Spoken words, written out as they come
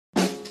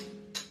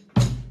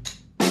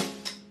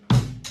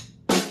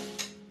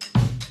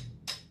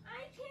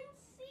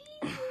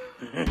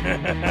Here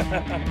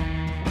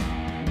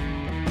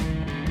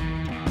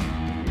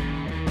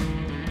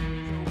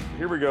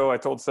we go. I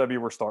told Sebi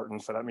we're starting,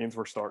 so that means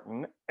we're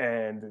starting.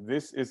 And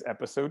this is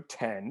episode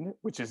 10,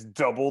 which is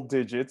double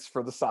digits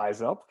for the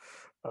size up.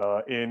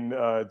 In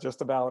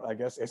just about, I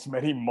guess, as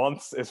many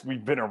months as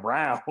we've been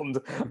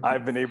around,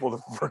 I've been able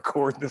to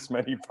record this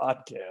many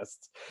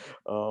podcasts,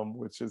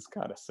 which is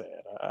kind of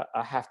sad.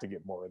 I have to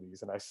get more of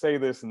these. And I say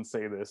this, and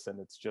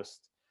it's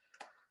just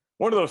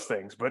one of those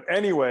things. But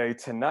anyway,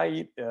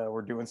 tonight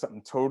we're doing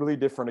something totally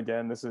different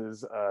again. This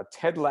is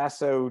Ted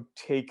Lasso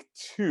Take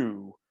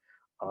Two.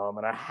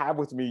 And I have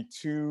with me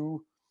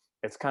two,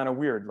 it's kind of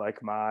weird,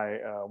 like my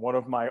one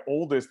of my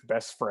oldest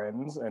best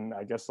friends, and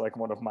I guess like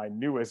one of my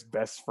newest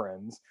best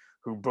friends,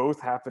 who both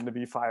happen to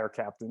be fire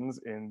captains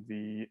in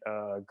the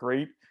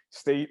great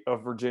state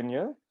of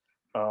Virginia.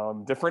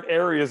 Different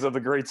areas of the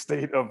great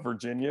state of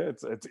Virginia.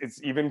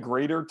 It's even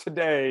greater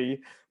today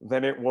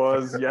than it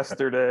was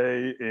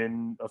yesterday,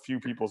 in a few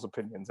people's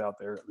opinions out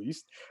there, at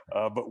least.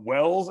 But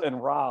Wells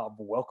and Rob,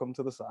 welcome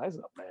to the Size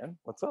Up, man.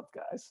 What's up,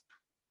 guys?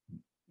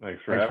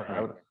 Thanks for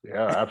having us.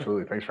 Yeah,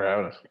 absolutely. Thanks for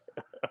having us.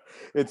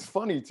 It's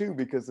funny too,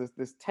 because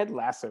this Ted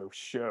Lasso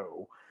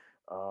show,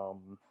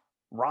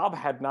 Rob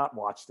had not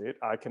watched it.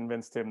 I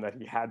convinced him that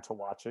he had to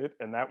watch it,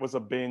 and that was a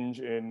binge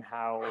in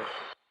how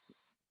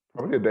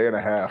Probably a day and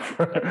a half.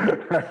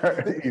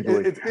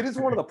 Easily. It is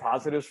one of the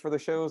positives for the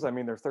shows. I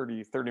mean, they're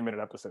 30-minute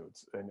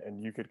episodes,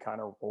 and you could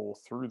kind of roll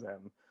through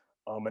them.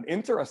 An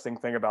interesting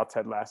thing about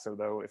Ted Lasso,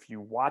 though, if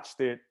you watched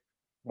it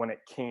when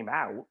it came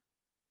out,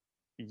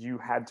 you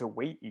had to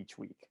wait each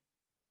week.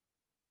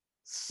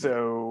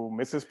 So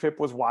Mrs. Pip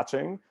was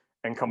watching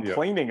and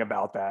complaining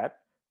about that.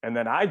 And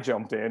then I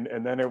jumped in,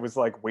 and then it was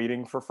like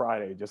waiting for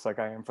Friday, just like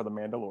I am for The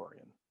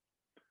Mandalorian.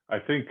 I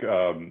think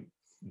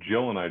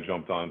Jill and I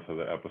jumped onto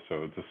the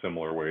episodes a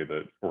similar way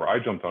I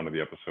jumped onto the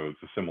episodes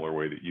a similar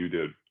way that you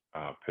did,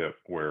 Pip,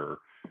 where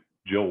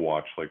Jill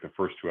watched like the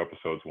first two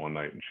episodes one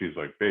night, and she's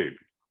like, "Babe,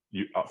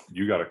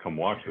 you got to come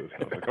watch this."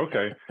 And I was like,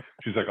 "Okay."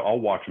 She's like, "I'll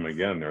watch them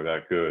again. They're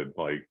that good.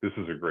 Like, this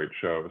is a great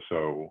show."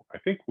 So I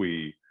think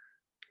we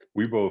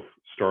both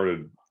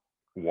started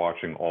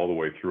watching all the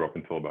way through up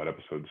until about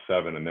episode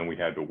 7, and then we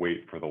had to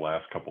wait for the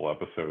last couple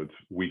episodes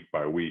week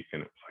by week,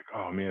 and it was like,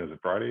 "Oh man, is it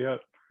Friday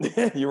yet?"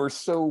 You were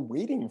so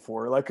waiting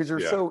for it, like, because you're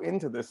so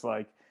into this.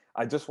 Like,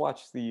 I just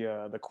watched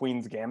the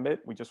Queen's Gambit.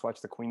 We just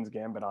watched the Queen's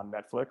Gambit on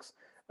Netflix,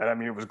 and I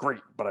mean, it was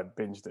great, but I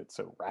binged it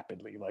so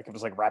rapidly. Like, it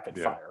was like rapid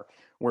fire,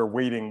 where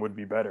waiting would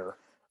be better.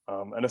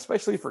 And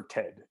especially for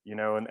Ted,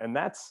 and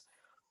that's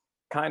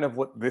kind of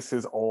what this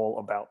is all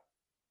about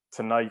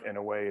tonight, in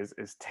a way,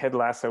 is Ted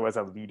Lasso as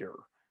a leader.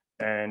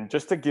 And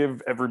just to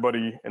give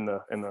everybody in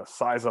the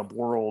Size Up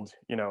world,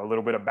 a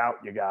little bit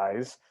about you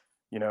guys.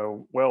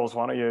 Wells,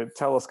 why don't you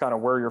tell us kind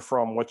of where you're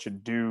from, what you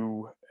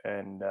do,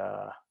 and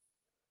I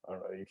don't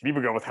know, you can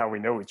even go with how we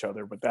know each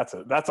other, but that's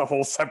a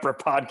whole separate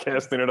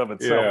podcast in and of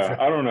itself. Yeah,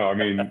 I don't know. I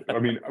mean,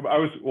 I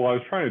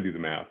was trying to do the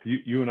math.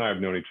 You and I have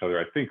known each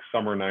other, I think,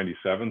 summer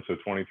 '97, so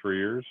 23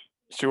 years.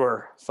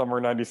 Sure, summer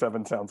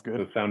 '97 sounds good.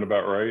 Does that sound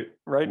about right?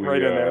 Right in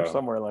there,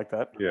 somewhere like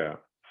that. Yeah.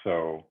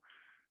 So,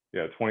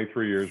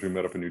 23 years. We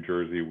met up in New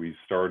Jersey. We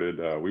started.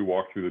 We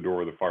walked through the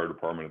door of the fire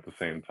department at the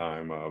same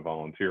time,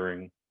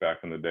 volunteering back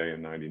in the day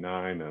in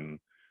 '99, and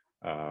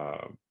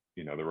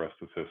the rest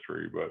is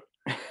history. But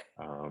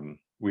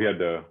we had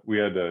to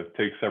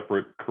take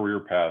separate career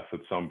paths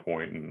at some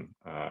point, and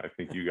I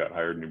think you got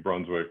hired in New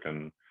Brunswick,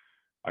 and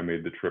I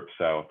made the trip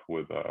south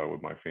with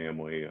my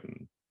family,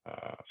 and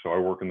so I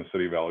work in the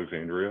city of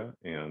Alexandria,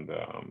 and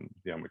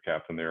I'm a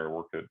captain there. I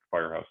work at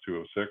Firehouse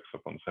 206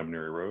 up on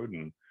Seminary Road,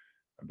 and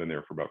I've been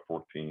there for about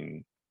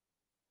 14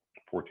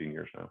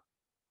 years now.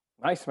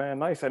 Nice, man.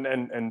 Nice.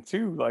 And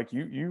too, like,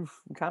 you've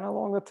kind of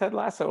along the Ted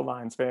Lasso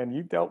lines, man.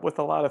 You dealt with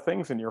a lot of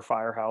things in your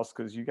firehouse,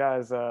 because you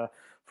guys, for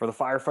the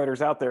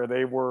firefighters out there,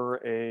 they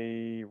were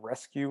a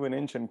rescue and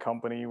engine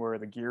company where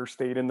the gear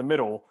stayed in the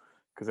middle,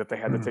 because if they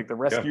had to take the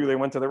rescue, they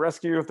went to the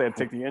rescue. If they had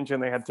to take the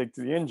engine, they had to take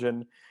to the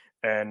engine.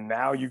 And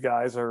now you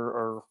guys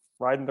are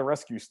riding the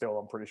rescue still,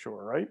 I'm pretty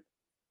sure, right?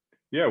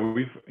 Yeah,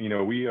 we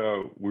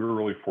were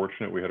really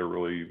fortunate. We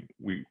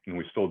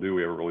still do.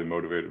 We have a really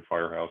motivated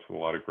firehouse with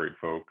a lot of great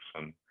folks,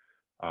 and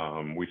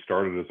we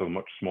started as a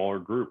much smaller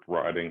group,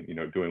 riding,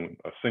 doing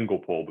a single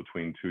pull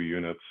between two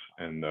units,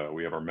 and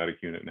we have our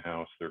medic unit in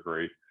house. They're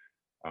great.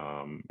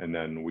 And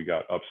then we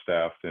got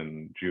upstaffed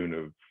in June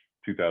of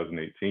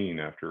 2018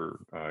 after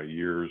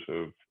years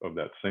of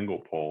that single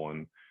pull.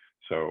 And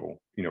so,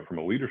 from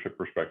a leadership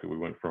perspective, we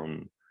went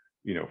from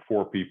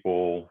 4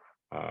 people,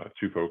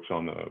 2 folks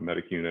on the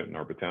medic unit and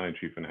our battalion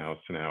chief in house,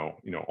 to now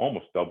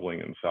almost doubling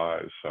in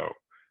size. So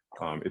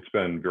it's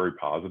been very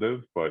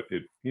positive, but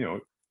it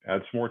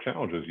adds more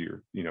challenges.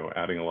 You're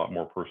adding a lot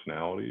more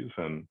personalities,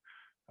 and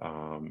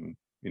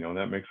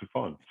that makes it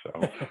fun.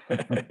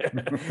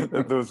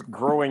 So those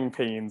growing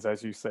pains,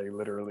 as you say,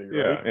 literally, right?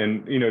 Yeah,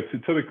 and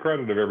to the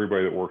credit of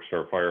everybody that works at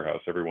our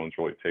firehouse, everyone's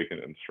really taken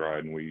it in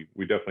stride, and we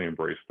definitely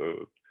embrace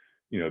that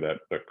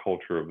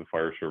culture of the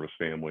fire service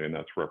family, and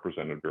that's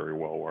represented very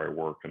well where I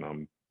work, and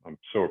I'm I'm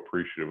so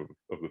appreciative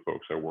of the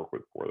folks I work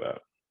with for that.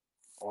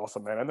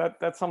 Awesome, man. And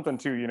that's something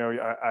too,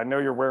 I know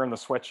you're wearing the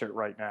sweatshirt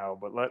right now,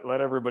 but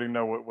let everybody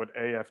know what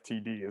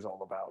AFTD is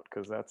all about,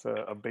 because that's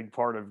a big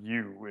part of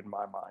you in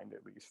my mind,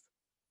 at least.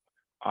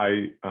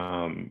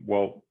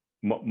 Well,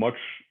 much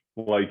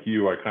like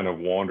you, I kind of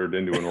wandered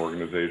into an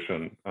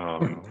organization.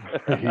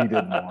 He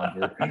didn't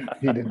wander.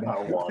 He did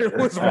not wander. It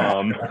was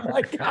oh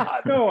my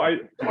God. No,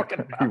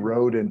 He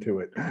rode into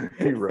it.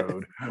 He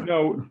rode.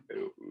 No,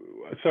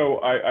 so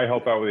I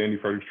help out with Andy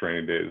Fredericks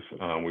Training Days.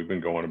 We've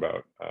been going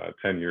about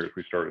 10 years.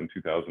 We started in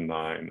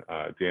 2009.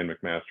 Dan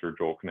McMaster,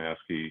 Joel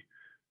Kanaski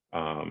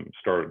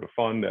started a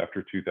fund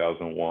after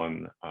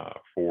 2001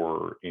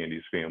 for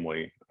Andy's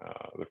family,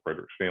 the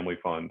Fredericks Family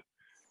Fund.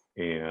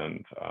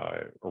 And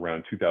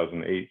around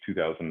 2008,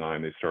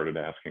 2009, they started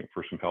asking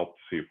for some help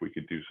to see if we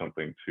could do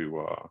something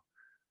to,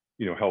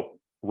 help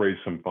raise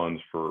some funds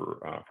for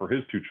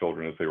his two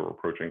children as they were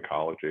approaching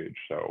college age.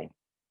 So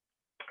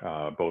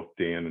both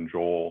Dan and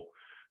Joel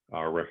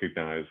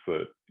recognized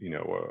that,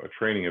 a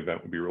training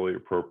event would be really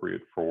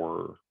appropriate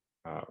for,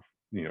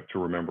 to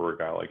remember a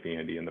guy like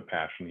Andy and the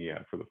passion he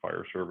had for the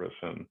fire service.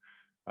 And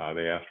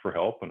they asked for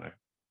help, and I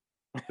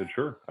said,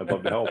 sure, I'd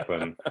love to help.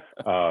 And,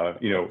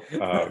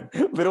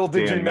 little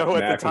did Dan you know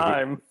at the McMack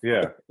time.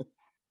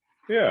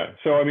 Yeah.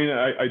 So, I mean,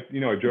 I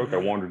joke, I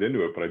wandered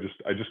into it, but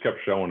I just kept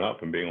showing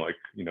up and being like,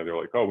 they're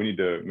like, oh, we need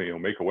to,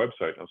 make a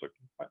website. And I was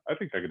like, I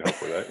think I could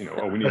help with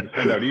that. Oh, we need to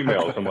send out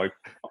emails. I'm like,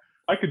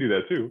 I could do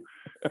that too.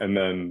 And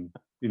then,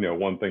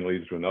 one thing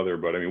leads to another.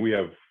 But I mean, we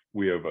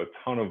have a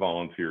ton of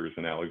volunteers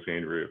in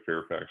Alexandria,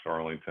 Fairfax,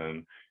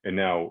 Arlington, and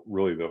now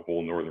really the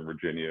whole Northern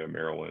Virginia,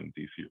 Maryland,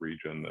 DC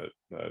region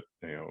that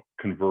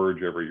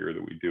converge every year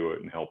that we do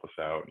it and help us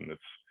out. And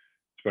it's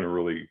been a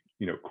really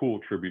cool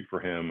tribute for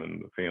him,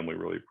 and the family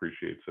really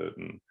appreciates it.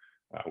 And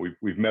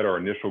we've met our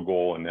initial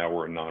goal, and now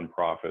we're a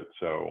nonprofit.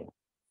 So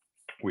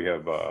we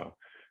have a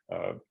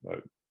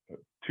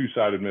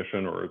two-sided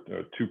mission, or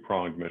a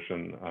two-pronged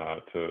mission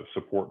to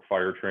support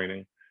fire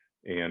training,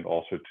 and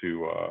also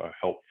to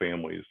help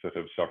families that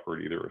have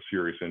suffered either a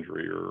serious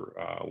injury or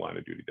line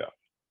of duty death.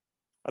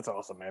 That's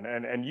awesome, man.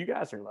 And you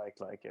guys are like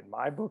in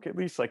my book, at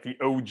least, like the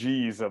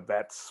OGs of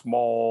that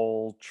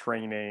small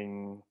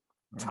training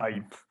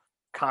type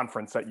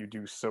conference that you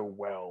do so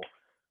well.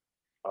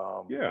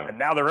 Yeah. And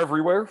now they're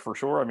everywhere for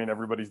sure. I mean,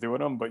 everybody's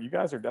doing them, but you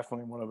guys are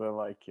definitely one of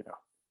the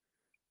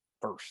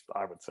first,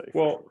 I would say.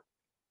 Well,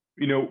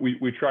 sure.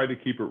 We tried to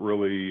keep it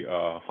really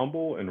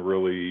humble and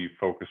really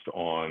focused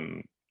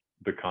on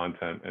the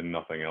content and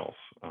nothing else.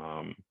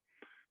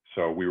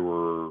 So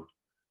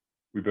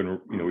we've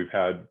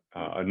had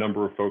a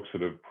number of folks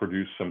that have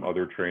produced some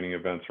other training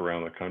events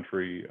around the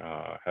country,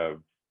 have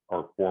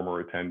our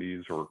former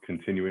attendees or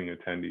continuing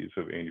attendees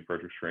of Andy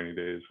Fredericks Training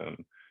Days.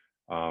 And,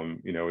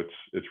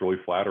 it's really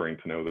flattering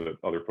to know that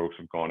other folks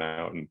have gone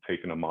out and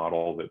taken a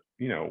model that,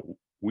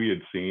 we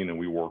had seen and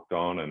we worked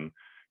on, and,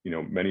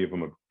 many of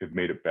them have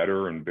made it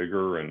better and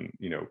bigger, and,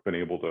 been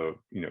able to,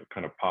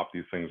 kind of pop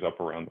these things up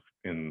around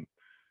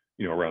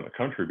around the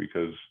country,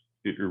 because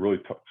it really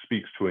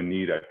speaks to a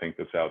need, I think,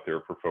 that's out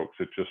there for folks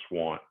that just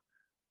want,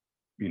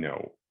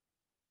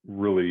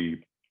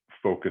 really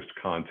focused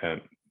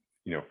content,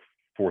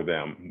 for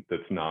them,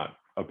 that's not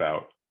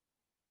about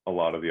a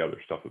lot of the other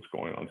stuff that's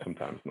going on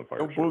sometimes in the fire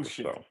service.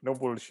 Bullshit. So. No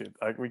bullshit.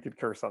 We could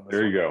curse on this.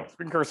 There you go.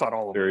 We can curse on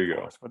all of them. There you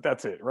go. Course, but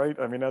that's it, right?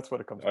 I mean, that's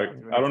what it comes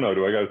down to. I don't know.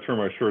 Do I got to turn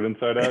my shirt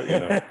inside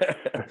out?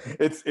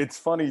 It's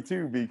funny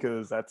too,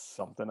 because that's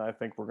something I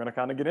think we're going to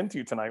kind of get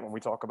into tonight when we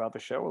talk about the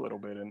show a little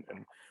bit, and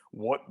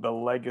what the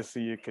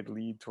legacy it could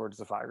lead towards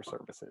the fire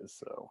services.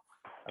 So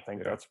I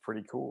think that's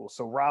pretty cool.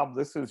 So Rob,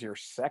 this is your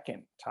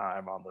second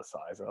time on the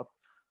Size Up,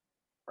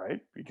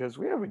 right? Because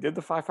we did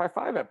the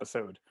 555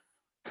 episode.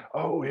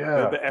 Oh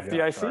yeah, the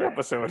FDIC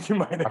episode. You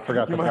might. I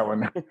forgot that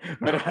one.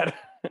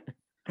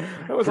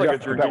 That was like a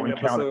drinking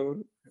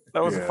episode.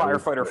 That was a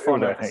firefighter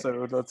fun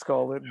episode. Let's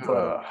call it.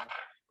 But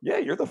yeah,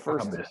 you're the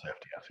first. I miss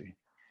FDIC.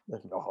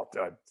 No,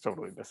 I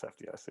totally miss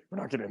FDIC. We're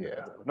not getting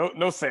into that.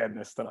 No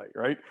sadness tonight,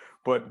 right?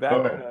 But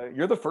that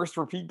you're the first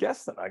repeat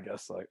guest, then I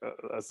guess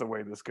that's the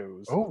way this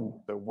goes. Oh,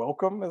 the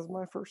welcome is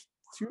my first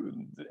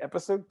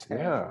episode 10.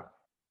 Yeah.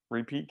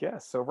 Repeat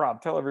guest. So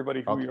Rob, tell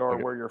everybody who you are,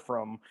 where you're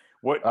from.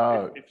 What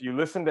if you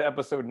listen to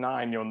episode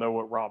 9, you'll know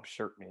what Rob's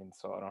shirt means,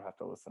 so I don't have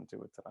to listen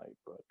to it tonight.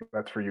 But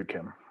that's for you,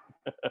 Kim.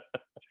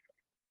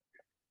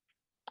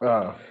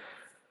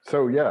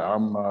 So yeah,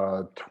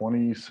 I'm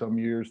 20 some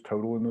years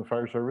total in the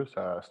fire service.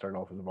 I started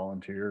off as a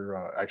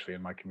volunteer, actually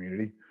in my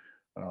community,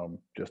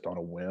 just on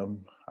a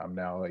whim. I'm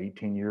now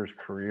 18 years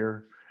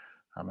career.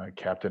 I'm a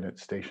captain at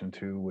Station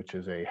 2, which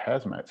is a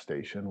hazmat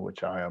station,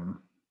 which I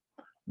am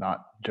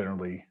not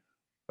generally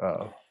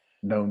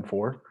known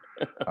for.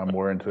 I'm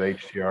more into the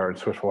HTR and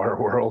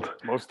Swiftwater world.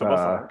 Most of us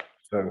are.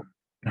 So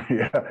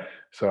yeah,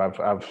 so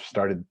I've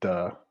started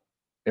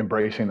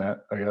embracing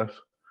that, I guess.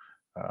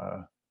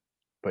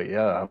 But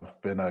yeah,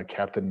 I've been a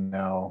captain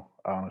now.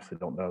 I honestly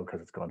don't know,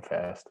 because it's gone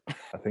fast.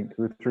 I think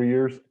 2 or 3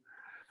 years.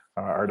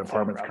 Our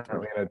department's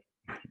currently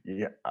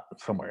in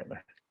somewhere in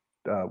there.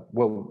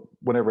 well,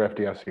 whenever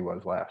FDIC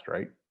was last,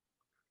 right?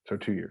 So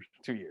 2 years.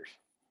 2 years.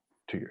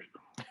 2 years.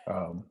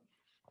 Um,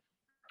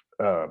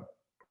 uh,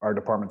 our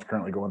department's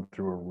currently going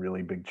through a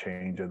really big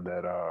change in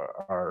that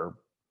our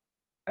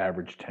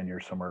average tenure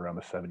is somewhere around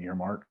the 7-year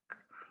mark.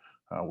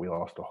 We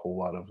lost a whole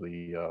lot of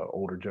the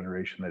older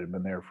generation that had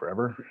been there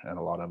forever, and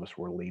a lot of us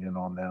were leaning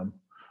on them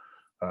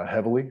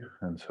heavily,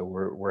 and so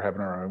we're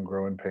having our own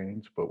growing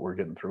pains, but we're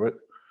getting through it.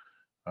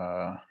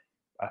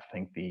 I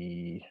think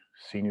the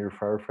senior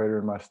firefighter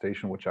in my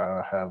station, which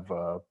I have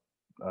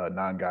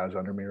 9 guys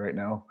under me right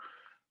now,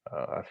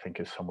 I think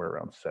is somewhere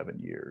around 7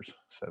 years,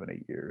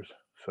 7-8 years.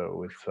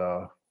 So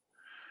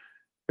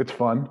it's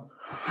fun,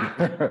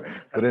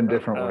 but in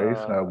different ways.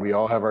 We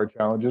all have our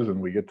challenges,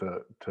 and we get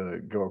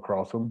to go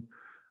across them.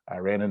 I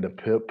ran into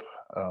Pip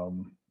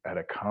at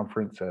a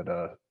conference in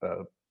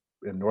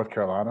North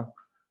Carolina.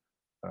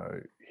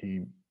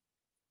 He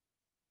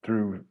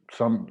through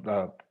some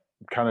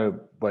kind of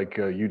like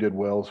you did,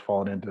 Wells,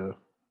 falling into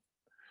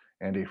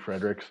Andy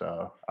Fredericks.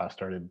 I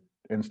started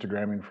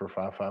Instagramming for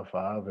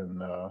 555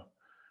 and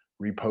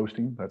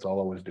reposting. That's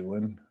all I was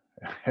doing.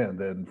 And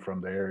then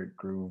from there, it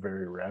grew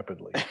very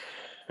rapidly.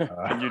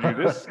 Can you do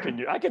this?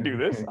 I can do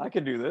this. I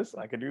can do this.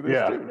 I can do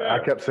this too. I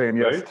kept saying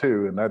yes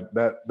too, and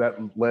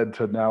that led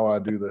to now I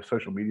do the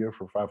social media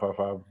for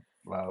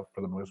 555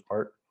 for the most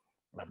part.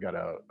 I've got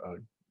a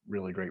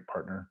really great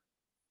partner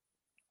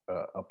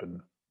up in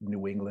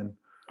New England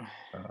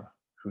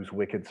who's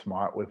wicked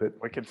smart with it.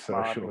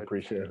 So she'll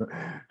appreciate it.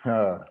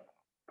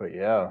 But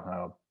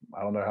yeah,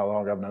 I don't know how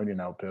long I've known you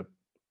now, Pip.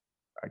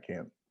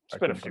 It's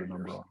been a few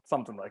years,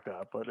 something like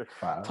that. But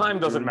time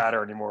doesn't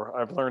matter anymore.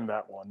 I've learned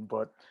that one.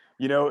 But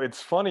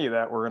it's funny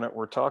that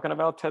we're talking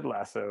about Ted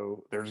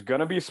Lasso. There's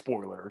gonna be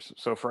spoilers.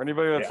 So for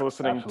anybody that's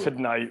listening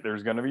tonight,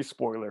 there's gonna be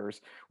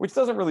spoilers, which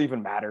doesn't really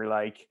even matter.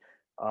 Like,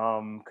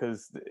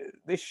 because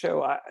this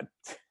show,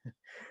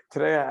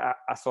 today I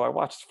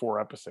watched 4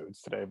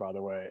 episodes today. By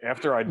the way,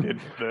 after I did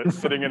the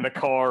sitting in the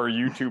car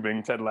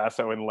YouTubing Ted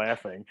Lasso and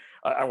laughing,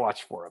 I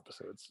watched 4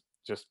 episodes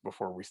just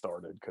before we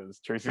started,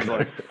 because Tracy's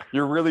like,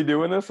 "You're really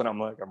doing this?" And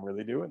I'm like, "I'm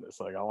really doing this.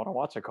 Like, I want to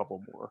watch a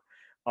couple more."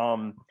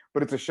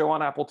 But it's a show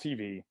on Apple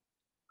TV,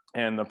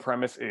 and the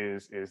premise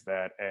is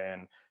that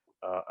an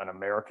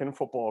American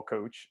football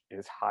coach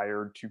is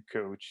hired to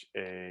coach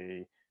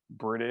a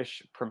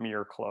British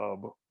Premier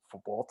Club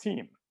football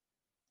team.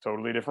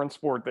 Totally different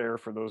sport there.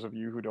 For those of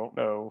you who don't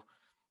know,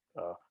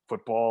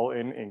 football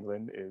in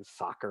England is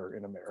soccer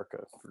in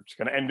America. We're just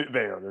gonna end it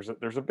there.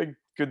 There's a big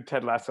good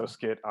Ted Lasso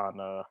skit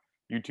on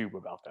YouTube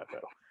about that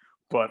though.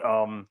 But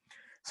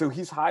so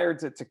he's hired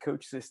to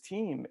coach this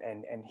team,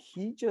 and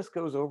he just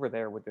goes over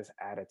there with this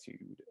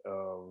attitude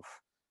of,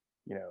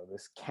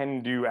 this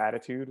can-do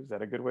attitude. Is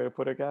that a good way to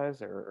put it,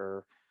 guys?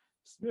 Or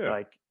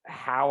like,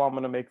 how I'm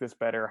gonna make this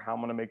better, how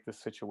I'm gonna make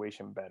this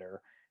situation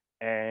better.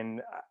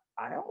 And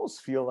I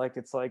almost feel like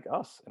it's like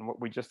us and what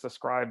we just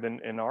described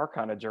in our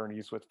kind of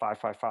journeys with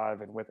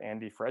 555 and with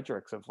Andy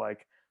Fredericks, of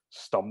like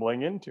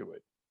stumbling into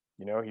it.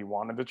 He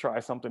wanted to try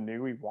something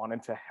new. He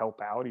wanted to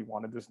help out. He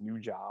wanted this new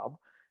job,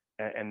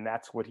 and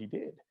that's what he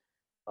did.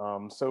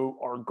 So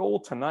our goal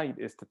tonight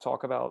is to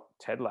talk about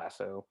Ted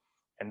Lasso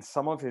and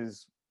some of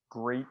his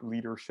great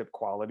leadership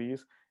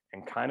qualities,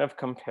 and kind of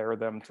compare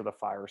them to the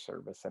fire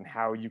service, and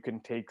how you can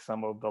take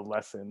some of the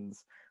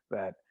lessons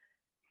that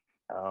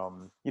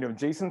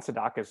Jason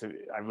Sudeikis,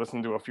 I've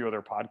listened to a few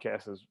other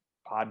podcasts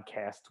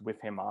with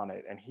him on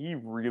it, and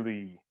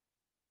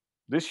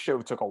this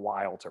show took a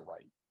while to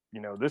write.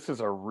 This is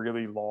a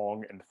really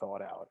long and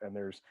thought out, and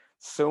there's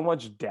so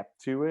much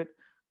depth to it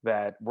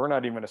that we're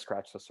not even going to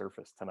scratch the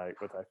surface tonight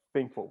with, I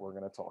think, what we're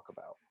going to talk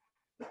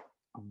about.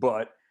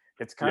 But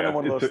it's kind of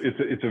one of those.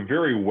 It's a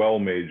very well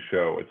made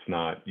show. It's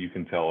not, you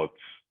can tell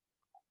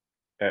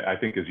I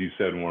think, as you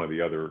said in one of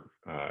the other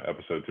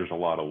episodes, there's a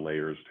lot of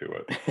layers to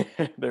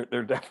it.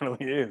 there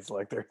definitely is.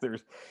 Like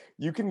there's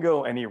you can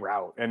go any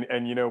route. And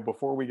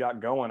before we got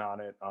going on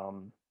it,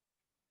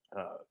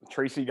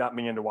 Tracy got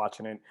me into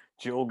watching it.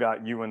 Jill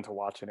got you into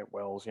watching it,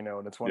 Wells. And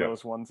it's one of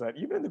those ones that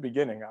even in the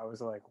beginning I was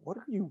like, "What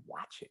are you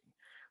watching?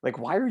 Like,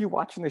 why are you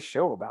watching this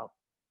show about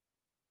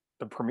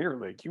the Premier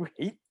League? You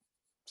hate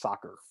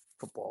soccer,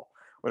 football,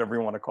 whatever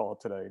you want to call it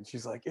today." And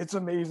she's like, "It's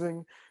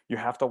amazing. You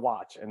have to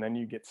watch." And then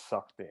you get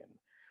sucked in.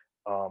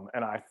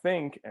 And I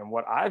think, and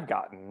what I've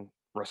gotten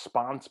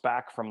response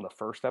back from the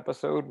first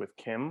episode with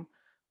Kim,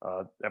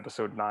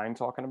 episode 9,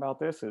 talking about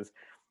this, is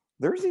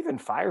there's even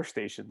fire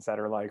stations that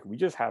are like, we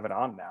just have it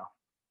on now.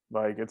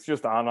 Like, it's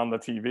just on the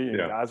TV, and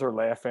guys are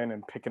laughing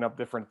and picking up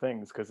different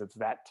things because it's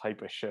that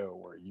type of show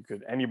where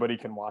anybody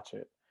can watch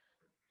it.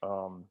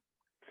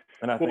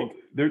 And I think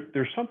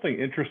there's something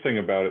interesting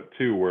about it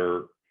too,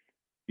 where,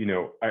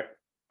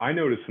 I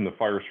notice in the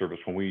fire service,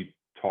 when we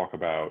talk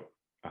about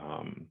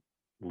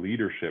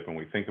leadership and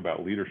we think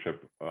about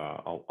leadership,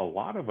 a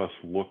lot of us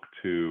look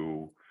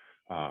to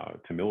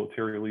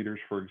military leaders,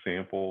 for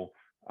example.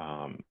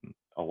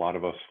 A lot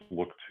of us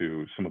look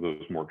to some of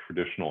those more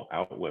traditional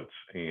outlets,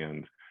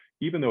 and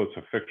even though it's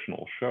a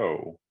fictional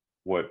show,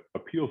 what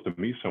appeals to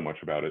me so much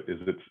about it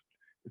is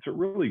it's it's a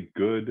really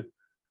good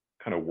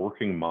kind of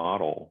working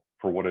model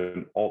for what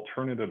an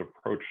alternative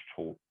approach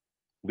to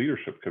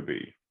leadership could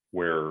be,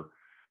 where,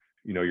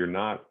 you know, you're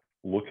not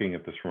looking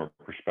at this from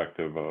a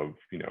perspective of,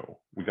 you know,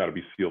 we got to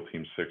be SEAL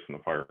Team 6 in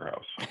the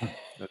firehouse.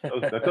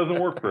 That doesn't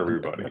work for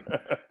everybody.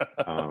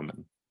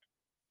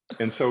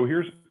 And so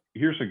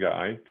here's a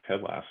guy,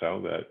 Ted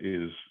Lasso, that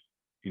is,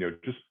 you know,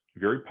 just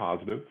very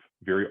positive,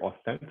 very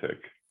authentic,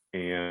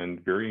 and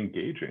very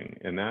engaging.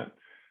 And that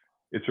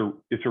it's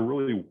a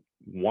really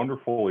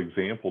wonderful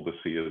example to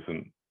see as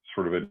an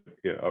sort of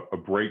a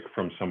break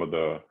from some of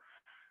the,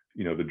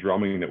 you know, the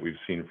drumming that we've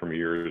seen from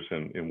years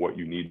and what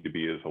you need to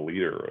be as a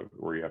leader,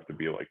 where you have to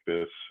be like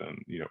this and,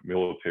 you know,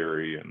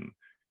 military. And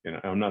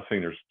I'm not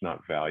saying there's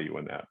not value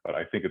in that, but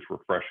I think it's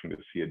refreshing to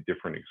see a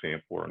different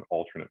example or an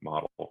alternate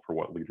model for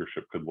what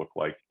leadership could look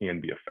like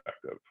and be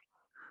effective.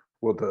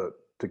 Well,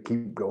 to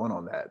keep going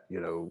on that,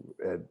 you know,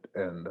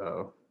 and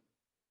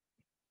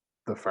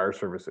the fire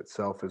service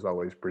itself has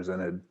always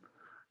presented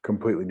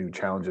completely new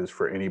challenges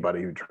for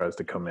anybody who tries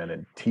to come in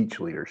and teach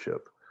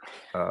leadership.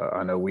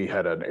 I know we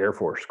had an Air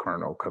Force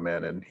colonel come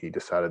in, and he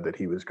decided that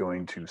he was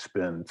going to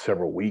spend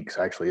several weeks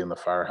actually in the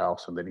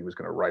firehouse, and then he was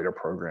going to write a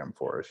program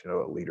for us, you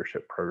know, a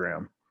leadership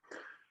program.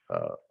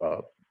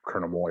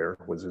 Colonel Moyer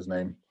was his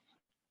name.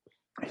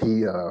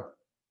 He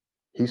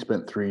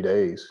spent 3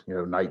 days, you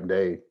know, night and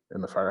day in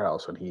the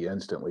firehouse, and he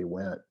instantly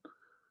went,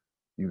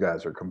 you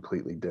guys are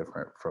completely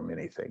different from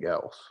anything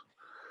else.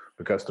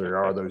 Because there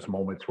are those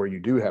moments where you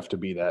do have to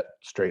be that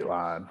straight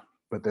line,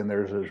 but then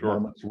there's those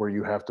moments where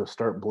you have to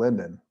start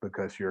blending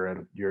because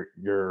you're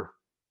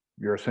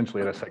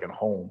essentially at a second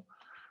home.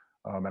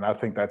 And I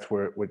think that's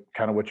where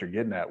what you're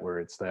getting at, where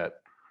it's that,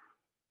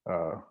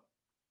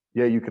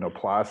 yeah, you can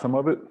apply some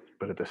of it,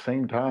 but at the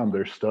same time,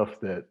 there's stuff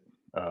that,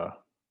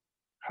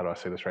 how do I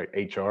say this right?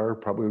 HR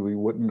probably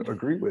wouldn't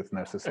agree with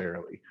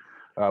necessarily,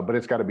 but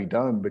it's got to be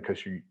done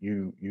because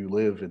you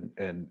live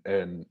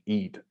and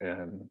eat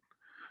and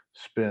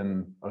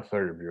spend a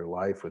third of your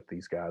life with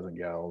these guys and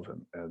gals,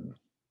 and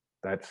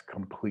that's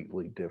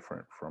completely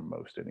different from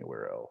most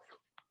anywhere else.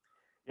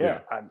 Yeah,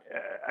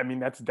 I mean,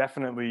 that's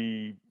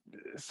definitely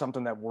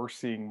something that we're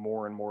seeing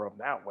more and more of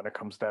now when it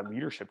comes to that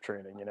leadership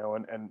training, you know,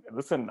 and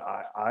listen,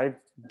 I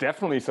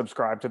definitely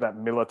subscribe to that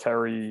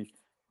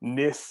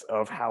military-ness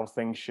of how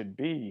things should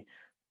be,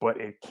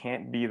 but it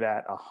can't be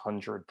that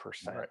 100%,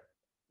 Right.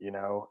 you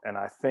know, and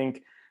I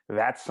think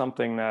that's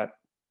something that,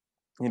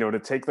 you know, to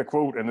take the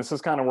quote, and this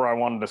is kind of where I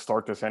wanted to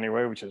start this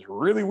anyway, which is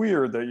really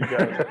weird that you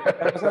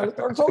guys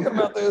start talking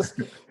about this,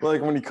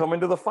 like when you come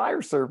into the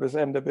fire service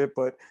end of it.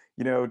 But,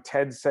 you know,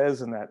 Ted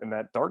says in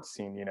that dart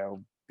scene, you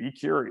know, be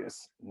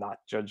curious, not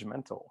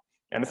judgmental.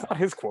 And it's not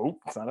his quote,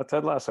 it's not a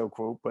Ted Lasso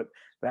quote, but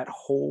that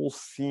whole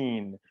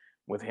scene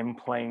with him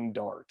playing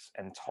darts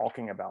and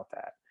talking about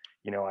that,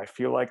 you know, I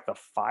feel like the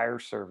fire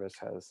service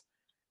has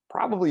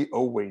probably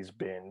always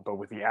been, but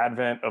with the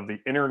advent of the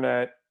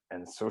internet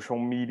and social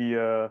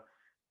media,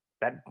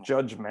 that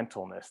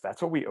judgmentalness,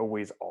 that's what we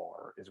always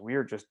are, is we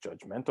are just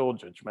judgmental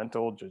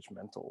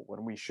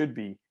when we should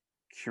be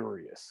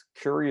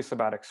curious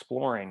about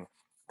exploring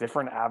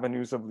different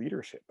avenues of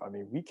leadership. I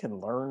mean, we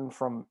can learn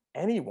from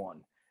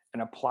anyone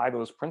and apply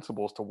those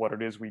principles to what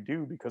it is we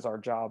do, because our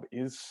job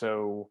is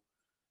so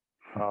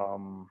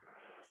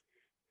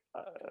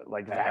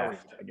like varied,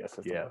 I guess.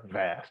 Yeah,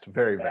 vast,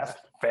 very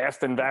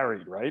vast and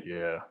varied, right?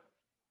 Yeah.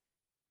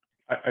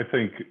 I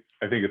think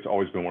it's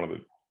always been one of the,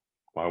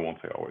 well, I won't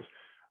say always.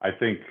 I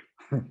think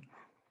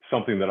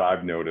something that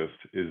I've noticed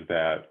is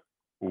that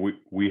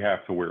we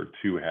have to wear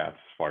two hats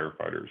as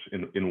firefighters.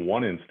 In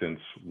one instance,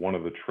 one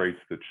of the traits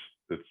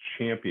that's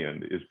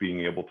championed is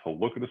being able to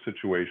look at a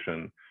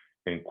situation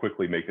and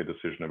quickly make a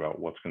decision about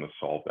what's going to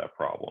solve that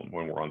problem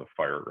when we're on the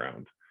fire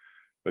ground.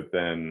 But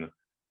then,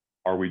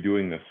 are we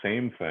doing the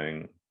same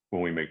thing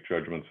when we make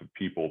judgments of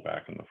people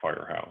back in the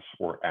firehouse,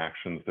 or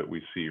actions that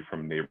we see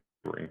from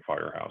neighboring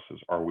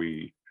firehouses? Are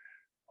we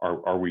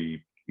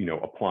you know,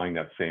 applying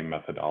that same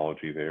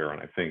methodology there?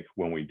 And I think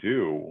when we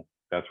do,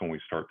 that's when we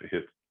start to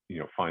hit, you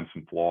know, find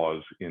some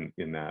flaws in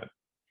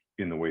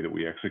the way that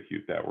we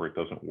execute that, where it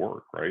doesn't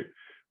work, right?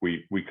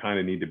 We kind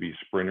of need to be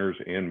sprinters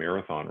and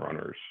marathon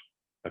runners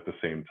at the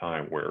same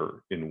time, where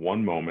in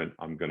one moment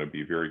I'm going to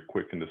be very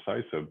quick and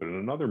decisive, but in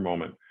another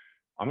moment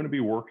I'm going to be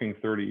working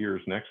 30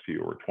 years next to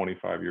you or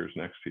 25 years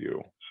next to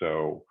you.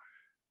 So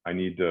I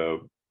need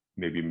to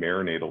maybe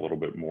marinate a little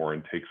bit more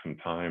and take some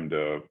time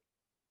to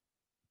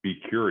be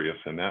curious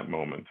in that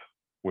moment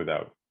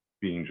without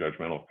being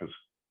judgmental, because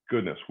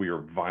goodness, we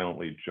are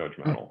violently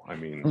judgmental. I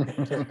mean,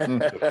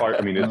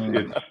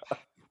 it's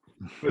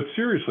but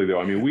seriously though,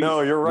 I mean,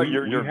 no, you're right.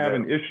 We have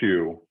an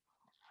issue.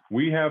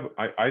 We have,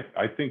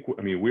 I think,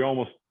 I mean, we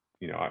almost,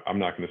 you know, I'm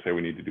not going to say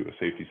we need to do a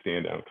safety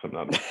stand down, because I'm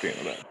not a fan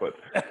of that,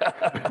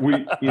 but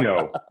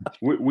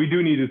we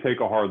do need to take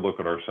a hard look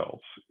at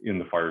ourselves in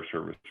the fire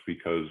service,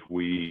 because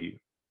we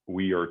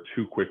are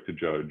too quick to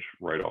judge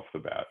right off the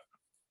bat.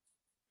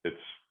 It's,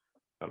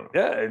 I don't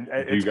know.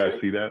 Yeah. Do you guys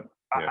see that?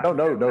 Yeah.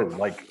 No,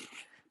 like,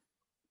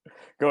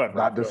 go ahead.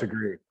 Not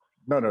disagree.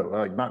 No,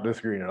 like not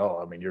disagreeing at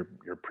all. I mean, you're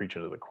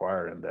preaching to the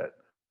choir in that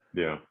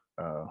Yeah.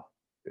 uh,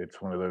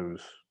 it's one of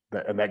those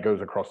and that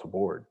goes across the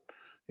board.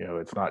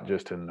 It's not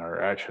just in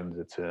our actions;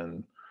 it's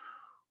in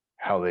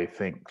how they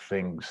think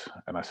things.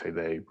 And I say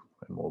they, and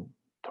we'll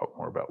talk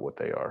more about what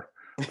they are.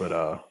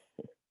 But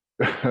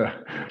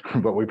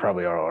but we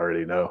probably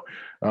already know.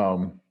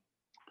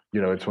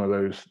 It's one of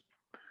those.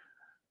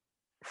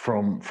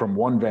 From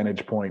one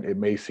vantage point, it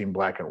may seem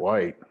black and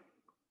white,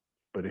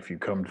 but if you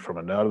come from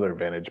another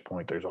vantage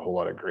point, there's a whole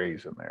lot of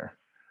grays in there.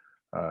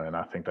 And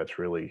I think that's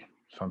really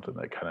something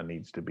that kind of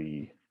needs to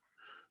be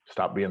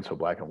stop being so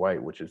black and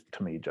white, which is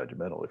to me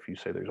judgmental. If you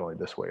say there's only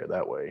this way or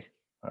that way,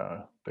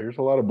 there's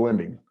a lot of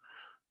blending.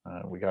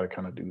 We got to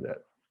kind of do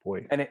that.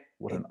 Boy, And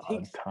what it an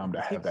takes odd time to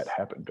it have that takes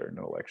happen during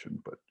an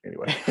election. But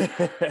anyway.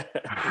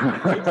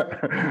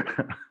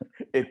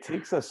 it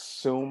takes us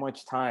so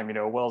much time,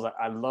 Wells.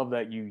 I love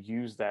that you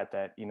use that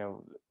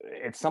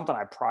it's something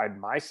I pride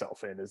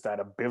myself in, is that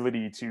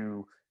ability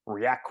to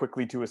react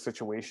quickly to a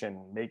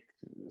situation,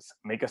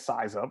 make a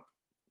size up,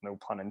 no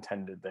pun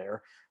intended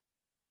there,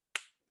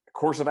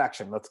 course of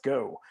action, let's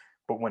go.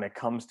 But when it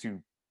comes to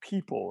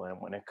people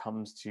and when it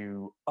comes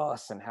to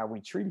us and how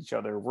we treat each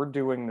other, we're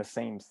doing the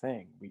same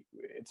thing.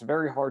 It's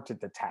very hard to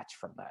detach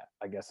from that,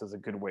 I guess, is a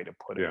good way to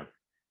put it. Yeah.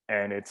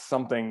 And it's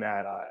something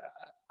that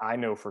I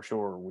know for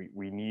sure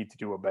we need to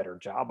do a better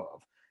job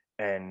of.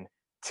 And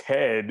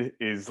Ted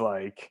is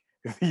like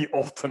the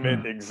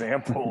ultimate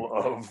example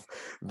of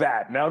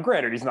that. Now,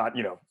 granted, he's not,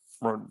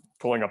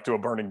 pulling up to a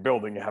burning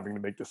building and having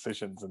to make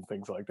decisions and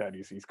things like that.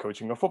 He's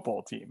coaching a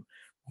football team,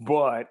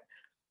 but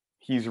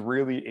he's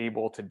really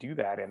able to do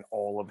that in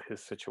all of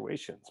his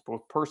situations,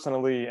 both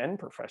personally and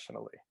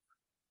professionally.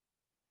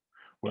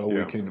 Well,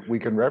 Yeah. we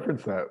can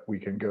reference that. We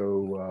can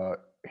go.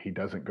 He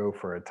doesn't go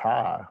for a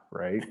tie,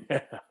 right?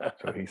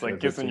 So he It's says like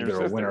it's kissing your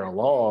either a win or sister. a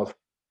loss.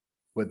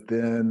 But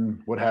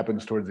then what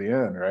happens towards the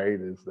end,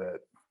 right? Is that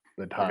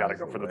the You tie got to is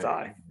go the for the way.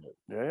 tie.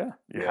 Yeah.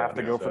 You Yeah. have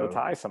to go for the So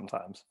tie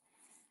sometimes.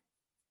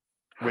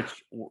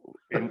 Which,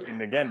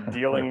 and again,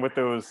 dealing with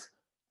the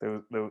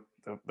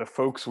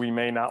folks we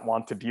may not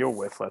want to deal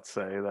with, let's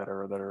say, that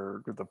are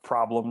the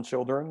problem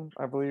children,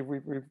 I believe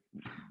we've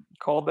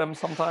called them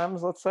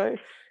sometimes, let's say,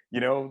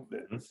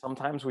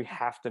 sometimes we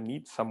have to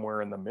meet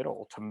somewhere in the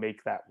middle to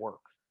make that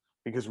work,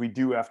 because we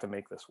do have to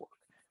make this work.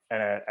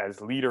 And as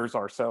leaders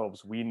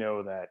ourselves, we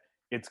know that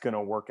it's going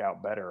to work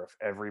out better if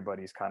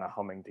everybody's kind of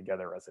humming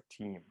together as a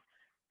team.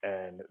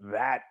 And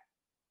that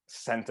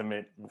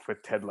sentiment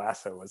with Ted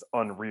Lasso is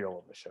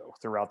unreal in the show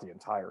throughout the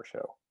entire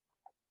show.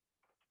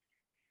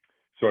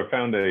 So I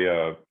found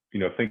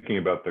thinking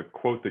about the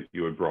quote that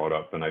you had brought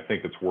up, and I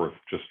think it's worth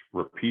just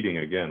repeating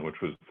again, which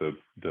was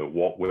the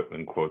Walt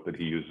Whitman quote that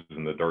he uses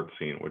in the dart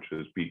scene, which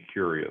is "Be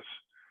curious,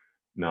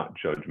 not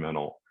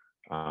judgmental."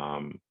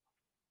 I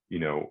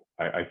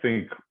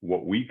think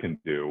what we can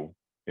do,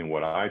 and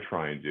what I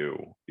try and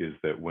do, is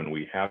that when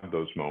we have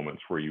those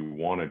moments where you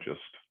want to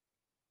just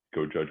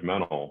go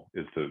judgmental,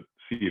 is to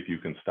see if you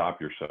can stop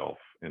yourself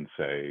and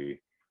say,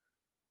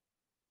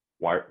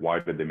 why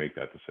did they make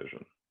that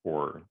decision?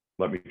 Or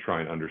let me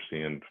try and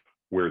understand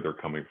where they're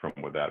coming from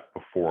with that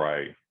before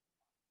I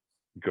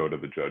go to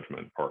the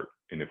judgment part.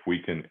 And if we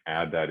can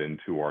add that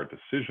into our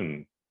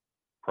decision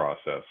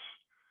process,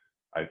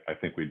 I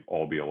think we'd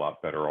all be a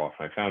lot better off.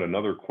 And I found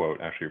another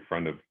quote, actually a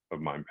friend of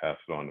mine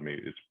passed it on to me.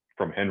 It's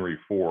from Henry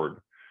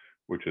Ford,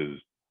 which is,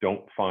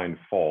 "Don't find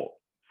fault,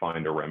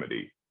 find a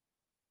remedy."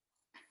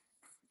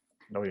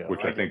 Oh yeah.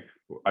 Which I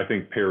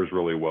think pairs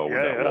really well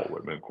with that Walt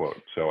Whitman quote.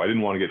 So I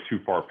didn't want to get too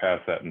far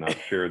past that and not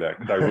share that,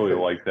 because I really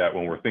like that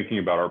when we're thinking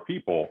about our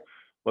people.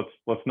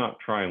 Let's not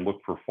try and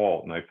look for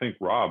fault. And I think,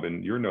 Rob,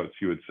 in your notes,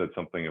 you had said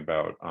something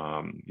about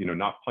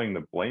not playing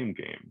the blame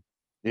game.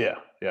 Yeah,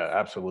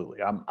 absolutely.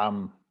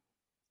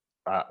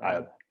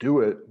 I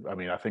do it. I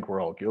mean, I think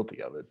we're all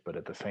guilty of it, but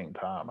at the same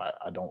time,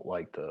 I don't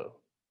like to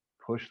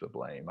push the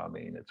blame. I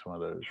mean, it's one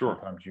of those, Sure.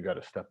 sometimes you got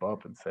to step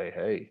up and say,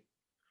 hey,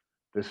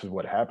 this is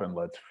what happened.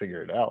 Let's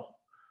figure it out.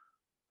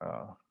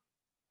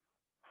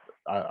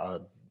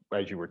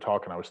 As you were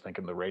talking, I was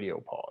thinking the radio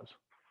pause.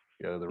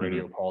 The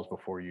radio pause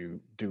before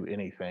you do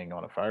anything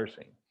on a fire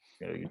scene.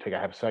 You take a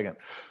half second.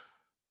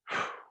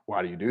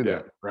 Why do you do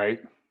that, right?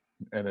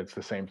 And it's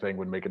the same thing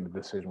when making the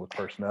decision with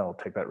personnel.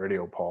 Take that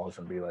radio pause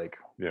and be like,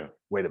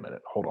 wait a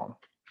minute, hold on.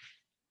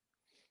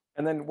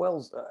 And then,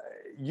 Wells,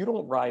 you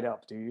don't ride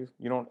up, do you?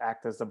 You don't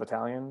act as the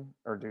battalion,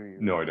 or do you?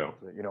 No, I don't.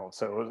 You don't.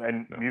 So,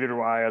 and neither do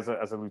I. As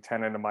a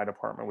lieutenant in my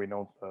department, we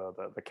don't.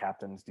 The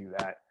captains do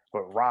that,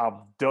 but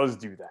Rob does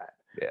do that.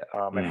 Yeah.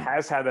 And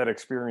has had that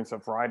experience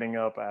of riding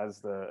up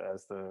as the.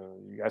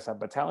 You guys have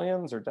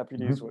battalions or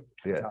deputies?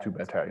 Yeah, 2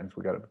 battalions.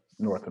 We got a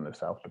north and the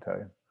south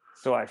battalion.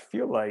 So I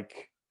feel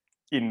like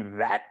in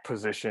that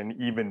position,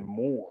 even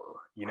more,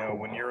 You know,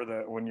 when you're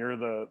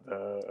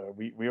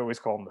we always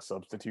call them the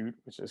substitute,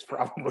 which is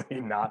probably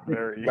not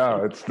very.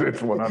 No, it's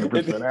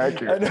 100%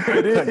 accurate. I know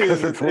it is.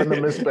 Because it's when the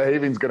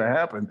misbehaving is going to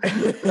happen.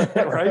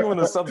 Right, when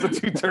the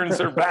substitute turns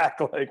her back.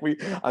 Like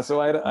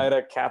so I had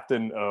a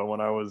captain when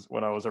I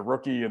was a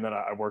rookie, and then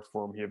I worked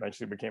for him. He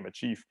eventually became a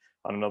chief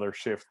on another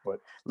shift, but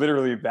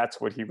literally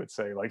that's what he would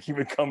say. Like he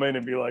would come in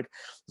and be like,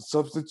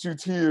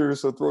 "Substitute's here,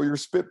 so throw your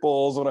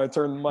spitballs when I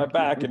turn my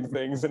back," and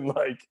things. And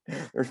like,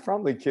 there's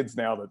probably kids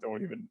now that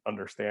don't even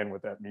understand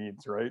what that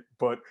means, right?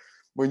 But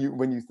when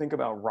you think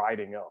about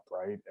riding up,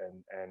 right,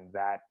 and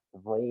that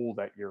role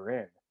that you're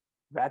in,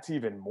 that's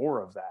even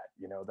more of that,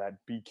 you know, that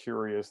be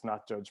curious,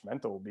 not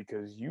judgmental,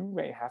 because you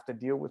may have to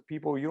deal with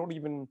people you don't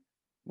even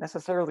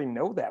necessarily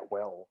know that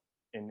well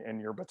in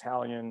your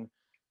battalion,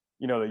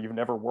 you know, that you've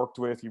never worked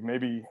with. You've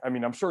maybe, I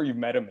mean, I'm sure you've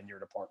met them in your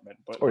department,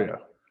 but Oh, like, yeah.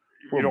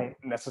 you don't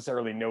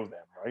necessarily know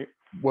them, right?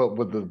 Well,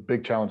 but the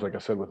big challenge, like I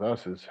said, with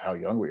us is how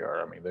young we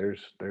are. I mean,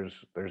 there's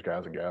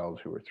guys and gals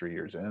who are 3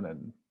 years in,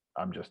 and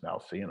I'm just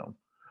now seeing them,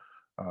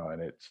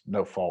 and it's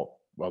no fault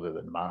other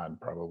than mine,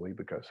 probably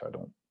because I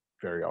don't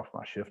vary off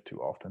my shift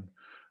too often.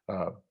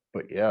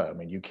 But yeah, I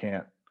mean, you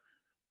can't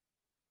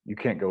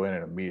go in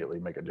and immediately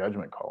make a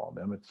judgment call on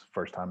them. It's the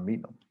first time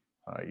meeting them.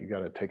 You got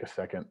to take a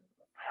second,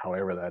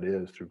 however that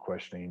is, through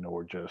questioning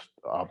or just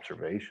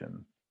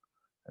observation,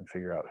 and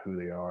figure out who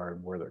they are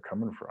and where they're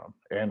coming from,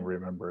 and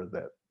remember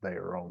that they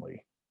are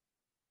only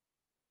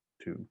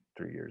 2-3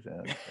 years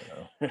in.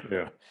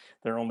 Yeah.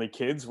 They're only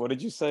kids. What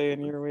did you say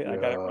in your? I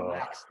got to Yeah.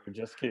 relax. They're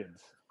just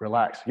kids.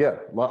 Relax. Yeah.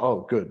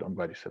 Oh, good. I'm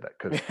glad you said that,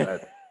 because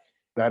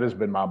that has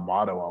been my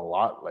motto a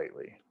lot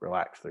lately.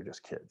 Relax. They're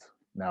just kids.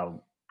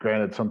 Now,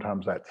 granted,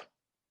 sometimes that's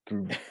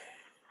through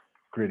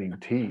gritting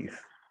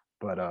teeth,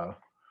 but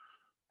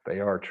they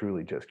are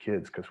truly just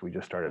kids, because we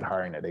just started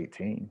hiring at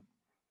 18.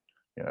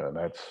 You know,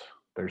 and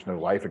there's no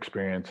life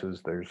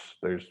experiences.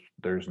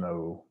 There's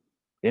no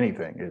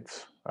anything.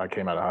 It's, I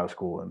came out of high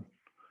school, and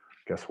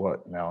guess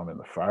what? Now I'm in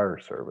the fire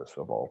service,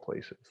 of all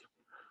places.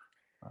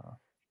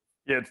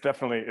 Yeah, it's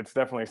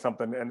definitely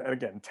something. And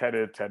again, Ted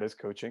is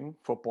coaching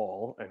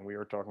football, and we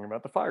were talking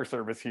about the fire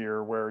service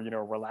here, where, you know,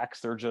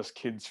 relax, they're just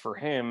kids for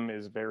him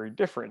is very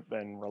different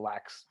than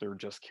relax, they're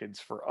just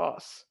kids for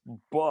us.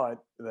 But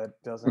that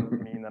doesn't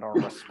mean that our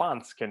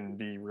response can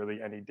be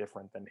really any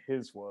different than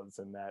his was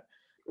in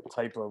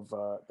type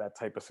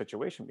of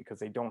situation, because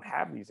they don't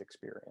have these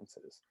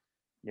experiences,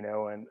 you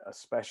know. And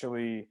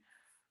especially,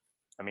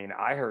 I mean,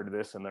 I heard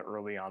this in the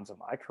early ons of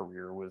my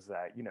career, was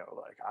that, you know,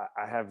 like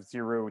I have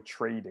zero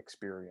trade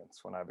experience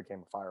when I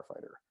became a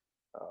firefighter.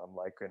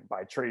 Like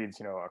by trades,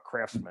 you know, a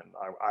craftsman.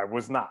 I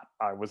was not.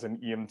 I was an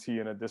EMT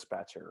and a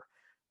dispatcher.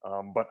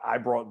 But I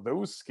brought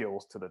those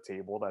skills to the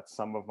table that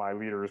some of my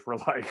leaders were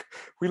like,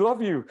 "We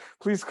love you.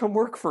 Please come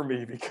work for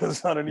me,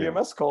 because on an Yeah.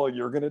 EMS call,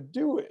 you're going to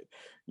do it."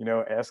 You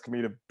know, ask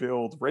me to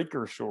build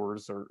raker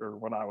shores, or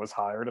when I was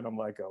hired. And I'm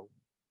like, "Oh,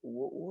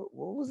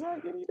 what was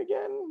that you need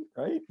again?"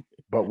 Right?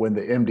 But when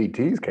the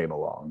MDTs came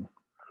along,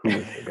 who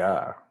was the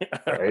guy?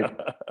 Right?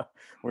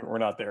 We're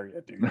not there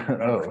yet, dude.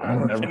 Oh,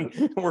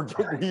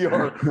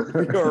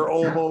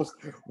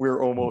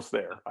 We're almost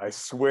there. I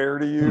swear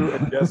to you.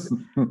 And yes,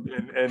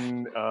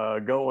 and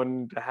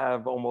going to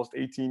have almost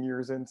 18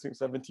 years in,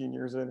 17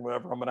 years in,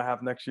 whatever I'm going to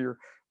have next year,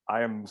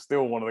 I am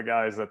still one of the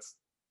guys that's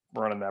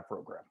running that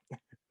program.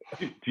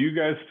 Do you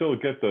guys still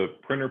get the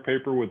printer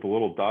paper with the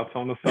little dots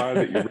on the side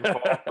that you rip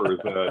off, or is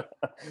that?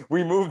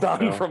 We moved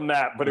on from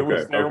that, but it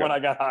was there when I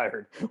got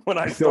hired. When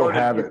I still started,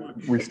 have it.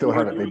 We still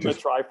have it. They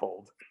just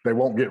trifold. They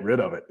won't get rid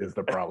of it is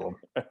the problem.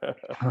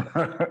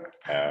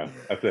 Yeah,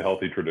 that's a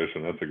healthy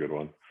tradition. That's a good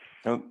one.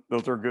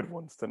 Those are good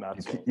ones to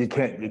not. You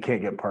can't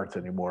get parts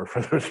anymore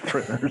for those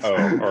printers.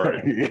 Oh, all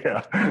right.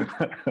 Yeah.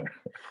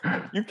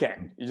 You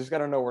can. You just got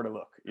to know where to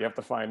look. You have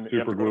to find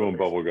super glue and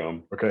bubble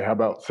gum. Okay, how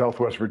about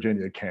Southwest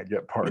Virginia can't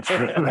get parts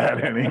for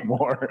that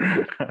anymore?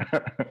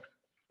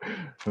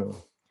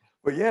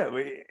 But yeah,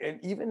 and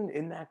even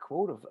in that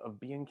quote of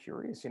being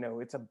curious, you know,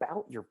 it's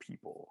about your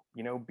people.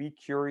 You know, be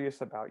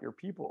curious about your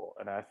people.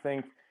 And I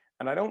think,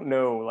 and I don't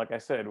know, like I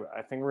said,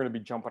 I think we're going to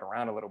be jumping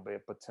around a little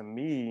bit, but to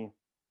me,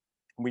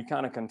 we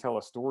kind of can tell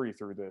a story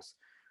through this,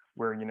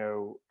 where, you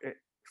know,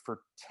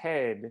 for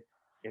Ted,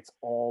 it's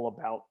all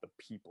about the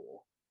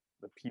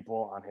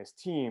people on his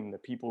team, the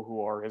people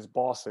who are his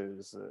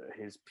bosses,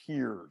 his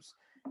peers,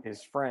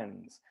 his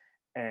friends.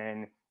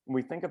 And when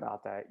we think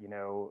about that, you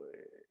know,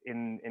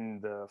 in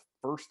the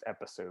first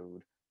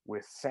episode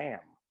with Sam,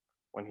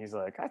 when he's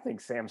like, I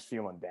think Sam's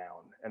feeling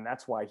down, and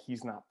that's why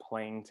he's not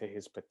playing to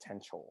his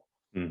potential.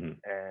 Mm-hmm.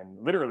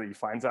 And literally he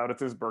finds out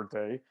it's his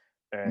birthday.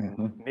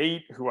 And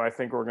Nate, who I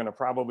think we're going to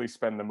probably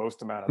spend the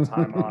most amount of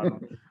time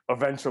on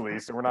eventually,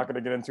 so we're not going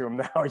to get into him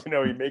now. You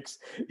know,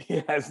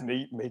 he has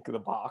Nate make the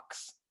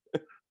box.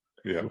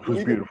 Yeah, it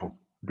was beautiful.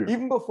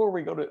 Even before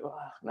we go to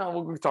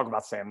we'll talk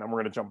about Sam, then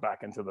we're going to jump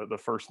back into the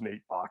first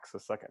Nate box a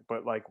second.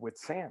 But like with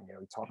Sam, you know,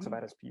 he talks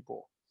about his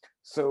people.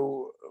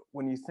 So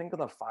when you think of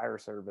the fire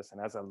service, and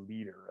as a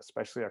leader,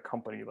 especially a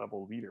company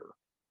level leader,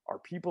 our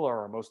people are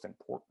our most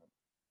important.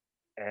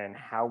 and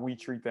how we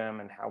treat them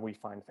and how we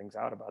find things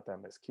out about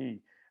them is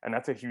key. And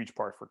that's a huge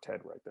part for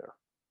Ted right there.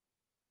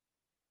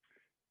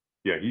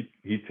 Yeah,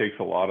 he takes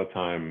a lot of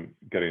time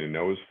getting to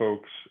know his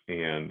folks,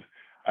 and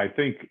I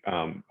think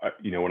when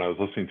I was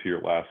listening to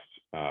your last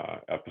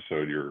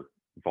episode, your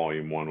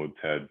volume 1 with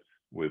Ted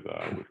with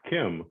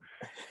Kim,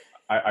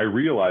 I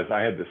realized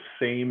I had the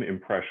same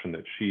impression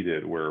that she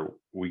did, where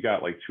we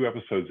got like 2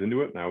 episodes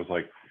into it, and I was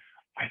like,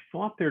 I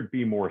thought there'd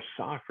be more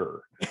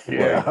soccer.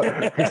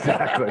 Yeah,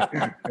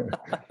 exactly.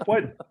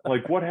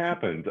 What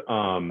happened?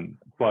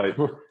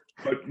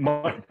 But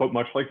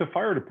much like the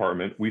fire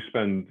department, we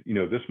spend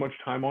this much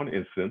time on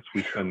incidents,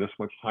 we spend this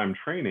much time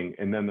training,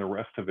 and then the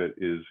rest of it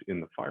is in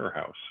the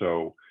firehouse.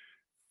 So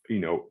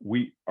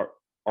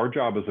our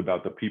job is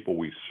about the people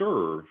we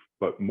serve,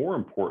 but more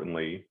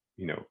importantly,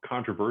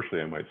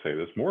 controversially I might say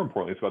this, more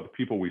importantly, it's about the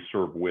people we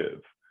serve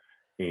with.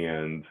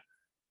 And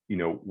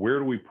where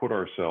do we put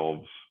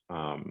ourselves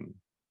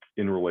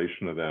in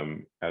relation to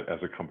them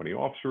as a company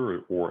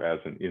officer or as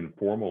an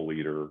informal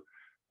leader?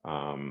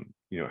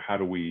 How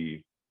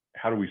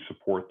do we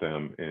support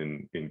them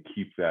and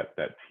keep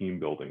that team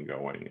building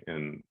going?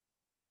 And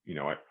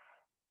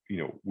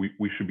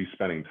we should be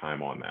spending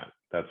time on that.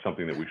 That's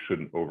something that we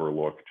shouldn't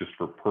overlook just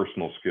for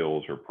personal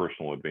skills or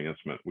personal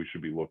advancement. We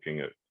should be looking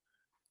at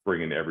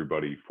bringing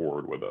everybody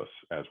forward with us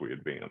as we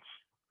advance.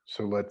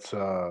 So let's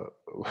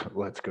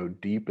go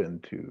deep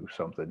into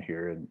something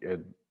here.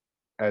 And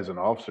as an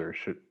officer,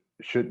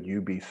 shouldn't you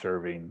be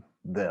serving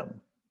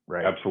them,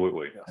 right?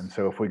 Absolutely. And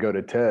so if we go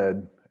to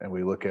Ted and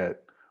we look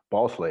at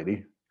Boss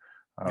Lady,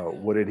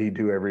 what did he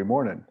do every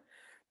morning?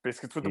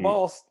 Biscuits with the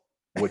boss.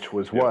 Which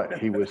was what?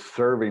 He was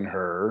serving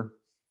her,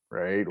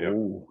 right? Yep.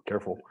 Oh,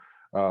 careful.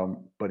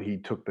 But he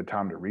took the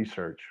time to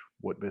research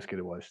what biscuit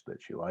it was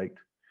that she liked.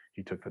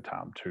 He took the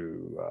time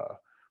to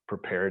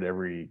prepare it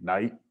every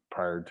night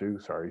prior to,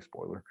 sorry,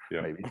 spoiler,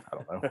 maybe, I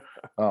don't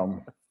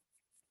know.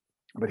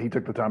 But he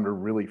took the time to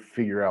really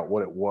figure out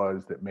what it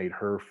was that made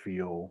her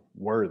feel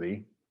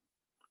worthy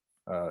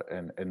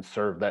and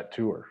serve that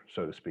to her,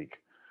 so to speak.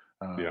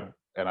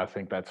 And I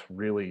think that's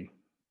really,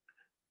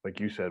 like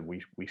you said,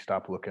 we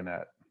stop looking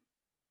at,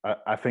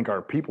 I think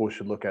our people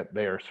should look at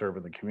they are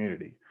serving the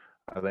community.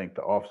 I think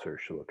the officers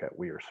should look at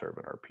we are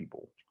serving our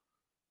people.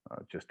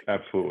 Just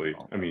absolutely.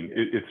 I mean,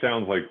 it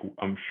sounds like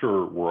I'm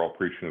sure we're all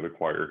preaching to the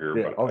choir here,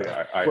 yeah. but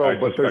I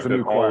suspect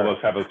that all of us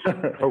have a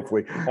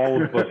hopefully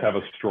all of us have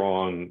a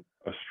strong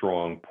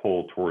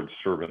pull towards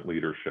servant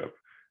leadership.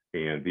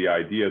 And the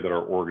idea that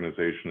our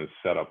organization is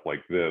set up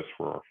like this,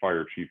 where our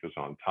fire chief is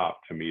on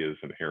top, to me is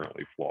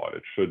inherently flawed.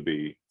 It should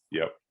be,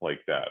 like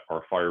that.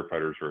 Our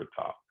firefighters are at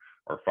top.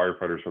 Our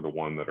firefighters are the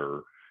one that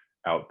are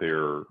out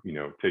there,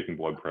 taking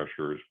blood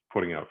pressures,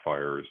 putting out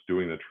fires,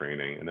 doing the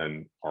training, and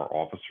then our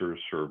officers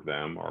serve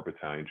them, our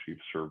battalion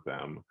chiefs serve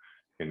them,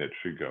 and it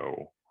should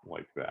go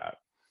like that.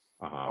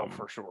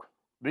 For sure.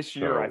 This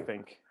year, I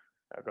think.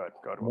 Go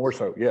ahead. More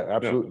so, yeah,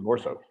 absolutely, more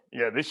so.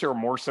 Yeah, this year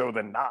more so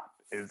than not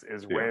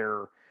is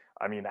where,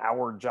 I mean,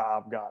 our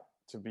job got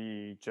to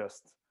be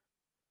just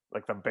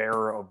like the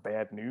bearer of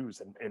bad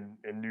news. And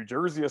in New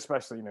Jersey,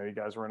 especially, you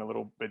guys were in a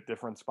little bit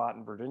different spot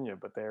in Virginia,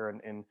 but there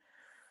in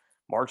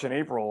March and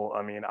April,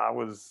 I mean,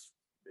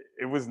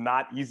 it was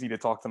not easy to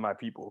talk to my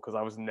people because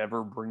I was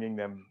never bringing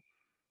them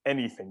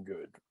anything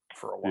good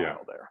for a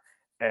while there.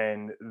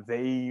 And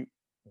they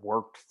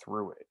worked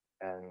through it.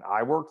 And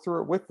I worked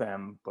through it with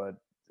them, but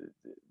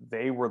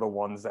they were the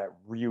ones that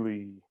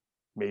really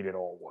made it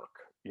all work.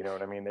 You know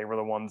what I mean? They were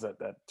the ones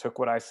that took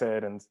what I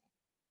said and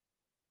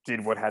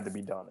did what had to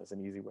be done, is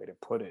an easy way to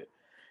put it.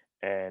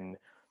 And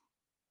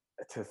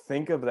to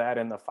think of that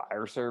in the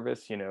fire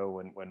service,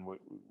 when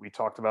we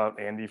talked about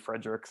Andy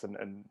Fredericks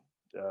and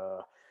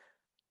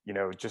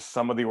just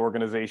some of the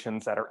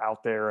organizations that are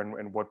out there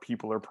and what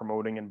people are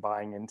promoting and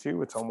buying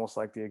into, it's almost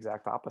like the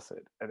exact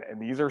opposite.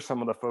 And these are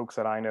some of the folks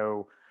that I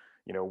know,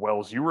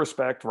 Wells, you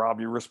respect,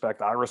 Rob, you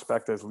respect, I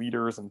respect as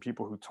leaders and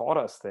people who taught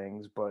us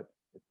things, but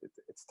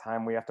it's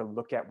time we have to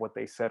look at what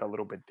they said a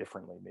little bit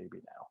differently maybe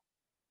now.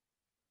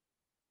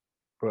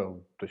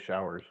 Well, the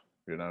showers,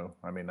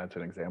 I mean, that's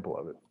an example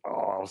of it.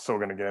 Oh, I was still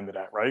going to get into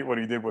that, right? What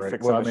he did with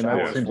fixing the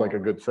showers. That seems like a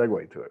good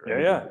segue to it,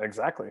 right? Yeah,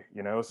 exactly.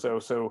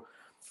 So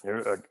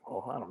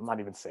I'm not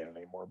even saying it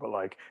anymore, but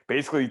like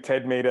basically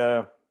Ted made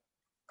a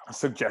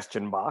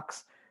suggestion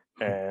box,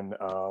 and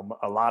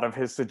a lot of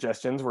his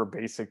suggestions were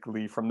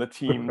basically from the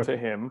team to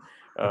him.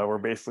 Were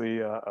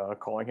basically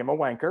calling him a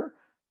wanker,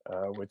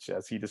 which,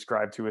 as he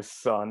described to his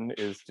son,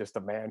 is just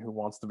a man who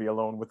wants to be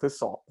alone with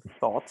his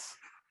thoughts.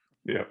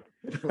 Yeah.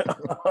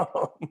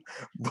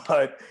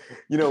 But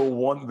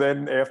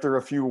then after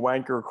a few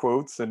wanker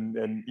quotes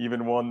and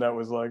even one that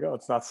was like, oh,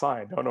 it's not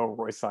signed. Oh no,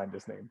 Roy signed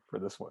his name for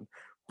this one.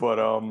 But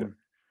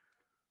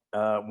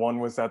one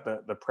was that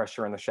the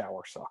pressure in the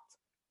shower sucked.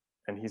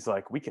 And he's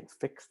like, we can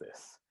fix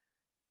this.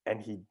 And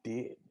he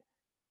did.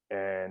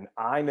 And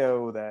I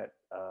know that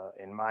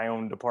in my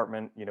own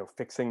department,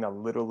 fixing the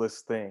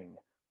littlest thing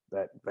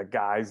that the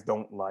guys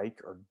don't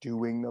like, or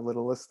doing the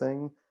littlest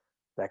thing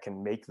that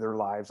can make their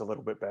lives a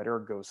little bit better,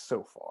 goes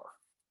so far.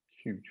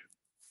 Huge.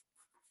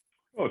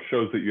 Well, it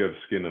shows that you have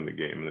skin in the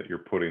game and that you're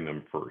putting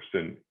them first,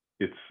 and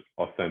it's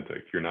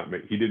authentic. You're not.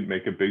 He didn't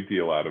make a big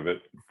deal out of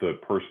it. The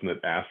person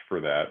that asked for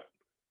that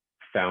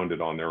found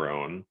it on their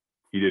own.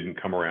 He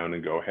didn't come around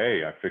and go,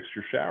 "Hey, I fixed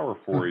your shower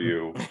for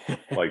you."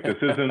 Like, this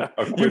isn't a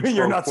quid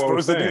You're pro not quo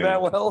supposed to do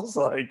that, thing. Wells.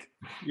 Like,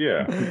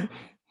 Yeah,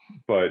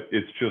 but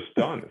it's just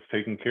done. It's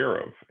taken care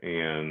of,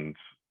 and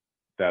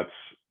that's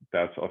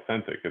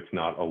authentic. It's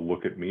not a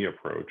look at me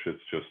approach.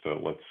 It's just a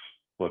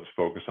let's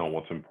focus on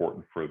what's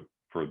important for the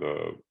for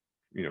the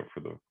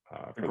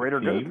the greater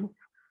good. team.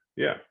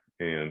 Yeah,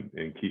 and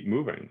keep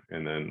moving,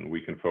 and then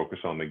we can focus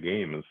on the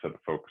game instead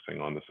of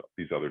focusing on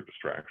these other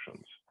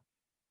distractions.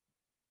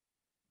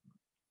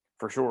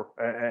 For sure.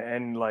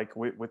 And like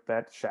with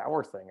that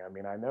shower thing, I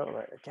mean, I know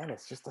that, again,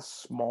 it's just the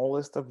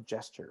smallest of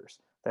gestures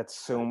that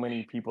so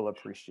many people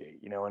appreciate,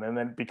 you know, and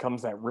then it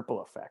becomes that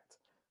ripple effect.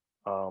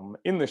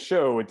 In the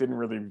show, it didn't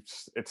really,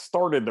 it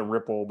started the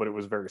ripple, but it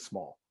was very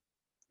small.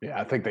 Yeah,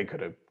 I think they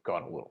could have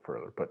gone a little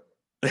further, but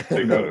They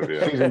could have,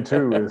 yeah. Season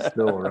 2 is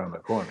still around the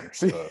corner.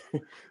 So.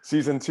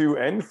 Season 2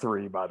 and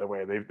 3, by the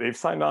way, they've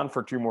signed on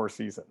for 2 more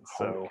seasons.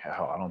 So holy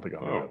cow, I don't think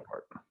I know that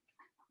part.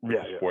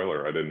 Yeah,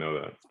 spoiler. I didn't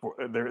know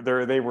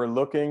that. They were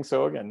looking.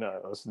 So again, I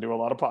listen to a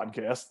lot of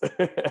podcasts.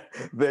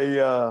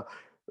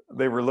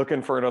 They were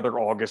looking for another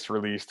August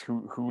release.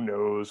 Who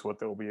knows what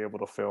they'll be able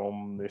to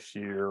film this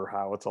year,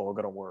 how it's all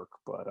going to work.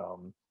 But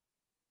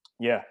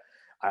yeah,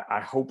 I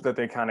hope that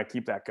they kind of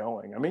keep that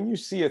going. I mean, you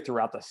see it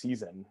throughout the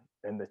season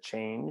and the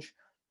change,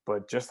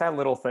 but just that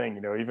little thing,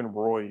 you know, even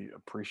Roy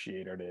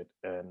appreciated it,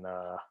 and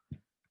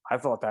I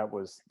thought that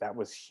was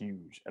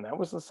huge. And that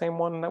was the same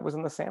one that was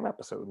in the Sam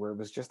episode, where it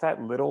was just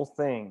that little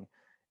thing,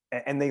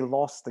 and they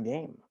lost the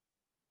game.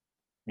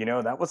 You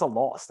know, that was a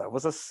loss. That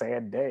was a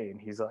sad day.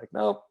 And he's like,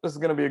 nope, this is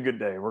going to be a good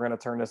day. We're going to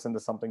turn this into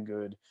something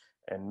good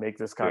and make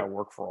this kind of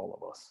work for all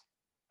of us.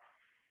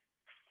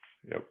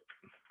 Yep.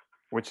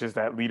 Which is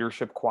that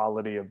leadership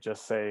quality of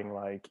just saying,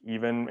 like,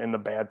 even in the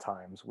bad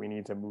times, we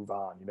need to move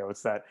on. You know,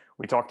 it's that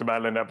we talked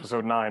about it in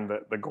episode 9,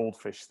 the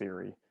goldfish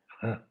theory.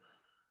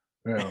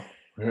 Yeah.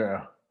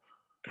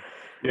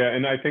 Yeah,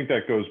 and I think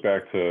that goes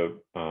back to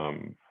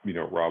you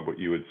know, Rob, what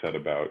you had said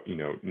about, you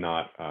know,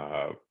 not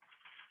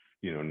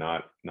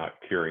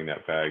carrying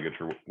that baggage,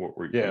 or what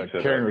were you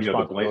said, carrying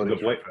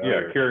responsibility.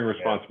 Carrying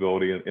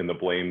responsibility in the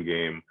blame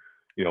game.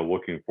 You know,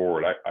 looking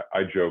forward,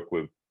 I joke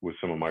with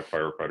some of my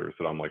firefighters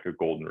that I'm like a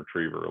golden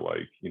retriever.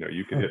 Like, you know,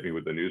 you can hit me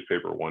with the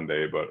newspaper one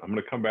day, but I'm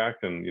going to come back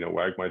and, you know,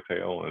 wag my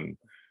tail and,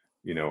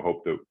 you know,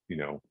 hope that, you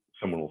know,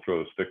 someone will throw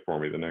the stick for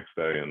me the next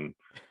day and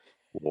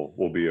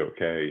we'll be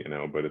okay, you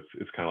know. But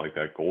it's kind of like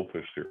that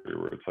goldfish theory,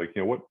 where it's like,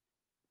 you know,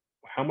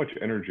 how much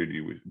energy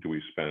do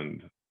we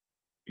spend,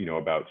 you know,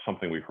 about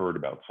something we heard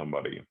about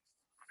somebody,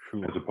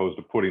 as opposed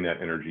to putting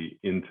that energy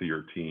into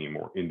your team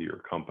or into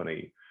your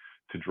company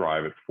to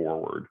drive it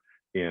forward.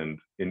 And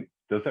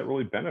does that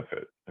really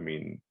benefit? I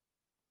mean,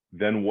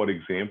 then what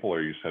example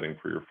are you setting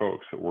for your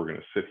folks, that we're going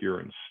to sit here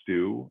and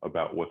stew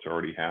about what's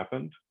already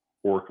happened?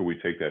 Or could we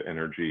take that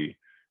energy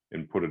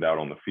and put it out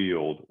on the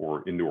field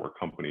or into our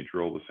company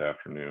drill this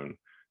afternoon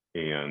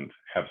and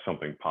have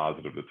something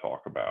positive to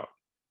talk about?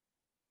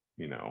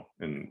 You know,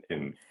 and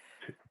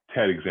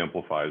Ted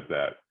exemplifies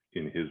that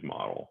in his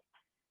model.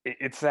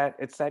 It's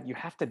that you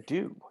have to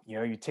do, you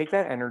know, you take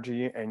that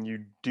energy and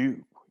you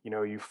do, you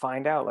know, you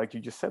find out, like you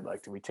just said,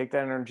 like, do we take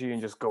that energy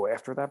and just go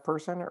after that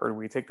person, or do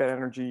we take that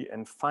energy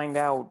and find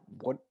out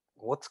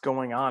what's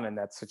going on in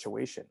that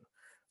situation?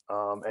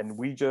 And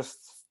we just,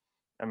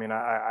 I mean,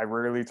 I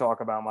rarely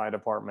talk about my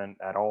department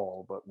at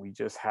all, but we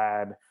just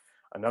had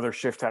another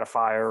shift had a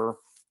fire,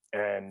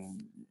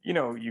 and, you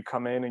know, you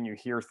come in and you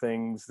hear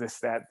things, this,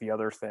 that, the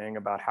other thing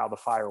about how the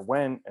fire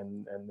went,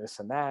 and this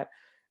and that.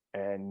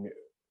 And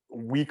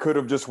we could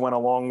have just went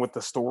along with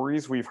the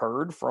stories we've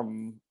heard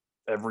from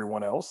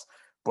everyone else,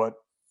 but,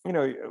 you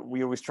know,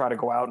 we always try to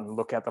go out and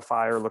look at the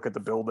fire, look at the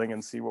building,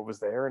 and see what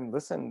was there. And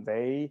listen,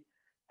 they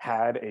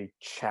had a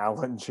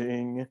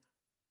challenging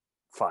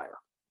fire,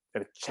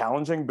 a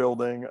challenging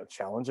building, a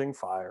challenging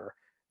fire.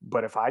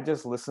 But if I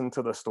just listened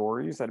to the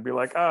stories, I'd be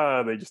like,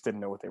 they just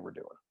didn't know what they were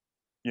doing.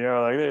 You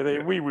know,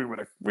 like we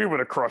would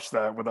have crushed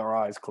that with our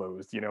eyes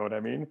closed. You know what I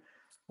mean?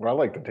 Well, I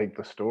like to take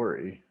the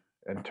story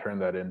and turn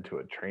that into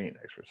a training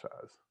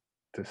exercise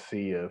to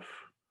see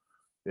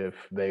if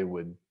they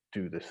would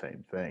do the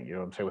same thing. You know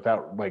what I'm saying?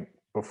 Without, like,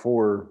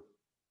 before.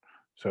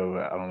 So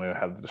I don't know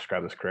how to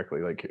describe this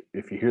correctly. Like,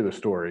 if you hear the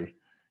story,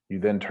 you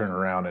then turn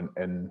around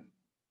and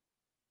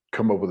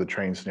come up with a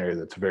training scenario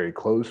that's very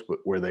close, but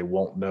where they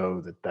won't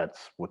know that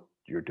that's what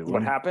you're doing.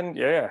 What happened?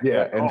 Yeah.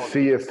 And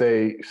see if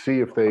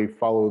they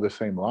follow the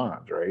same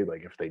lines, right?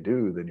 Like, if they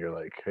do, then you're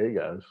like, hey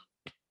guys,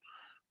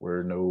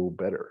 we're no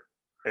better.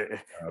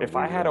 If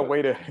I had a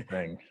way to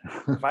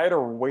if I had a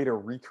way to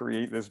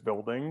recreate this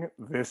building,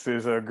 this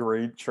is a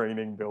great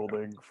training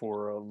building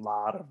for a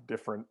lot of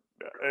different,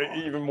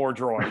 even more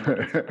drawing.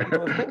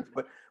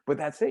 But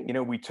that's it. You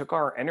know, we took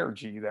our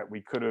energy that we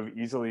could have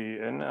easily,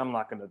 and I'm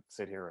not going to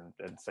sit here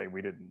and say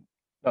we didn't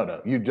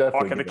No, you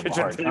definitely talking to give them a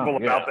kitchen hard table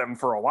time. about Yeah. them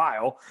for a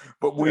while,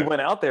 but we Yeah.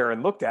 went out there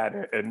and looked at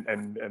it,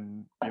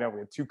 and we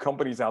had two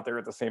companies out there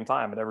at the same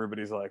time, and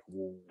everybody's like,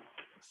 whoa,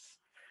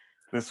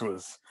 this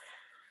was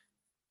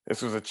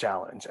a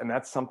challenge. And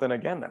that's something,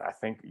 again, that I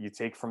think you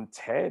take from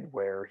Ted,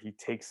 where he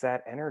takes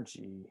that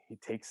energy, he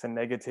takes the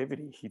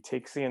negativity, he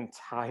takes the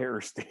entire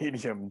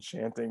stadium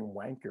chanting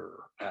wanker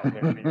at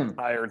him the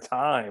entire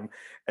time,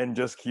 and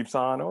just keeps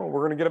on, oh,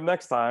 we're going to get him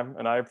next time,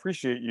 and I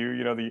appreciate you.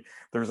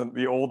 There's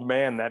the old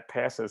man that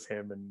passes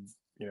him and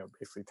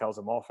basically tells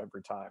him off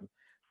every time,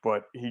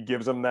 but he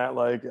gives him that,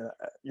 like,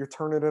 you're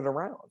turning it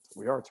around,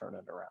 we are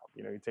turning it around.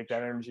 You take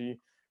that energy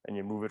and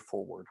you move it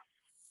forward.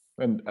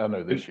 And I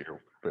know this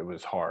year it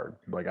was hard.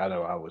 Like, I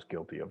know I was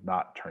guilty of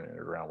not turning it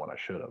around when I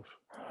should have.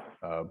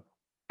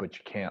 But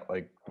you can't,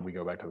 like, we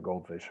go back to the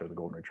goldfish or the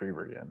golden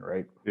retriever again,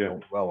 right? Yeah.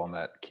 Don't dwell on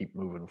that. Keep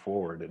moving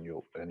forward, and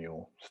you'll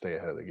stay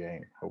ahead of the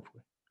game,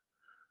 hopefully.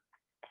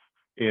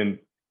 And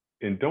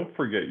don't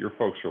forget, your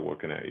folks are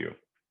looking at you.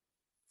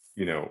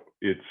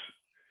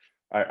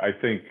 I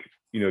think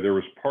there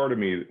was part of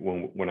me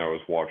when I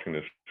was watching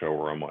this show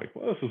where I'm like,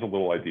 well, this is a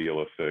little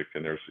idealistic,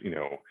 and there's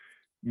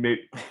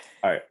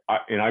I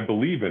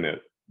believe in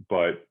it,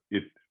 but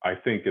I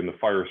think in the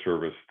fire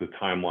service the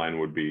timeline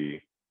would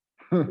be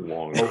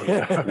longer.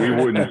 We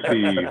wouldn't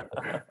see,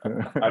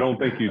 I don't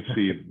think you'd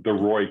see the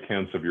Roy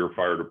Kents of your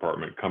fire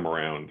department come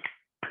around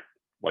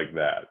like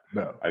that.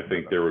 No, I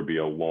think there would be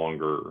a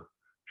longer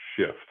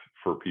shift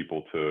for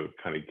people to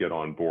kind of get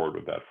on board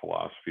with that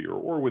philosophy,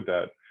 or with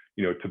that,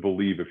 to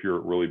believe if you're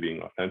really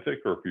being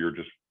authentic, or if you're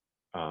just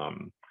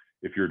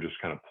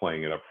kind of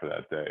playing it up for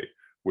that day,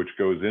 which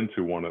goes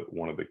into one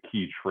of the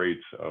key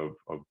traits of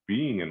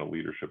being in a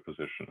leadership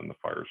position in the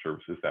fire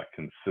service, is that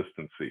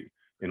consistency.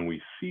 And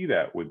we see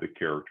that with the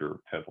character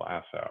of Ted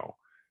Lasso,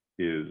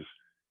 is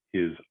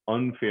his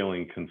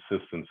unfailing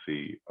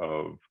consistency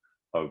of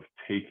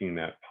taking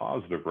that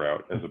positive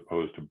route as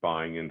opposed to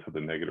buying into the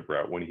negative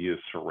route when he is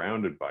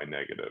surrounded by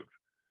negative.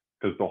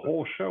 Because the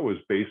whole show is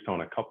based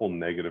on a couple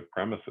negative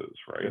premises,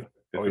 right?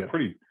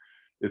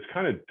 It's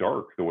kind of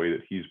dark the way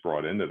that he's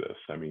brought into this.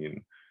 I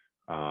mean,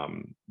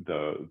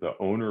 the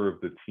owner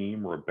of the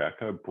team,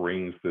 Rebecca,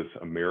 brings this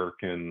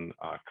American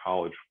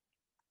college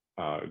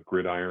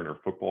gridiron or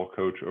football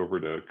coach over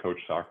to coach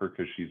soccer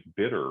because she's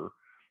bitter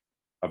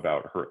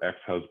about her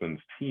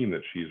ex-husband's team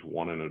that she's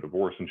won in a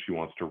divorce, and she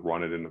wants to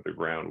run it into the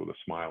ground with a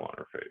smile on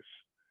her face.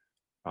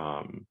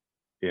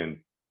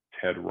 And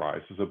Ted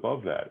rises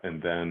above that. And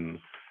then,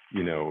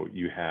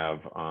 you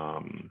have,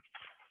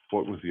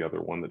 what was the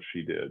other one that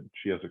she did?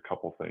 She has a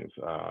couple things.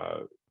 She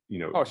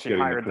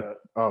hired the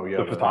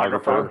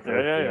photographer.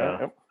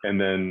 Yeah.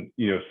 And then,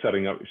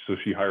 setting up, so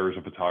she hires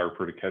a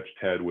photographer to catch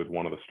Ted with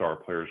one of the star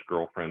players'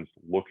 girlfriends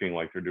looking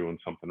like they're doing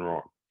something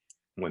wrong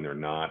when they're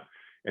not.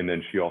 And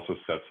then she also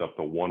sets up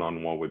the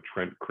one-on-one with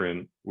Trent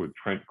Krim,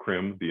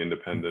 the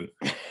independent,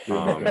 to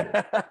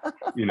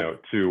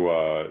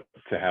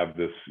have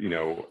this,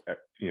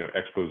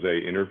 expose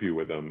interview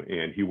with him,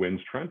 and he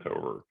wins Trent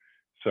over.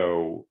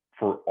 So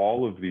for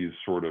all of these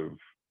sort of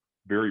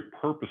very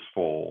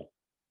purposeful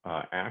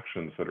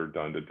actions that are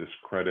done to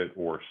discredit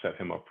or set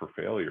him up for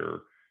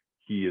failure,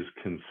 he is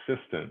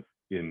consistent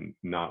in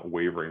not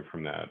wavering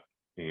from that.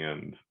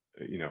 And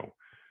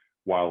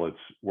while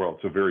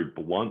it's a very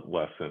blunt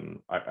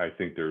lesson, I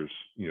think there's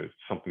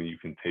something you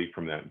can take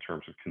from that in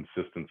terms of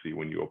consistency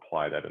when you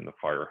apply that in the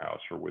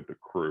firehouse or with the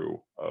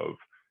crew. Of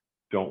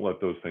don't let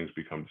those things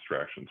become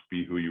distractions.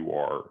 Be who you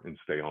are and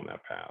stay on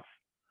that path.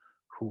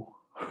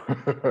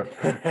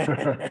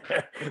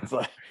 It's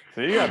like,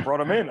 see, I brought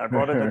him in. I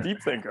brought in a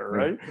deep thinker,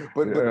 right?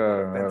 But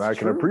and I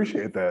can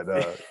appreciate that.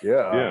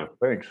 Yeah.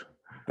 Thanks.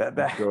 That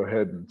Go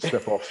ahead and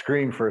step off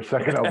screen for a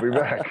second. I'll be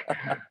back.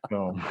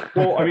 Well,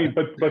 I mean,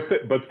 but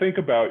think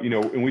about,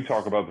 and we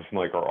talk about this in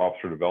like our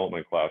officer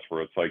development class,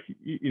 where it's like,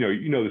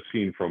 the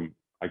scene from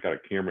I Got a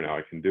Camera Now,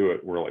 I Can Do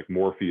It, where like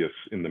Morpheus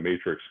in the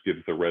Matrix gives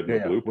the red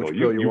and the blue pill.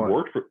 You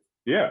worked for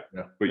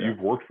you've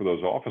worked for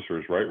those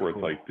officers, right? Where it's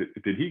like,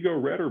 did he go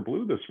red or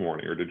blue this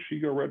morning, or did she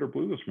go red or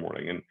blue this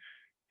morning? And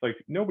like,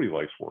 nobody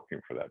likes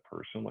working for that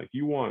person. Like,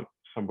 you want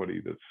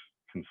somebody that's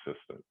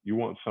consistent. You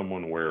want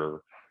someone where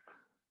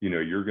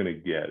you're going to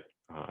get,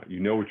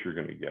 what you're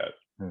going to get.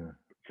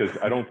 Because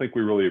I don't think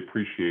we really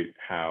appreciate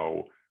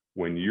how,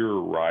 when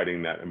you're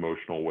riding that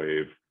emotional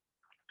wave,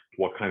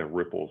 what kind of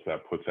ripples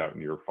that puts out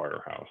in your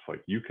firehouse.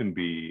 Like, you can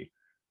be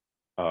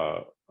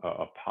a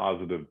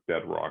positive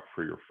bedrock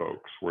for your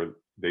folks, where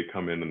they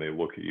come in and they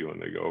look at you and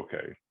they go,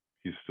 okay,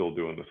 he's still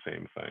doing the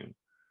same thing.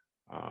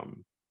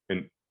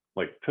 And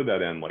like, to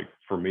that end, like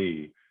for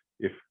me,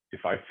 if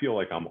I feel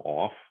like I'm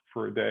off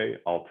for a day,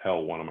 I'll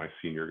tell one of my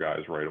senior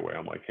guys right away.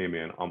 I'm like, hey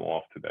man, I'm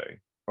off today.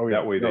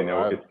 That way they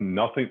know it's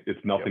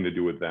nothing to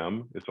do with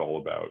them. It's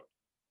all about,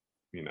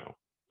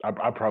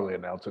 I probably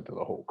announce it to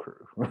the whole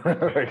crew.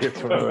 Like,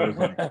 it's one of those,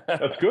 like,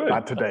 that's good.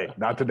 Not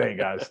today,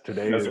 guys.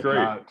 Today is great.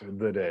 not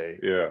the day.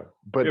 Yeah.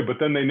 But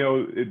then they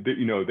know,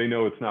 they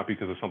know it's not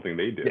because of something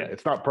they did. Yeah,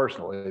 it's not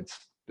personal. It's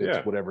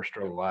whatever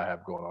struggle I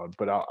have going on.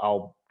 But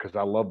because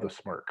I love the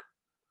smirk,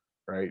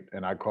 right?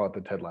 And I call it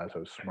the Ted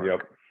Lasso smirk,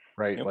 Yep.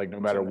 right? Yep, Like no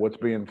seen matter that. what's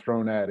being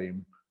thrown at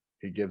him,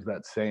 he gives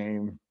that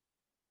same,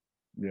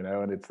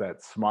 and it's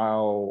that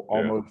smile Yeah.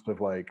 almost of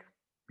like,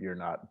 you're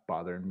not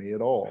bothering me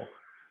at all.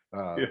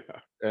 Yeah.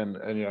 And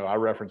I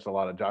referenced a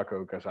lot of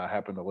Jocko because I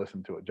happened to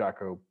listen to a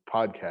Jocko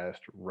podcast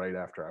right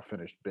after I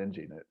finished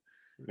binging it.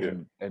 Yeah.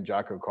 And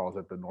Jocko calls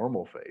it the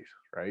normal face,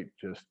 right?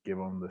 Just give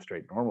them the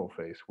straight normal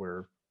face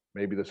where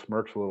maybe the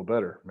smirk's a little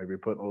better. Maybe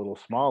putting a little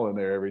smile in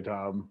there every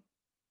time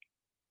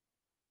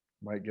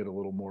might get a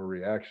little more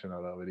reaction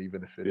out of it,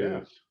 even if it Yeah.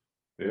 is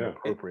Yeah.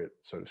 inappropriate,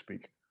 so to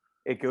speak.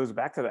 It goes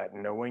back to that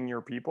knowing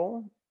your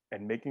people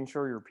and making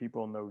sure your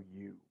people know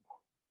you.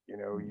 You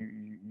know,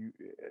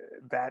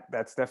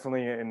 that's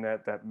definitely in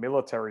that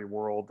military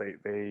world.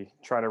 They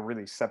try to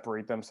really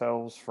separate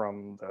themselves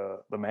from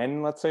the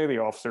men. Let's say the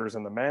officers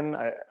and the men.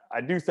 I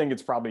do think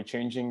it's probably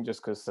changing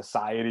just because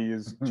society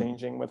is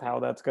changing with how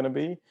that's going to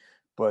be.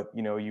 But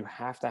you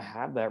have to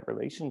have that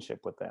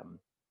relationship with them.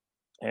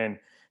 And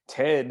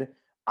Ted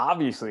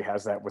obviously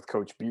has that with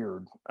Coach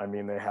Beard. I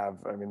mean,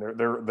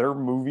 their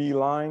movie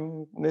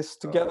lineness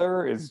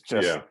together is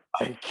just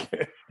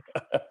like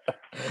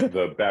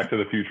the Back to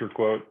the Future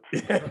quote.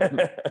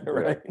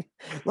 Right.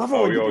 Love it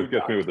Oh, when he you always do,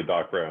 gets me Doc. with the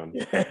Doc Brown.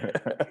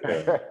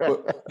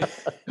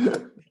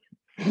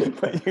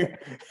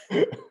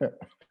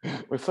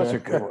 It's such a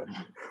good one.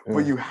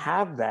 But you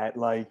have that,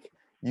 like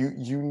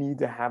you need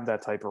to have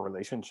that type of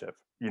relationship.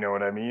 You know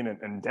what I mean?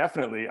 And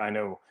definitely I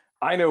know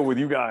with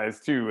you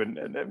guys too. And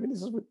I mean,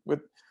 this is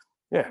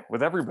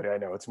with everybody I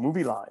know, it's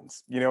movie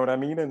lines. You know what I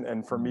mean?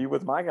 And for me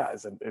with my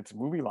guys, it's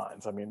movie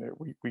lines. I mean,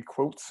 we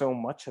quote so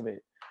much of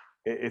it.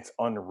 It's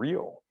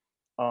unreal.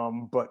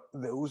 But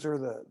those are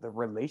the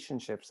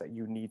relationships that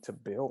you need to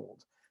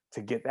build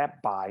to get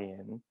that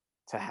buy-in,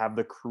 to have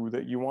the crew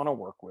that you want to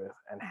work with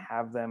and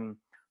have them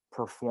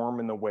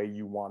perform in the way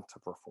you want to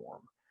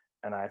perform.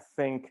 And I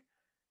think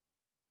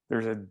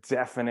there's a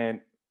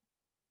definite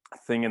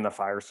thing in the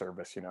fire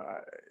service,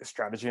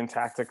 strategy and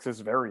tactics is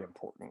very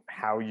important.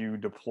 How you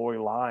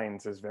deploy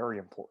lines is very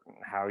important.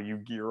 How you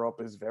gear up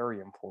is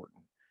very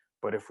important.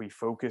 But if we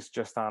focus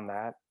just on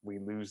that, we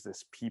lose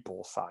this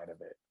people side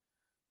of it.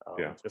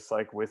 Just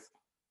like with,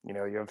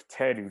 you have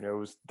Ted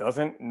who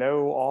doesn't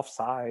know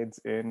offsides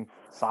in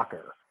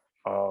soccer.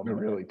 No,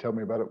 really? Tell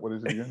me about it. What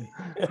is it again?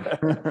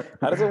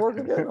 How does it work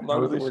again? I'm not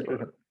How does it really work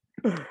sure.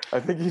 I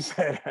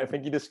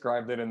think he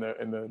described it in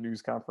the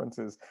news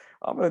conferences.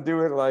 I'm going to do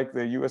it like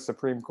the U.S.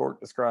 Supreme Court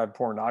described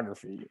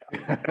pornography.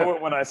 I know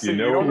it when I see it.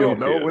 You don't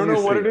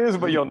know what it is,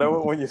 but you'll know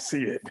it when you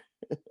see it.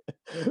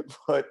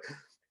 But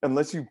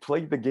unless you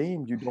played the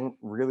game, you don't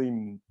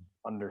really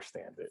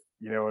understand it.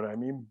 You know what I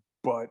mean?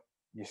 But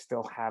you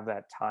still have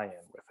that tie-in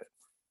with it.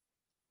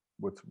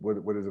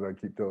 What is it I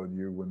keep telling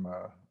you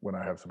when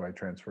I have somebody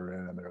transfer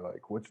in and they're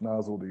like, which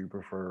nozzle do you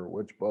prefer?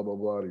 Which blah blah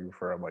blah do you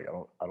prefer? I'm like,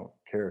 I don't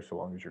care so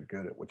long as you're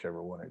good at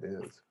whichever one it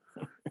is.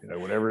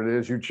 Whatever it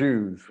is you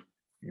choose,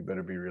 you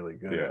better be really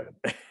good at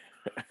it.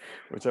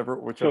 whichever.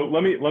 So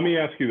let me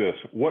ask you this: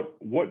 what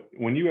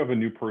when you have a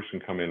new person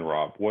come in,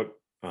 Rob? What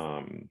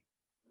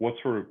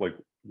sort of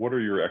what are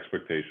your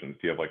expectations?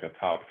 Do you have like a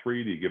top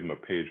three? Do you give them a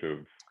page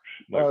of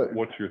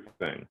what's your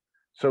thing?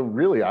 So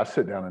really, I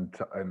sit down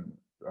and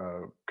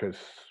because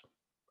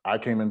I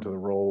came into the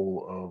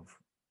role of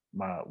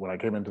when I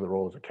came into the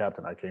role as a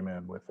captain, I came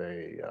in with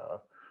a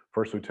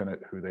first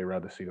lieutenant who they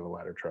ride the seat of a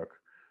ladder truck.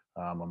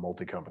 A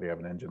multi-company, I have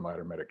an engine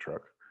ladder medic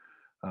truck.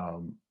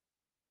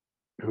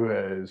 Who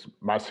is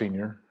my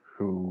senior,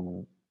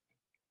 who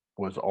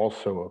was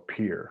also a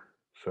peer.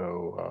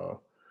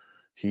 So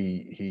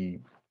he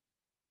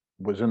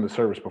was in the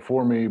service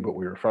before me, but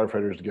we were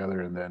firefighters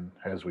together. And then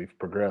as we've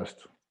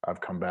progressed,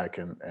 I've come back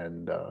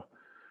and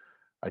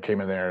I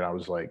came in there and I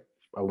was like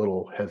a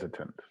little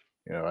hesitant.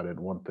 I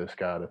didn't want this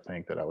guy to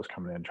think that I was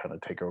coming in trying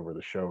to take over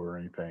the show or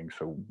anything.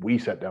 So we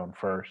sat down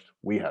first.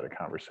 We had a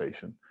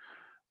conversation.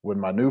 When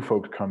my new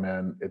folks come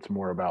in, it's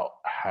more about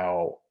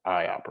how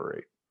I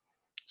operate.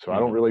 So I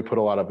don't really put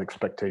a lot of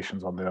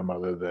expectations on them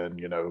other than,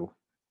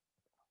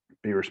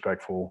 be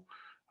respectful.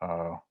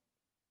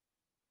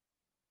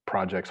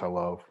 Projects I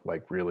love,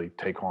 like really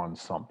take on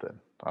something.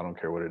 I don't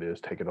care what it is,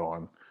 take it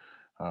on.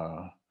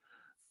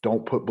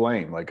 Don't put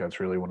blame. Like that's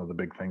really one of the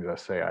big things I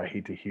say. I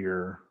hate to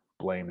hear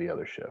blame the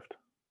other shift,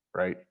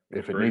 right?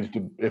 If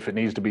it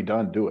needs to be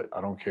done, do it. I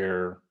don't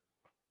care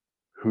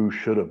who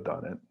should have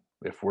done it.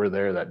 If we're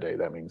there that day,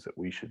 that means that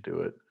we should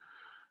do it.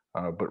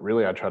 But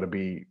really, I try to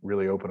be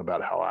really open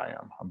about how I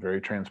am. I'm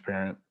very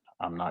transparent.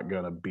 I'm not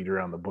going to beat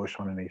around the bush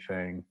on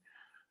anything.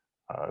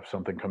 If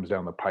something comes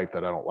down the pipe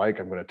that I don't like,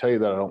 I'm going to tell you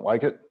that I don't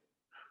like it,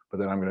 but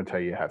then I'm going to tell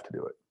you have to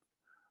do it.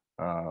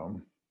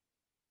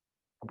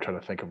 I'm trying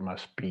to think of my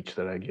speech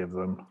that I give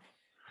them.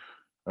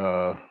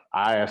 I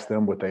ask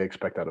them what they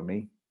expect out of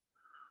me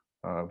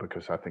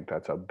because I think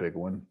that's a big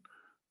one.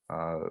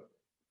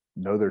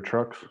 Know their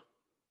trucks,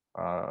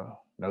 know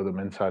them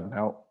inside and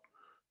out.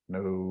 I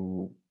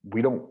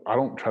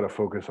don't try to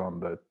focus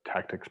on the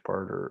tactics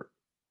part or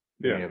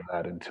any of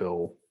that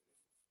until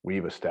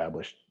we've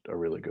established a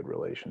really good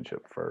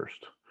relationship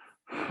first.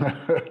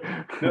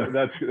 No,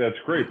 that's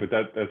great, but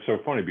that's so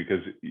funny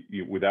because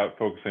without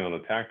focusing on the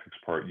tactics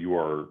part, you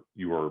are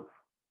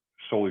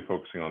solely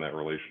focusing on that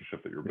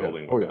relationship that you're Yeah.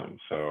 building Oh, with yeah. them.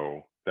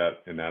 So that's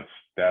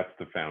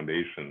the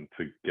foundation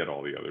to get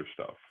all the other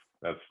stuff.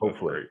 That's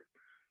Hopefully. great.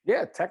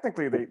 Yeah,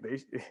 technically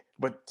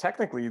but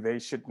technically they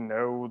should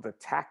know the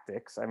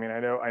tactics. I mean, I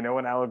know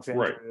in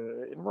Alexandria,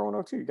 in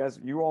Roanoke too,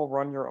 you all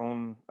run your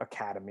own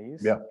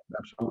academies. Yeah,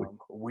 absolutely.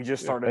 We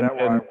just Yeah. started that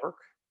where I And work.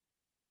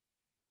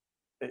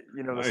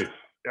 Nice.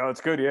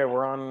 It's good. Yeah,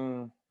 we're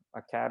on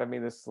academy.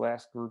 This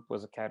last group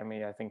was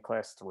academy, I think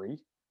class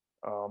 3,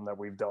 that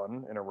we've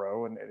done in a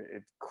row, and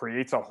it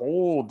creates a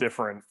whole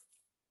different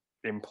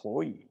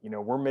employee.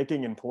 We're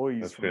making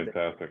employees That's from day one.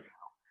 fantastic.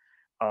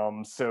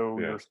 So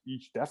Yeah. your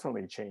speech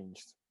definitely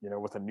changed,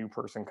 with a new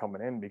person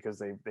coming in because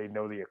they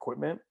know the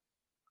equipment,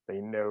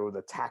 they know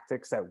the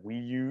tactics that we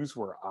use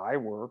where I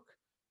work,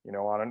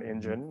 on an Mhm.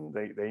 engine.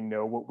 They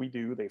know what we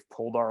do. They've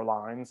pulled our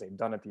lines. They've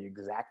done it the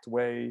exact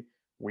way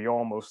we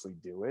all mostly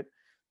do it.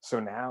 So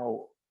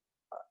now,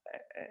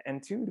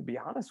 and two, to be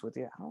honest with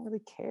you, I don't really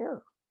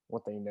care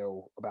what they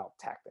know about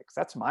tactics.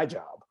 That's my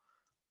job.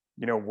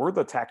 We're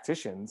the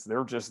tacticians.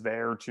 They're just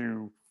there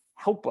to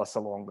help us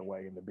along the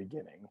way in the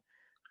beginning.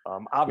 Well,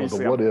 the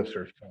Obviously, what ifs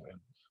are so endless,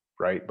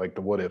 right? Like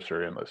the what ifs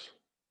are endless.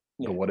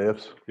 The Yeah. what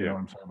ifs, you know Yeah. what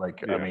I'm saying?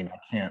 Like, Yeah. I mean,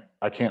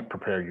 I can't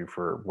prepare you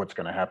for what's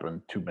going to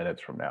happen 2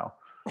 minutes from now.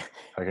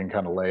 I can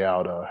kind of lay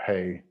out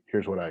hey,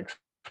 here's what I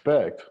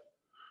expect,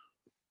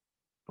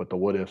 but the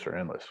what ifs are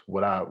endless.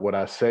 What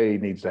I say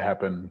needs to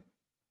happen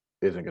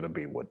isn't going to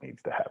be what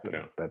needs to happen.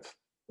 Yeah.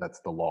 That's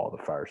the law of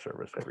the fire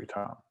service every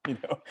time.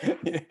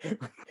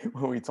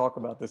 When we talk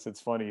about this,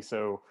 it's funny.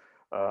 So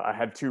I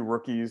had 2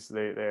 rookies.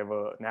 They have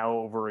now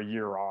over a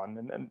year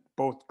on, and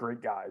both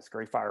great guys,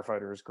 great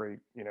firefighters, great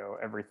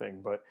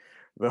everything. But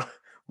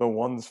the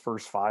one's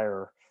first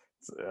fire,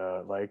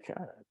 like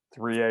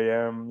 3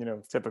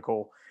 a.m.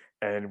 Typical,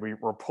 and we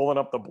were pulling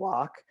up the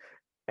block,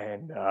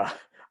 and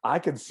I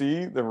could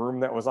see the room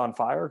that was on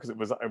fire because it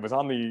was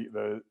on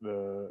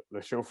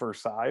the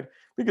chauffeur's side.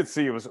 We could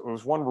see it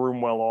was one room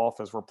well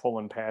off as we're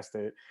pulling past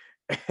it.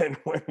 And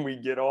when we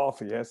get off,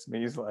 he asked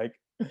me, he's like,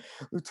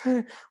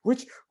 "Lieutenant,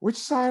 which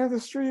side of the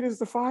street is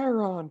the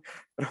fire on?"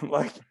 And I'm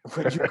like,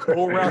 "When you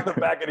go around the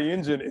back of the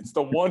engine, it's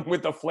the one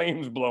with the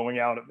flames blowing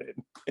out of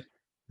it."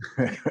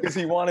 Because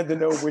he wanted to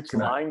know which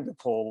line to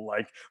pull,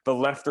 like the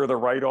left or the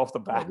right off the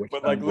back. which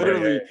But like side?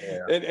 literally,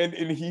 Yeah.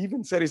 and he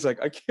even said, he's like,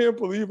 "I can't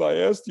believe I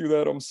asked you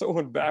that. I'm so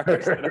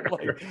embarrassed." And I'm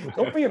like,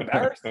 "Don't be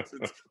embarrassed.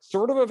 It's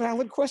sort of a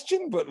valid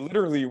question, but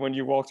literally, when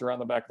you walked around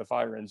the back of the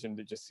fire engine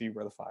to just see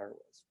where the fire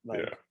was,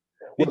 like, Yeah.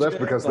 Well, that's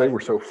because they were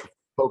so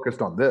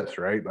focused on this,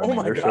 right? I Oh mean,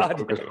 my they're so God.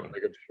 focused on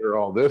making sure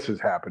all this is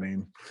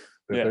happening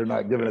that Yeah. they're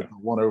not giving Yeah. it the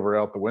one over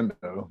out the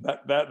window.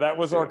 That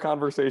was our Yeah.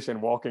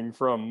 conversation walking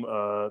from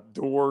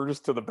doors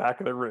to the back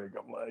of the rig.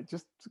 I'm like,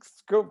 just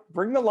go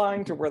bring the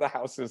line to where the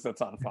house is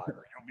that's on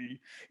fire.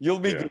 You'll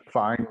be Yeah. good.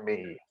 Find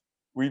me.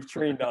 We've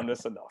trained on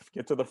this enough.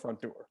 Get to the front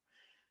door.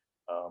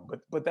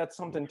 But that's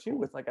something That's too cool.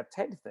 with like a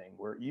TED thing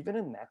where even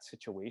in that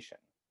situation,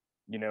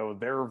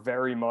 they're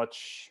very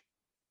much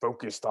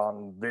focused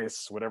on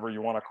this, whatever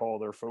you want to call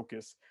their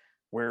focus.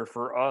 Where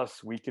for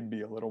us, we could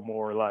be a little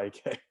more like,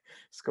 hey,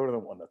 let's go to the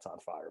one that's on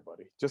fire,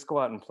 buddy. Just go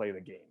out and play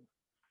the game.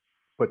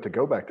 But to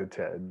go back to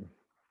Ted,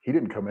 he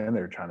didn't come in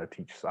there trying to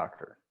teach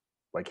soccer.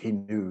 Like he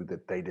knew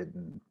that they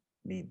didn't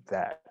need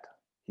that.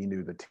 He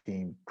knew the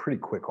team pretty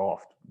quick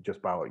off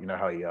just by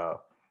how he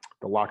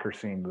the locker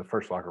scene, the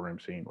first locker room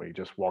scene where he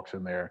just walks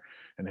in there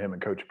and him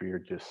and Coach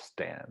Beard just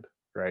stand,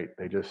 right?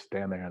 They just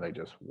stand there and they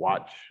just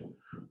watch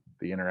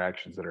the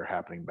interactions that are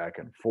happening back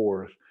and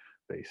forth.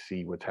 They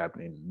see what's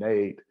happening to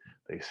Nate.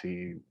 They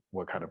see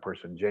what kind of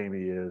person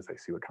Jamie is. They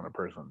see what kind of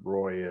person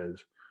Roy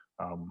is.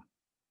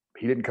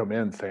 He didn't come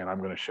in saying, "I'm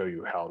going to show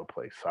you how to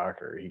play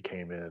soccer." He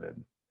came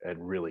in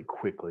and really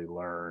quickly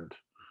learned.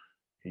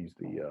 He's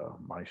the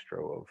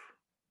maestro of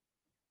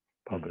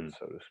puppets,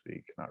 so to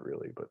speak. Not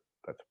really, but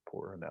that's a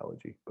poor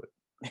analogy. But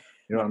you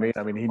know what I mean?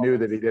 I mean, he knew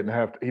that he didn't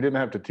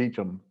have to teach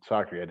them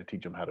soccer. He had to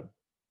teach them how to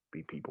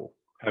be people.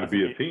 How to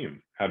be a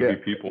team, how to be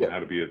people, and how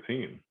to be a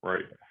team,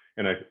 right?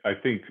 And I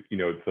think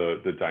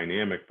the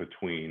dynamic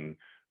between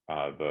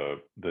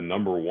the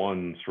number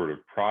one sort of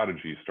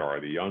prodigy star,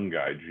 the young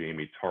guy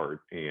Jamie Tart,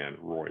 and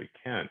Roy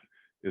Kent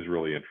is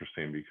really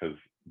interesting because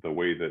the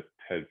way that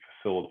Ted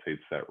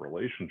facilitates that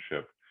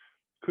relationship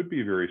could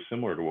be very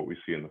similar to what we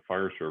see in the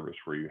fire service,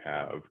 where you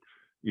have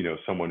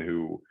someone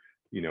who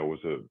was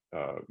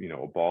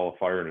a ball of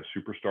fire and a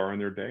superstar in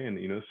their day, and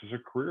this is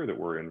a career that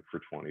we're in for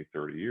 20,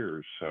 30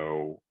 years,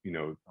 so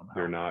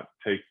they're not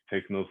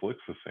taking those licks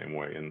the same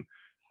way. And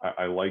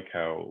I like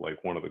how,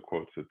 like, one of the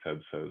quotes that Ted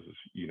says is,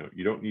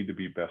 you don't need to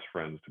be best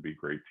friends to be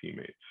great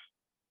teammates.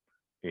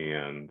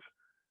 And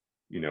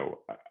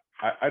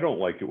I don't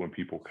like it when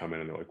people come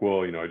in and they're like,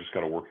 well, I just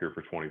got to work here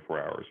for 24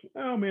 hours.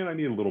 Oh man, I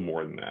need a little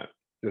more than that.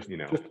 Just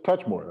a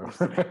touch more.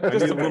 I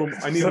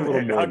need a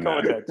little more than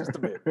that. Just a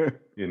bit.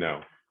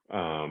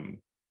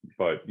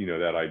 But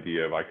that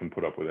idea of I can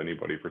put up with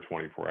anybody for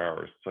 24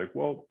 hours. It's like,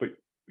 well, but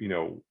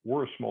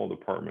we're a small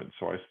department,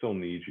 so I still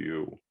need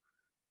you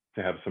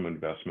to have some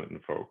investment in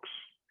folks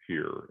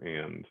here.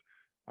 And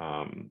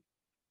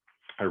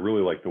I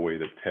really like the way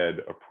that Ted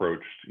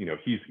approached,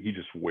 he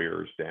just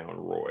wears down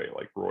Roy.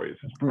 Like, Roy is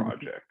his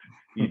project.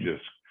 He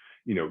just,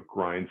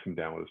 grinds him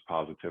down with his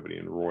positivity.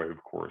 And Roy,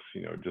 of course,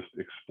 just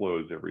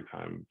explodes every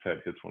time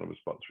Ted hits one of his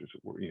buttons.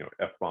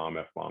 F-bomb,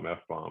 F-bomb,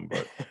 F-bomb.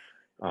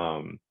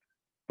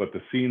 But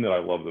the scene that I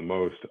love the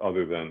most,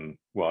 other than,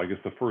 well, I guess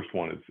the first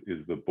one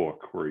is the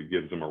book where he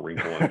gives him A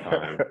Wrinkle in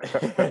Time.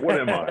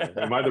 What am I?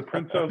 Am I the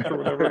princess or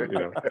whatever?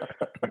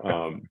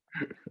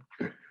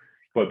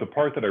 But the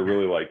part that I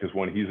really like is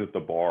when he's at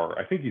the bar.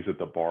 I think he's at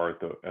the bar at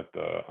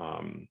the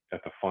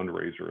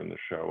fundraiser in the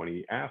show, and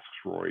he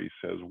asks Roy. He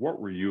says,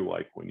 "What were you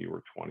like when you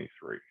were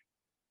 23?"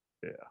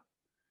 Yeah.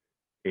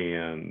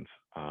 And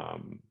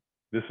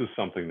this is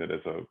something that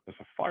as a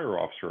fire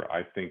officer,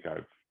 I think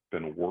I've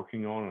been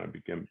working on, and I've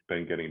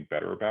been getting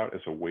better about,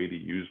 as a way to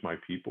use my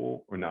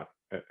people, or not,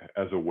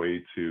 as a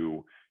way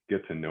to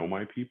get to know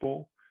my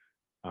people.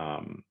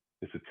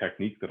 It's a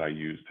technique that I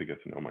use to get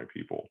to know my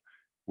people,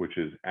 which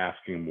is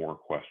asking more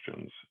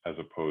questions as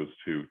opposed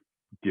to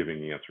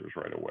giving answers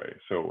right away.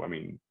 So, I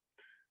mean,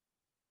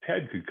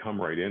 Ted could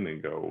come right in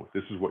and go,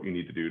 "This is what you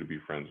need to do to be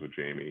friends with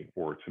Jamie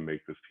or to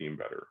make this team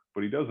better."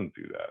 But he doesn't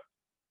do that.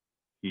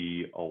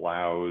 He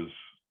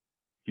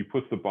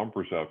puts the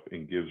bumpers up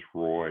and gives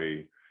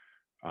Roy,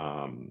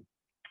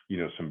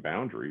 some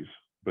boundaries,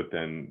 but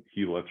then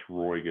he lets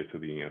Roy get to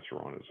the answer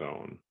on his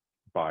own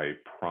by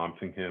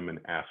prompting him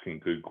and asking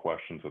good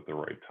questions at the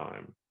right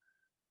time,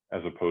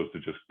 as opposed to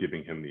just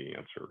giving him the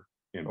answer.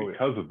 And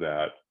because of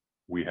that,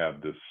 we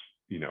have this,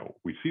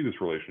 we see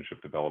this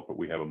relationship develop, but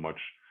we have a much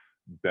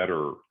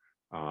better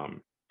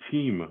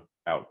team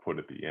output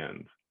at the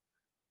end.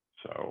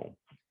 So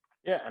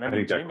yeah, and I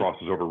think that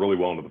crosses over really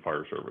well into the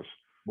fire service.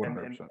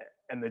 100%.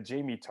 And the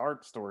Jamie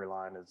Tart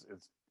storyline is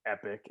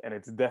epic, and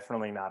it's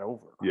definitely not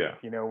over. Yeah.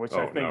 Which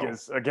I think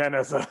is, again,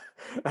 as a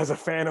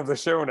fan of the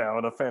show now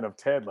and a fan of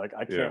Ted, like,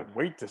 I can't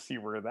wait to see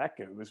where that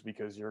goes,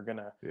 because you're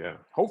gonna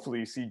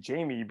hopefully see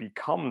Jamie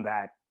become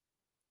that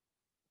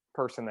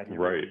person that he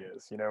really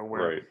is,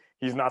 where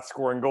he's not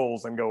scoring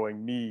goals and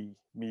going me,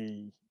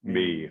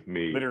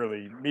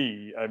 literally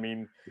me. I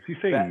mean, is he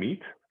saying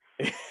meat?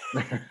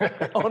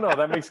 Oh no,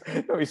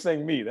 he's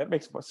saying me. That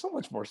makes so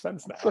much more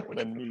sense now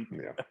than meat.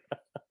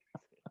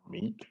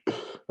 Meat.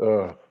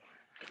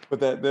 But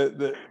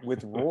the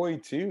with Roy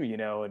too,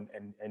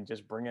 and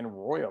just bringing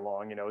Roy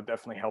along, it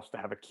definitely helps to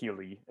have a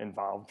Keeley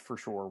involved for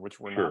sure,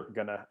 which we're not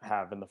gonna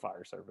have in the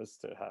fire service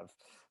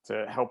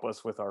to help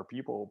us with our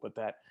people. But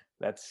that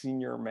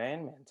senior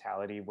man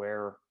mentality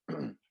where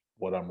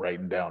what I'm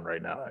writing down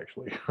right now,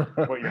 actually.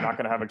 What, you're not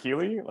gonna have a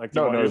Keeley? Like,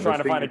 you're trying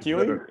to find a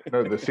Keeley?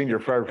 No, the senior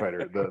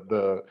firefighter,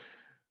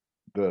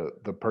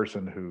 the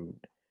person who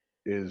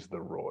is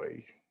the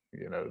Roy,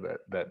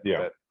 that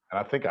and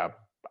I think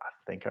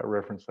I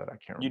referenced that. I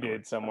can't remember. You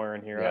did somewhere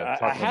in here. Yeah,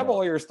 I have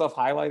all your stuff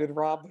highlighted,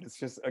 Rob, but it's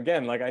just,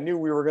 again, like, I knew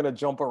we were going to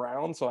jump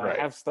around, so I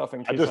have stuff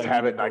in case I just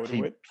have it and I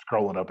keep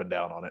scrolling up and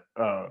down on it.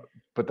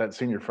 But that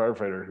senior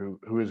firefighter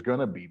who is going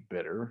to be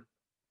bitter,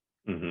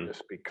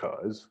 just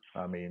because,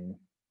 I mean,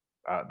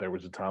 there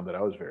was a time that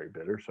I was very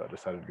bitter, so I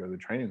decided to go to the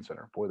training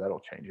center. Boy,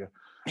 that'll change you.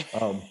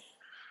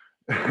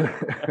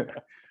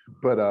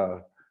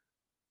 But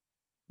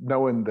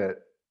knowing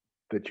that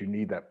you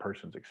need that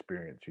person's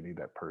experience, you need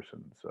that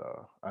person's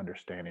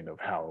understanding of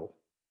how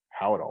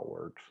it all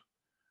works,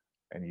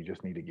 and you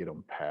just need to get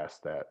them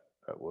past that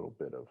little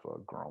bit of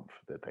grumph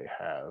that they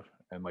have.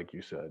 And like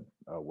you said,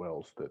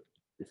 Wells, that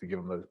if you give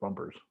them those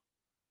bumpers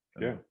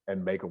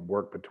and make them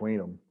work between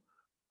them,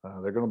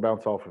 they're going to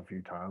bounce off a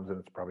few times, and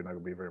it's probably not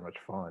going to be very much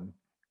fun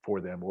for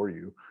them or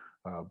you.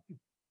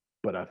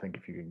 But I think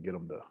if you can get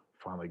them to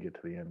finally get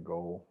to the end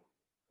goal,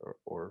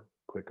 or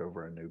click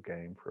over a new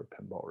game, for a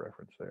pinball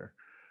reference there.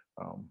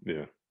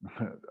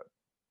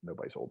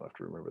 Nobody's old enough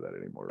to remember that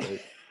anymore,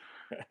 right?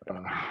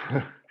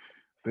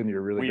 Then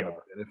you're really going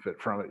to benefit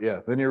from it.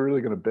 Yeah, then you're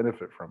really going to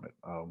benefit from it.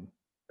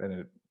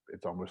 And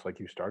it's almost like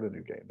you start a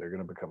new game. They're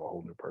going to become a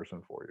whole new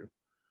person for you.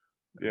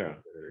 Yeah,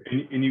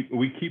 and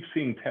we keep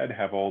seeing Ted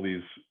have all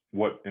these.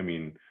 We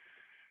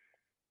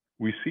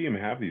see him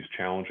have these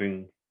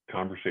challenging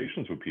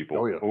conversations with people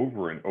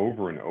over and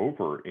over and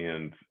over.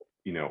 And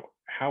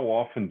how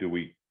often do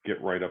we get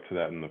right up to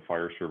that in the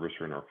fire service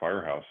or in our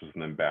firehouses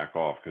and then back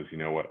off because, you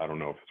know what, I don't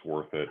know if it's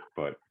worth it.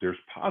 But there's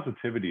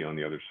positivity on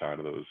the other side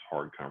of those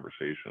hard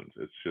conversations.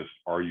 It's just,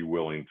 are you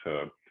willing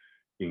to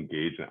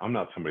engage? And I'm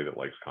not somebody that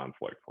likes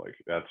conflict. Like,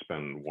 that's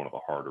been one of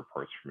the harder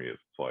parts for me.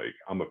 It's like,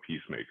 I'm a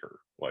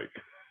peacemaker. Like,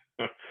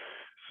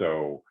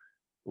 so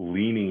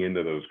leaning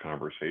into those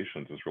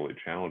conversations is really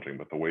challenging.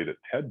 But the way that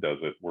Ted does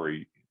it, where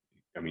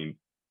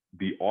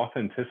the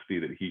authenticity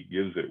that he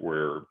gives it,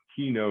 where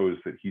he knows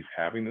that he's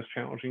having this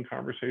challenging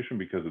conversation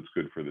because it's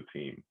good for the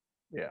team.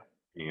 Yeah.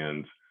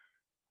 And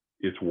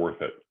it's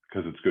worth it,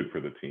 because it's good for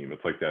the team.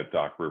 It's like that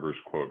Doc Rivers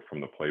quote from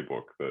the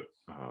playbook that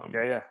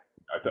Yeah.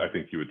 I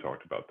think you had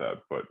talked about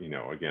that. But,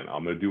 again,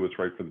 I'm going to do what's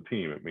right for the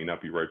team. It may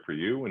not be right for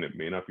you, and it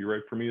may not be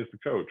right for me as the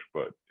coach,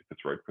 but if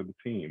it's right for the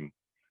team,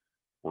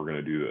 we're going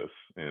to do this.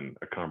 And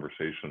a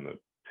conversation that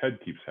Ted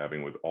keeps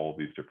having with all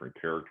these different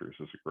characters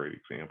is a great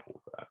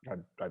example of that.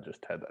 I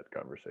just had that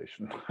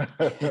conversation.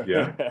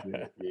 Yeah.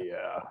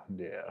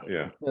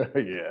 Yeah.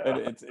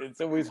 And it's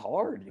always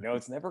hard,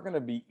 it's never going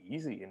to be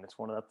easy, and it's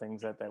one of the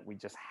things that we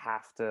just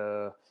have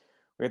to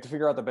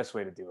figure out the best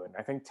way to do it. And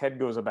I think Ted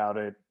goes about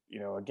it,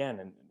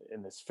 again,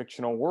 in this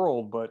fictional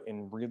world, but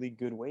in really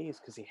good ways,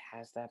 because he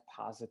has that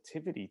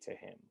positivity to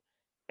him.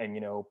 And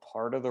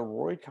part of the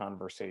Roy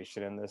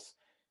conversation in this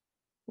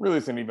really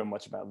isn't even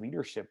much about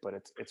leadership, but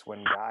it's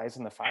when guys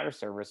in the fire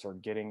service are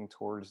getting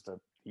towards the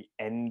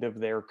end of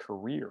their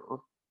career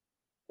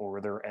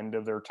or their end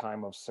of their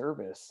time of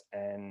service,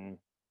 and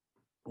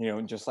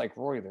just like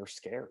Roy, they're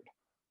scared,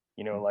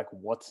 like,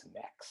 what's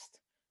next?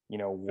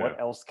 What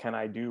else can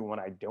I do when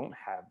I don't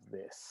have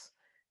this?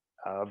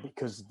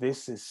 Because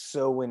this is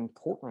so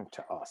important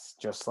to us,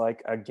 just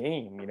like a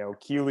game.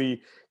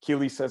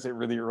 Keeley says it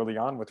really early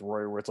on with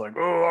Roy, where it's like,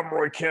 oh, I'm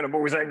Roy Kent, I'm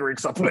always angry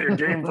because I play a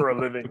game for a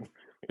living.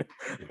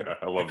 Yeah,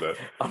 I love that.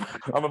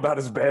 I'm about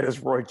as bad as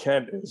Roy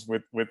Kent is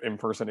with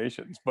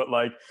impersonations, but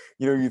like,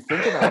 you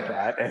think about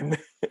that, and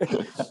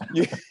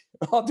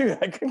dude,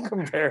 I can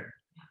compare.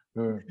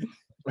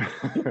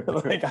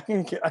 Like, I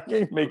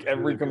can make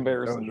every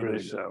comparison to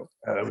this show.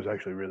 That was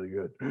actually really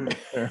good.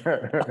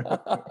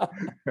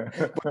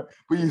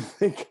 But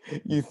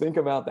you think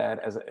about that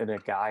as a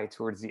guy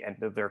towards the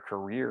end of their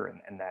career,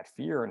 and that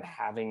fear, and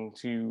having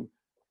to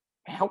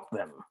help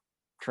them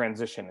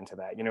transition into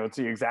that. It's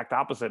the exact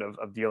opposite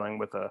of dealing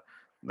with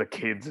the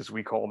kids, as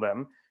we call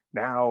them.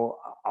 Now,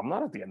 I'm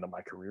not at the end of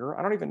my career.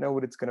 I don't even know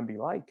what it's going to be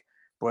like,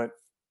 but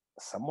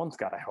someone's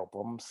got to help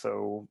them.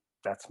 So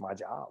that's my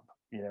job.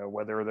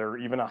 Whether they're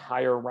even a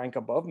higher rank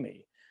above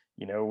me,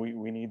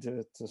 we need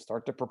to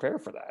start to prepare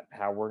for that,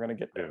 how we're going to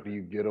get there. Do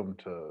you get them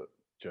to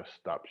just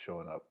stop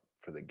showing up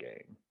for the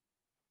game?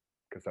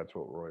 Because that's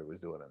what Roy was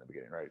doing in the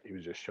beginning, right? He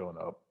was just showing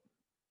up,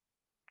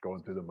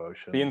 going through the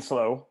motion. Being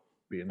slow,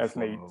 as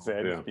slow, Nate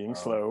said, being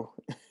slow.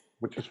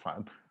 Which is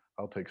fine.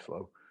 I'll take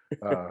slow.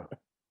 No,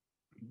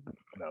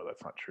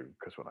 that's not true,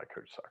 because when I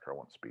coached soccer, I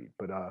want speed.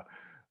 But,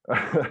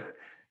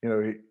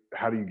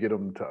 how do you get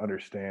them to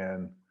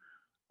understand,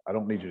 I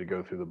don't need you to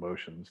go through the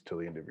motions till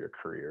the end of your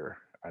career.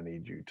 I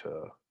need you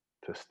to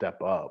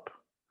step up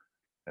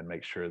and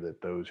make sure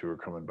that those who are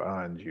coming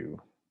behind you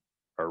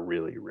are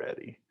really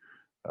ready.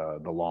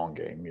 The long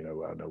game,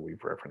 I know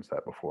we've referenced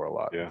that before a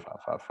lot. Yeah.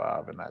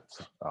 5-5-5, and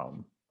that's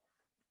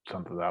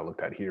something that I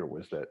looked at here,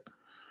 was that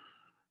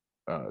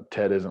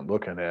Ted isn't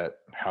looking at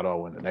how do I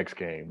win the next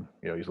game.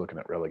 He's looking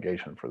at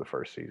relegation for the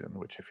first season,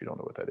 which, if you don't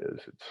know what that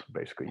is, it's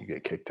basically you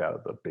get kicked out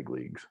of the big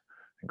leagues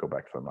and go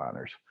back to the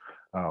minors.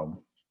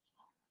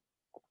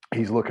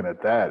 He's looking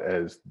at that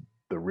as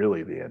the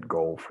end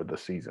goal for the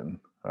season,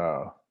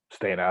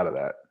 staying out of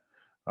that.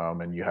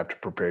 And you have to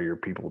prepare your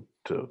people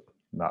to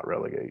not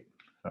relegate,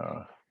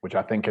 which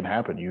I think can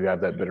happen. You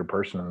have that bitter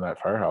person in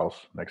that firehouse.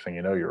 Next thing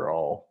you know, you're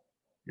all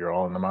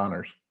in the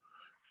minors.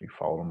 You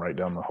follow them right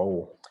down the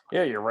hole.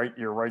 Yeah, you're right.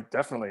 You're right.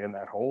 Definitely in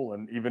that hole.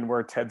 And even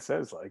where Ted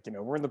says, like,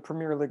 we're in the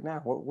Premier League now.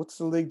 What's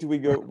the league do we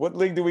go? What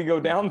league do we go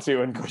down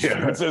to? And Coach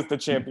Stewart says the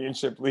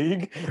Championship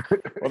League.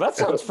 Well, that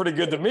sounds pretty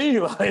good to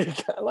me.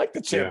 Like, I like the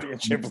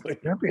Championship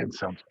League. Champion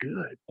sounds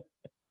good.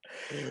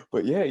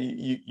 But yeah,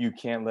 you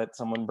can't let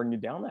someone bring you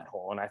down that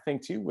hole. And I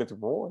think too with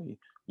Roy,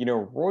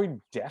 Roy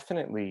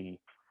definitely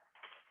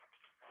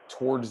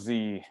towards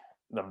the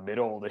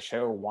middle of the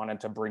show wanted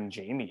to bring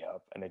Jamie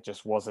up, and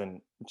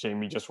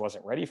Jamie just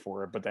wasn't ready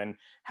for it. But then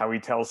how he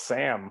tells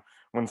Sam,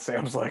 when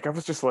Sam's like, I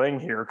was just laying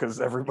here because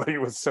everybody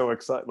was so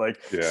excited,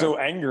 so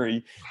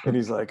angry. And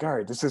he's like, all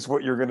right, this is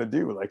what you're going to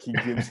do. Like, he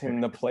gives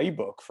him the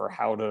playbook for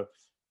how to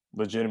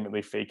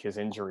legitimately fake his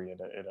injury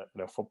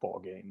in a football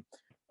game.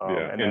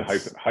 And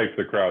hype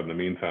the crowd in the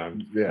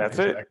meantime. Yeah, that's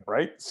exactly it,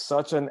 right?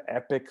 Such an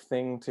epic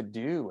thing to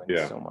do,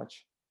 and so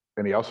much.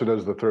 And he also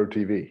does the throw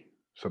TV.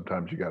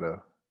 Sometimes you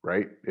gotta,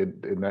 right?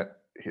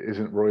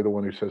 Isn't Roy the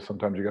one who says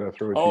sometimes you gotta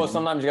throw a TV? Oh,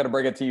 sometimes you gotta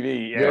break a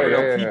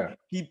TV.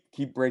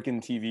 Keep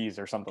breaking TVs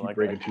or something like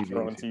that.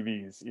 Throwing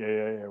TVs.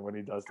 Yeah. When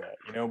he does that,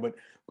 But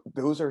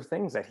those are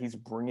things that he's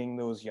bringing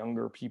those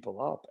younger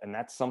people up, and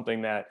that's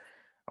something that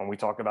when we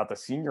talk about the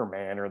senior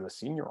man or the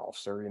senior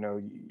officer,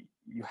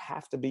 you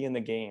have to be in the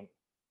game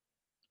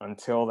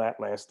until that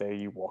last day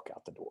you walk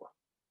out the door.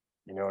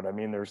 You know what I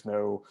mean? There's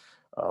no,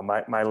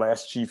 my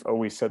last chief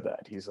always said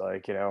that. He's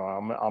like,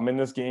 I'm in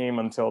this game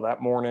until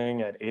that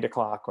morning at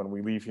 8:00 when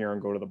we leave here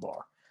and go to the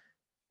bar.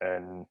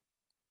 And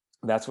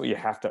that's what you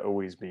have to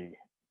always be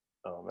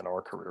in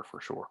our career, for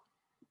sure.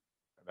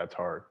 That's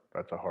hard.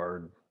 It's a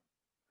hard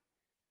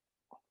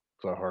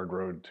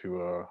road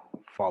to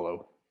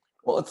follow.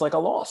 Well, it's like a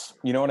loss.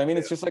 You know what I mean?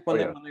 It's just like when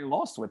they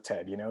lost with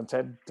Ted.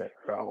 Ted.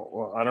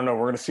 Well, I don't know.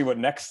 We're going to see what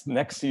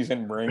next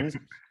season brings.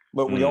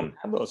 But we all Mm,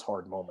 have those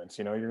hard moments.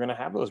 You know, you're going to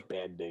have those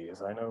bad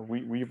days. I know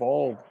we have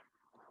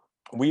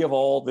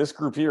all this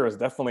group here has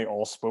definitely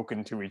all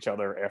spoken to each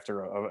other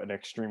after an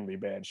extremely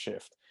bad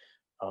shift,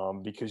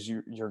 because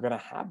you're going to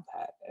have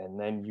that, and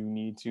then you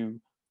need to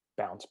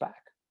bounce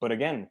back. But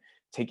again,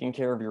 taking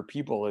care of your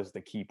people is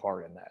the key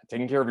part in that.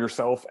 Taking care of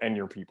yourself and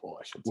your people,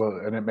 I should say.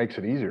 Well, and it makes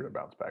it easier to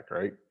bounce back,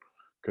 right?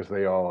 Because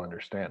they all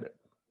understand it.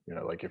 You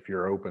know, like if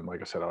you're open,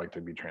 like I said, I like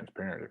to be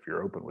transparent. If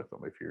you're open with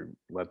them, if you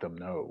let them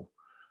know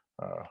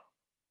uh,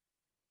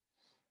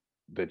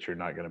 that you're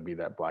not going to be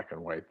that black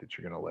and white, that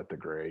you're going to let the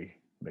gray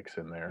mix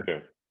in there,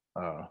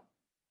 yeah. uh,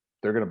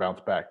 they're going to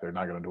bounce back. They're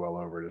not going to dwell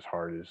over it as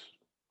hard as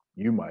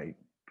you might,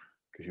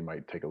 because you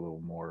might take a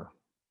little more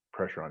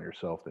pressure on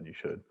yourself than you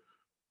should.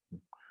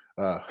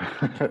 Uh,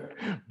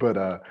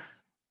 but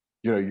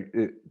you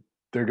know,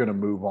 they're going to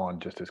move on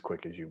just as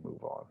quick as you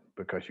move on,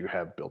 because you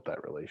have built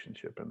that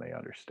relationship and they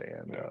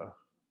understand Yeah.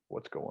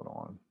 what's going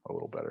on a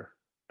little better.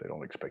 They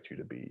don't expect you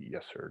to be,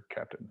 yes sir,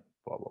 captain,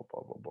 blah blah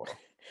blah blah blah.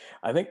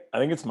 I think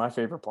it's my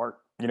favorite part.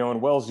 You know,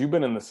 and Wells, you've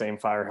been in the same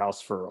firehouse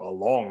for a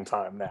long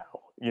time now.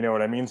 You know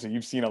what I mean? So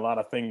you've seen a lot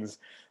of things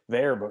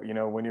there. But you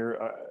know, when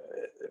you're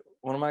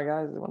one of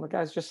the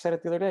guys just said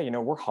it the other day. You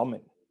know, we're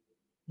humming.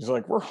 He's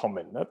like, we're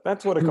humming.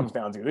 That's what it comes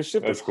down to. This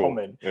ship That's is cool.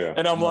 humming. Yeah.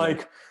 And I'm No.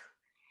 like,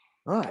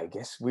 oh, I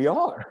guess we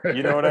are.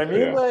 You know what I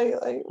mean? Yeah.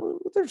 Like,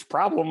 there's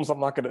problems. I'm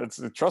not gonna.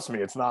 Trust me.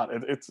 It's not.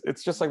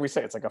 It's just like we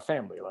say. It's like a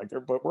family. Like,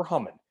 but we're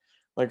humming.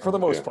 Like for the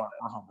most Yeah. part,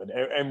 we're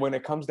humming. And when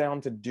it comes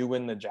down to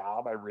doing the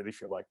job, I really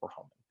feel like we're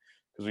humming,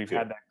 because we've Yeah.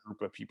 had that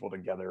group of people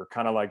together,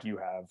 kind of like you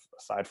have.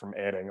 Aside from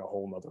adding a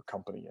whole nother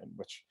company in,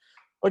 which,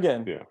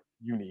 again, Yeah.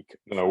 unique.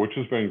 No, which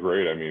has been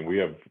great. I mean, we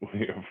have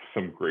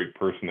some great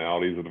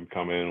personalities that have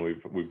come in.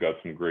 We've got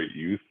some great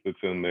youth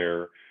that's in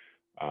there.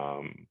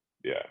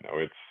 Yeah,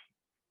 no,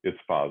 it's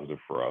positive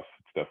for us.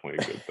 It's definitely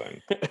a good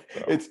thing.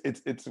 So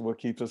It's what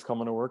keeps us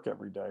coming to work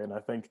every day, and I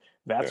think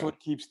that's yeah, what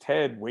keeps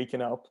Ted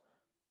waking up,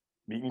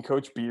 meeting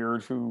Coach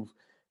Beard, who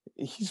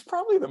he's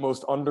probably the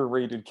most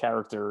underrated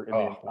character in the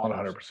Oh,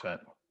 entire 100%.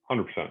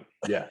 100%.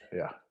 Yeah,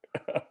 yeah.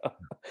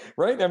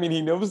 right? I mean,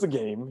 he knows the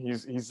game.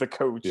 He's the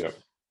coach. Yeah,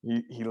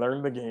 He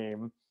learned the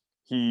game.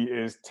 He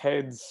is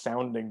Ted's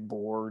sounding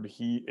board.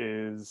 He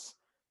is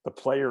the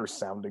player's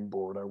sounding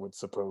board, I would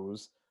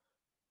suppose.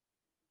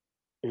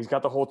 He's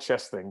got the whole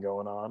chess thing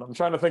going on. I'm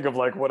trying to think of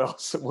like what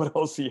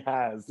else he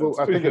has. Well,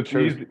 I think it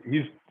shows.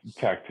 he's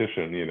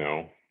tactician, you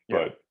know. Yeah.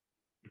 But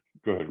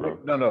go ahead,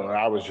 Rob. No.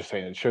 I was just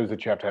saying it shows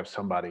that you have to have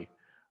somebody.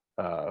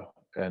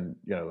 And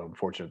you know, I'm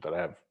fortunate that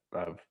I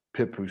have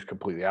Pip, who's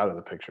completely out of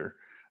the picture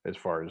as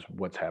far as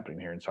what's happening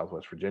here in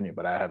Southwest Virginia.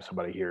 But I have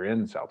somebody here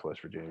in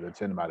Southwest Virginia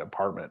that's in my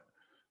department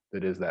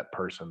that is that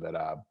person that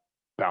I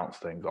bounce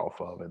things off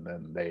of, and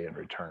then they in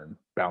return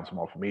bounce them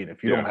off of me. And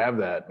if you don't Yeah. have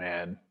that,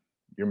 man,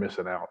 you're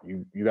missing out.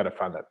 You got to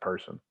find that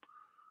person.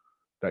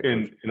 That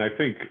And coach. I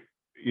think,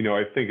 you know,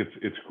 I think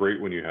it's great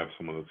when you have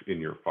someone that's in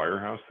your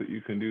firehouse that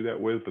you can do that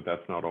with, but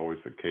that's not always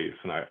the case.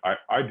 And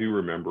I do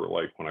remember,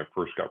 like, when I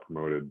first got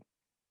promoted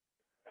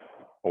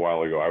a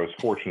while ago, I was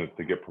fortunate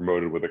to get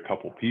promoted with a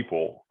couple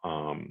people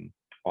on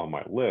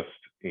my list,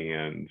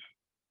 and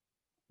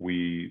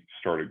we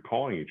started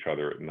calling each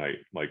other at night,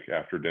 like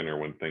after dinner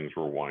when things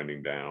were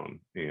winding down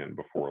and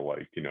before,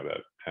 like, you know,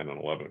 that 10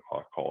 and 11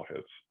 o'clock call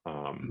hits.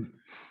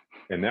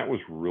 And that was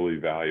really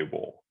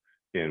valuable.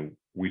 And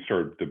we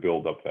started to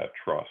build up that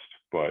trust.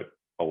 But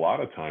a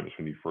lot of times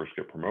when you first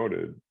get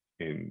promoted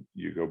and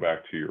you go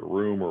back to your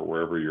room or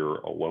wherever your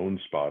alone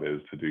spot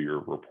is to do your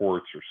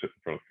reports or sit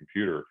in front of the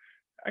computer,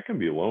 that can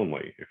be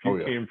lonely. If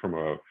you came from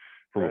a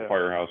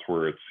firehouse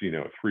where it's, you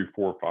know, 3,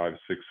 4, 5,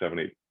 6, 7,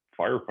 8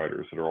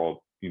 firefighters that are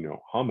all, you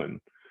know, humming,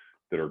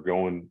 that are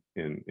going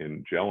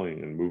and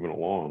gelling and moving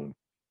along,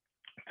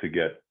 to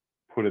get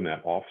put in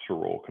that officer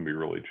role can be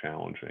really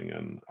challenging.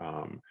 And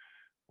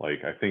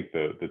like, I think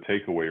the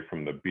takeaway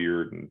from the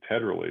Beard and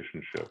Ted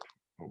relationship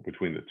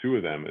between the two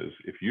of them is,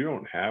 if you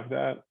don't have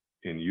that,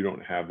 and you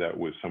don't have that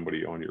with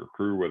somebody on your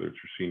crew, whether it's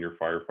your senior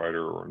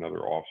firefighter or another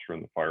officer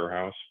in the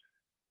firehouse,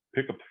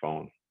 pick up the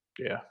phone.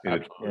 Yeah. And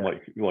it's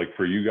like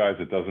for you guys,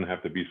 it doesn't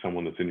have to be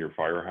someone that's in your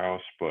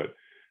firehouse, but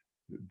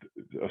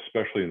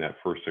especially in that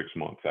first 6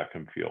 months, that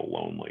can feel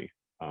lonely.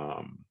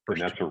 And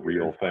that's a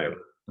real thing.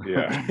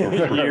 Yeah.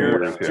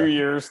 Years, 2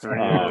 years, 3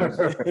 years,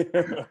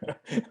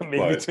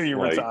 maybe till you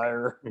like,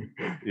 retire.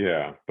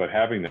 Yeah, but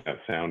having that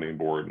sounding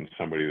board and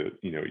somebody that,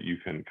 you know, you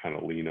can kind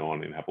of lean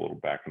on and have a little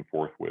back and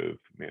forth with,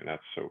 man,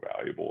 that's so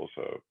valuable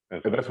as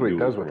And that's what he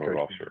does with promoted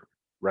Coach officer.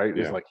 Right?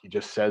 Yeah. It's like he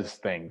just says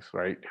things,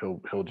 right?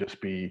 He'll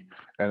just be,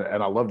 and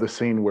I love the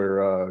scene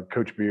where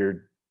Coach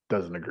Beard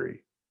doesn't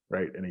agree,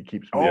 right? And he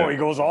keeps he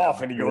goes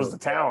off and he goes to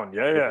town.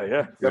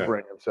 Yeah.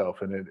 separating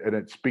himself, and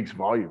it speaks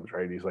volumes,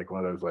 right? He's like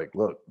one of those, like,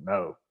 look,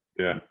 no,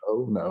 Yeah.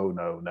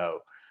 no.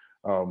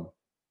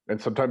 And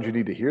sometimes you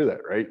need to hear that,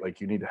 right? Like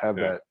you need to have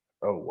that,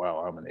 oh wow,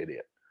 I'm an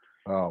idiot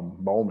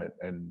moment,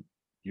 and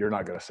you're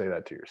not going to say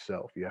that to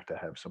yourself. You have to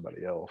have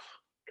somebody else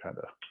kind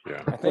of.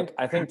 Yeah.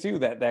 I think too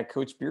that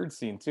Coach Beard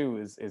scene too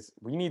is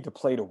we need to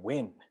play to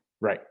win.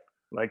 Right.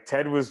 Like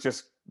Ted was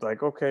just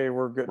like, okay,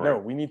 we're good. No,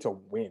 Right. we need to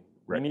win.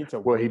 We Right. need to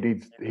Well,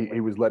 win. he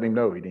was letting him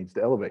know he needs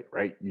to elevate,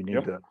 right? You need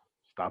Yep. to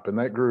stop in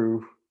that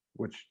groove,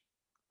 which,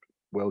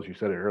 Wells, you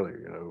said it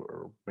earlier,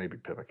 or maybe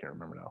Pip, I can't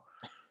remember now.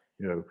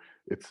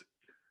 It's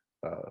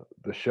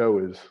the show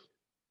is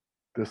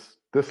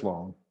this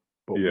long,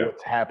 but Yeah.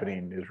 what's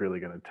happening is really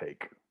going to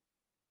take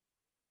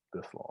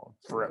this long.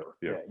 Forever.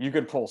 Yeah. Yeah. You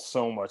could pull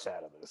so much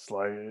out of this.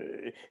 Like,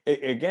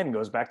 it again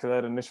goes back to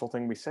that initial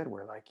thing we said,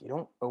 where like you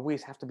don't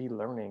always have to be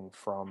learning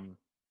from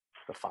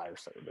the fire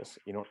service.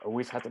 You don't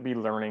always have to be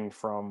learning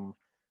from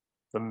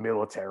the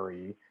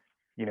military.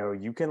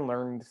 You can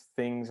learn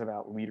things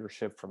about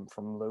leadership from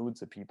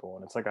loads of people.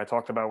 And it's like I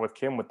talked about with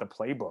Kim with the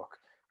playbook,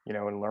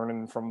 and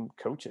learning from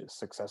coaches,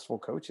 successful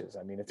coaches.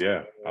 I mean, it's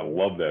Yeah, I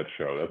love that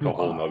show. That's a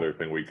whole Wow. nother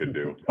thing we could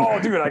do. Oh,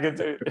 dude, I can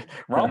do.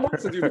 Rob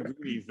wants to do the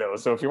Goonies though,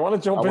 so if you want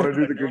to jump I in, want to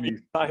do the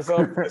Goonies. size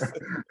up.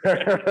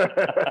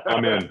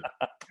 I'm in.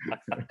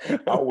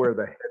 I'll wear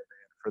the headband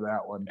for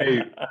that one.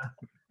 Hey,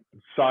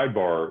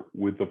 sidebar,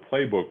 with the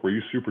playbook, were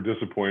you super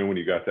disappointed when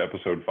you got to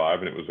episode 5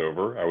 and it was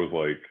over? I was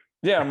like,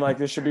 Yeah, I'm like,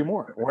 there should be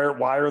more.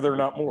 Why are there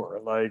not more?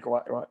 Like,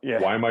 why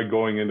yeah. why am I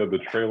going into the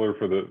trailer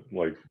for the,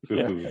 like, this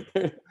Yeah.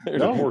 is,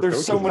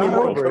 There's so coaches many in the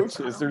more world.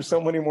 coaches. There's so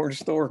many more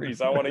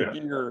stories. I want to Yeah.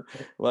 hear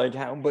like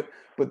how,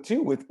 but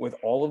too with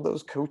all of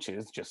those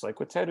coaches, just like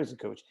with Ted as a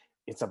coach,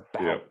 it's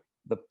about Yeah.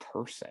 the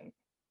person.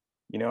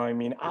 I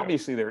mean,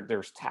 obviously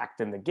there's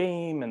tact in the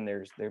game and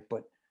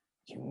but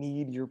you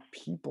need your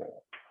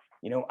people.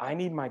 I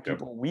need my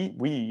people.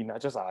 We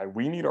not just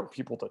we need our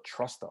people to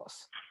trust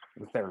us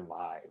with their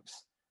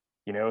lives.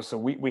 So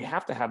we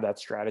have to have that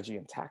strategy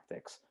and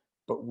tactics,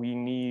 but we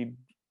need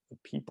the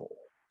people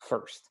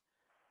first.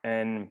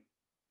 And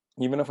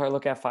even if I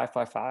look at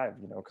 555,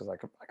 because I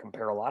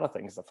compare a lot of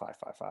things to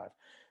 555,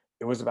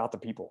 it was about the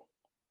people.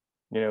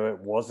 It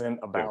wasn't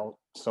about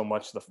so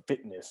much the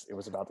fitness. It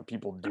was about the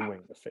people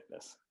doing the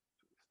fitness.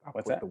 Stop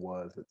What's with that? the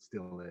was. It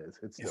still is.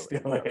 It It still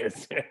still is.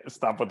 is. Yeah,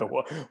 stop with the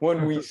what.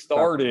 When we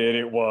started,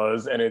 it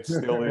was, and it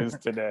still is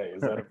today.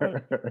 Is that a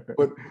fact?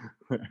 But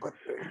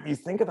you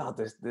think about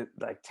this,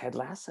 like Ted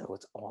Lasso,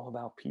 it's all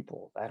about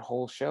people. That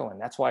whole show, and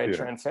that's why it Yeah.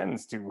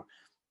 transcends to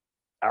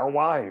our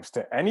wives,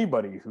 to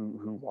anybody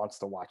who wants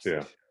to watch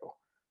this show.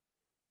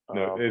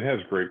 No, it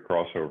has great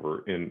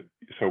crossover. And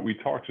so we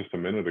talked just a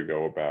minute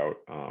ago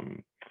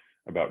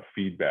about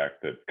feedback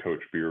that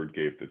Coach Beard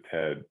gave to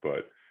Ted,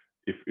 but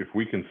if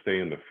we can stay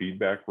in the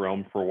feedback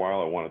realm for a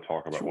while, I want to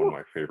talk about one of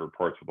my favorite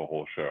parts of the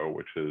whole show,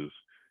 which is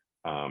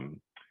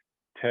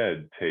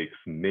Ted takes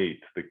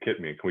Nate, the kit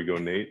man. Can we go,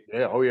 Nate?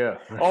 Yeah. Oh yeah.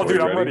 Oh,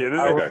 dude, I'm ready? ready.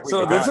 Okay.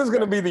 So this is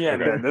going to be the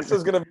end. Okay. Then. This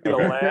is going to be the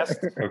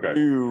last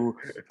new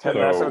Ted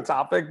Lasso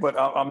topic. But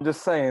I'm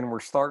just saying, we're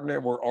starting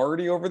it. We're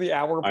already over the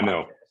hour. I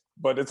know.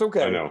 But it's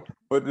okay. I know.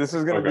 But this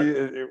is going to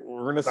be.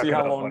 We're going to see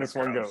how long this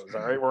one goes.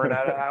 All right, we're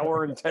at an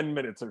hour and 10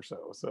 minutes or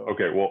so. So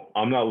okay. Well,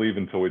 I'm not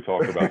leaving until we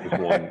talk about this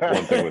one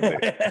thing with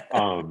Nate.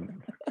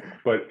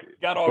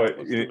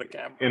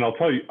 And I'll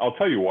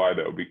tell you why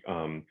though.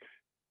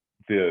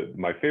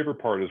 My favorite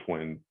part is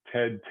when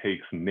Ted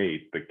takes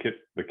Nate, the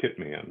kit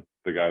man,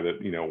 the guy that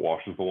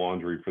washes the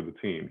laundry for the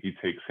team. He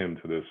takes him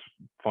to this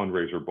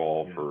fundraiser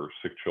ball for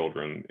sick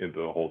children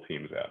the whole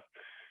team's at.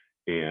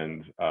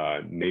 And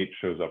Nate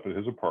shows up at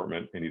his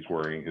apartment and he's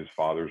wearing his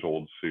father's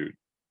old suit.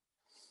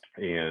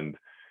 And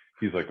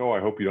he's like, "Oh, I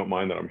hope you don't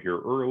mind that I'm here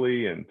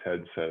early." And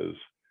Ted says,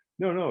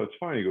 No, it's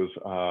fine. He goes,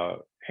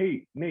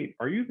 "Hey, Nate,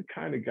 are you the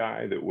kind of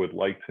guy that would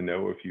like to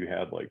know if you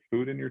had like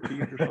food in your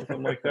teeth or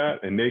something like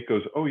that?" And Nate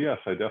goes, "Oh, yes,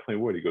 I definitely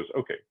would." He goes,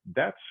 "Okay,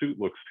 that suit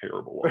looks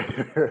terrible on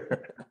you,"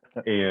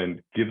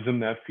 and gives him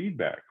that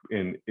feedback.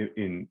 And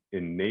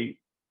Nate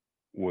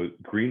was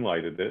green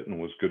lighted it and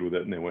was good with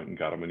it, and they went and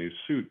got him a new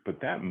suit. But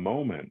that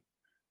moment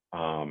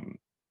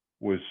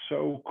was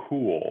so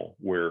cool,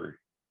 where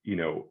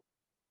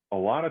a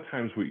lot of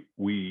times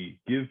we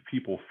give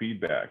people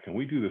feedback, and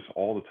we do this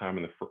all the time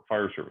in the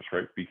fire service,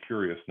 right? Be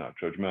curious, not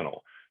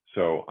judgmental.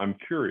 So I'm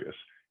curious.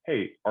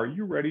 Hey, are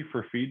you ready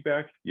for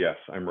feedback? Yes,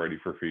 I'm ready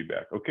for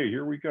feedback. Okay,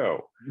 here we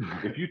go.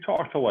 If you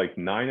talk to like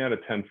 9 out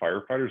of 10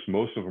 firefighters,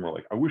 most of them are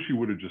like, "I wish he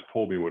would have just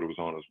told me what was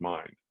on his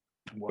mind."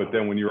 Wow. But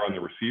then when you're on the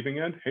receiving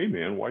end, "Hey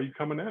man, why are you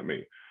coming at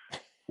me?"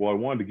 "Well, I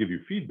wanted to give you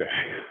feedback."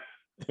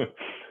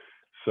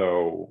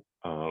 So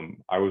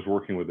I was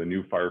working with a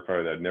new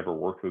firefighter that I'd never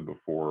worked with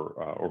before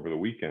over the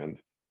weekend,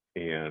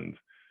 and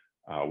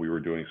we were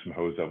doing some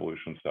hose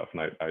evolution stuff.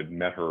 And I'd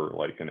met her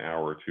like an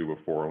hour or two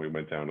before, and we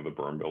went down to the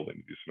burn building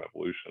to do some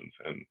evolutions.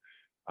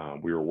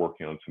 And we were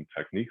working on some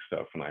technique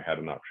stuff, and I had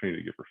an opportunity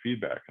to give her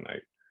feedback. And I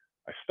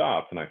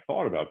stopped and I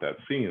thought about that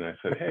scene, and I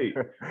said, "Hey,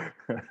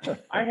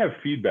 I have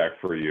feedback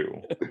for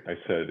you." I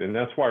said, "And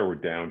that's why we're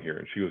down here."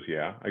 And she goes,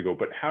 "Yeah." I go,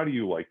 "But how do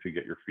you like to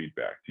get your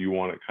feedback? Do you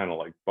want it kind of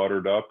like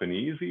buttered up and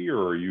easy,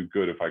 or are you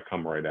good if I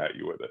come right at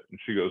you with it?" And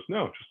she goes,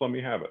 "No, just let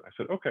me have it." I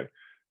said, "Okay,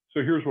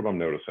 so here's what I'm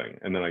noticing."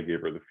 And then I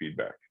gave her the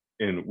feedback,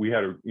 and we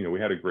had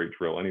a great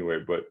drill anyway,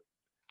 but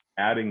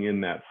adding in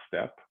that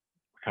step,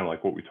 kind of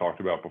like what we talked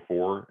about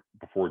before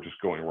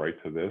just going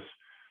right to this,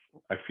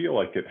 I feel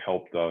like it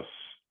helped us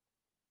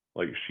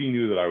like she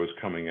knew that I was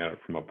coming at it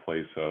from a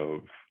place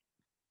of,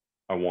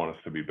 I want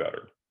us to be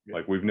better. Yeah.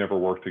 Like we've never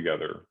worked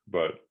together,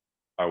 but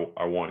I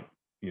want,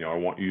 I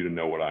want you to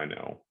know what I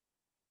know.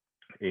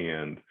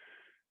 And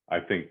I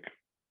think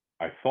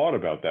I thought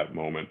about that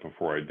moment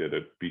before I did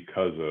it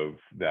because of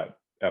that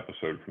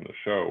episode from the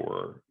show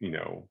where,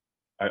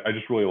 I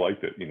just really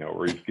liked it,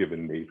 where he's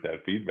giving Nate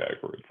that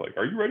feedback where it's like,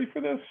 are you ready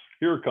for this?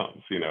 Here it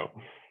comes,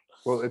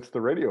 Well, it's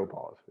the radio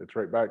pause. It's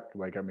right back.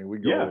 Like, I mean, we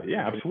go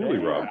Yeah, absolutely,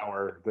 an Rob.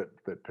 hour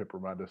that Pip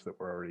reminded us that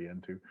we're already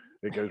into.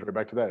 It goes right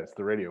back to that. It's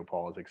the radio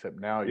pause, except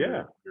now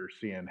Yeah. you're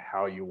seeing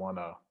how you want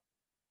to,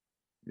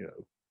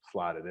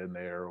 slide it in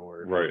there,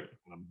 or if Right. you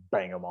wanna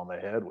bang them on the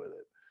head with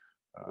it.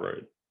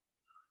 Right.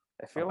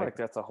 I feel like like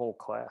that's a whole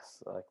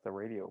class, like the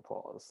radio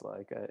pause.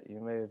 Like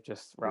you may have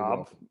just, You're Rob,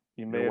 welcome.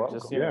 you may You're have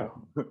just,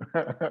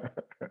 welcome.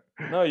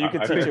 No, you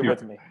could I teach think it you-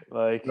 with me.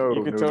 Like No,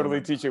 you could no, totally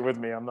no. teach it with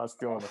me. I'm not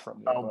stealing it from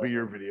you. I'll but- be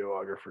your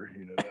videographer.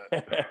 You know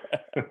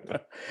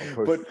that.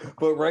 I'll but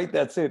push- right,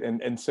 that's it.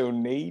 And so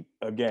Nate,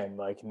 again,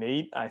 like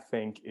Nate, I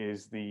think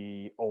is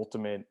the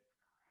ultimate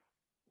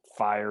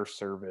fire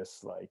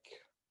service like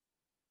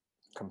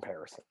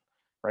comparison,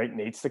 right?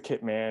 Nate's the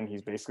kit man.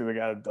 He's basically the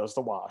guy that does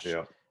the wash.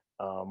 Yeah.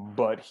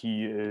 But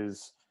he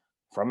is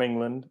from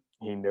England.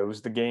 He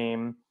knows the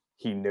game.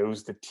 He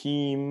knows the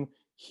team.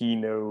 He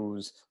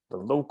knows the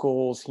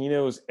locals. He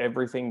knows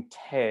everything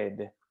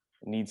Ted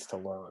needs to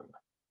learn.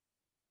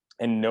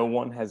 And no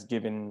one has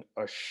given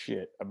a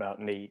shit about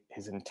Nate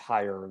his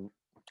entire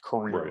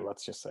career. Right.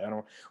 Let's just say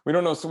we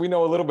don't know. So we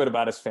know a little bit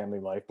about his family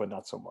life, but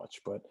not so much.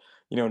 But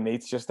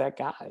Nate's just that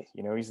guy.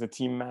 He's the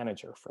team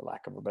manager, for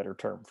lack of a better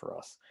term, for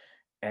us.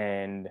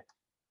 And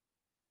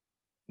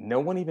no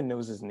one even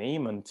knows his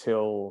name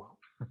until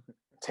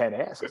Ted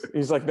asks.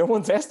 He's like, no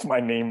one's asked my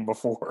name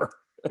before.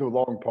 The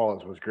long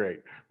pause was great,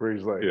 where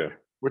he's like, Yeah.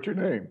 "What's your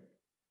name?"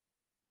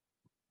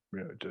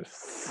 Just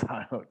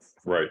silence.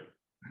 Right.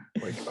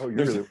 Like, oh, you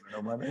There's- really want to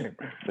know my name?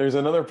 There's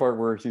another part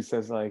where he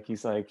says,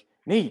 he's like,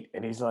 Nate,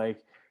 and he's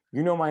like,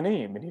 you know my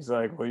name, and he's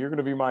like, well, you're going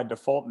to be my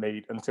default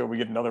Nate until we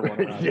get another one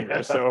around Yeah.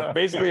 here. So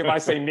basically, if I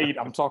say Nate,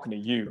 I'm talking to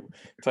you,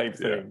 type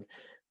Yeah. thing.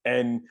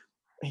 And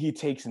he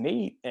takes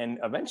Nate, and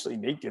eventually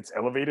Nate gets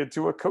elevated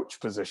to a coach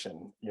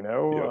position.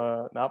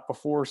 Not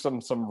before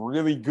some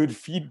really good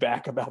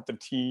feedback about the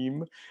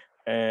team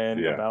and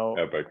Yeah. about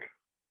Epic.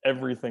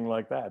 everything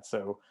like that.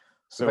 So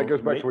That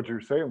goes back Nate- to what you were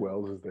saying,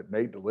 Wells, is that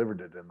Nate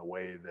delivered it in the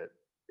way that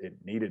it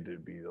needed to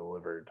be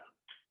delivered.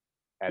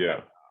 At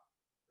Yeah.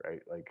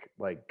 that time,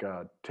 right?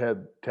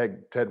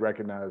 Ted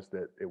recognized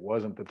that it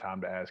wasn't the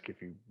time to ask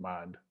if you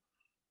mind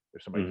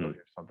if somebody tells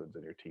you something's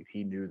in your teeth.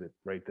 He knew that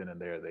right then and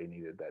there they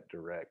needed that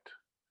direct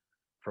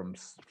from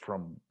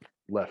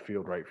left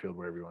field, right field,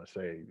 whatever you want to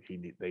say.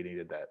 They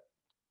needed that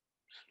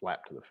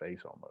slap to the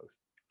face almost.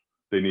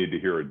 They needed to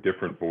hear a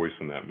different voice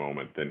in that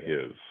moment than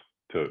his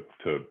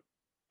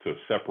to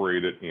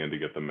separate it and to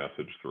get the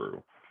message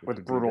through. With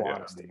It's a brutal good time to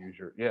honesty.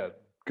 use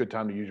good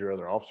time to use your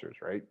other officers,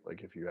 right?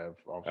 Like if you have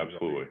officers, under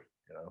Absolutely.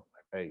 you,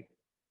 hey,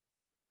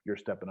 you're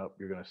stepping up.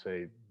 You're going to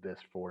say this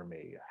for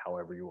me,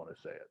 however you want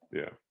to say it.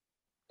 Yeah.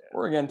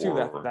 Or again, too,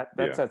 Or- that's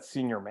yeah. that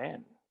senior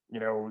man.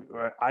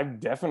 I've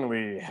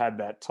definitely had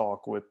that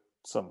talk with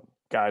some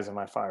guys in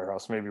my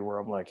firehouse, maybe where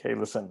I'm like, hey,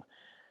 listen,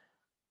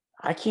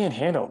 I can't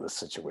handle this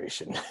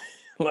situation.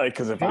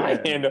 Because if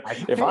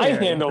I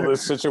handle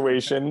this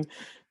situation,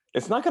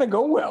 it's not going to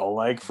go well,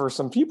 like for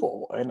some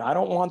people, and I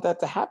don't want that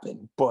to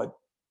happen. But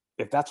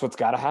if that's what's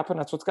got to happen,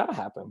 that's what's got to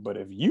happen. But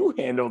if you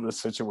handle this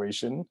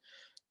situation,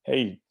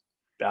 hey,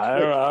 I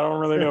don't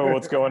really know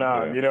what's going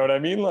on. Yeah. You know what I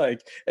mean?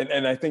 Like,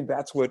 and I think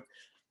that's what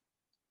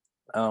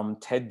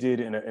Ted did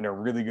in a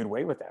really good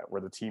way with that,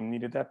 where the team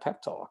needed that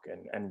pep talk,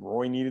 and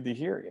Roy needed to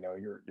hear,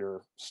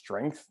 your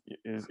strength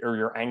is, or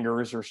your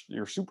anger is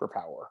your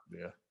superpower.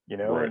 Yeah.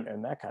 Right.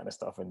 And that kind of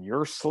stuff. And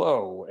you're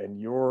slow and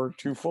you're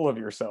too full of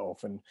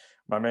yourself. And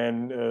my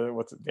man,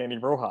 Danny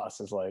Rojas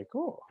is like,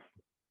 oh,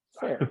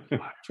 fair,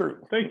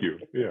 true. Thank you.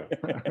 Yeah.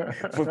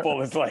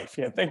 Football is life.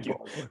 Yeah, thank you.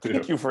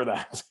 Thank you for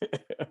that.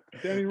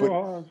 Danny But-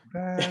 Rojas.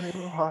 Danny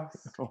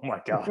Rojas. Oh my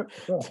God.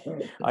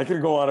 I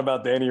could go on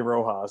about Danny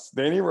Rojas.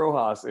 Danny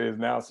Rojas is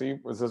now, we're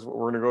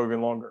going to go even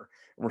longer.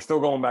 We're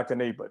still going back to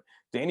Nate, but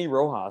Danny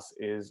Rojas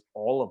is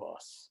all of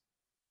us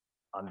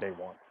on day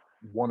one.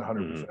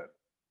 100%.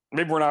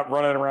 Maybe we're not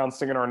running around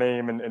singing our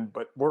name,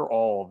 but we're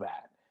all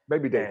that.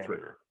 Maybe day And- 3.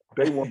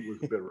 Day 1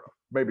 was a bit rough.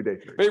 Maybe day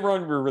 3. Day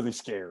one, we're really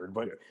scared,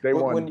 but Yeah, day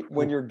But 1.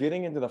 when you're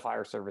getting into the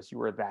fire service,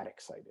 you are that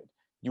excited.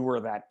 You are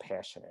that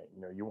passionate.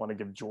 You want to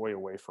give joy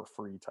away for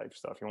free type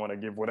stuff. You want to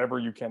give whatever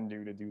you can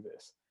do to do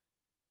this.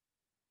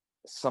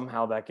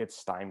 Somehow that gets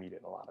stymied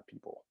in a lot of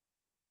people.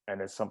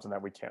 And it's something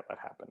that we can't let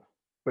happen.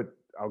 But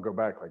I'll go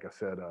back. Like I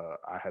said,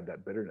 I had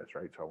that bitterness,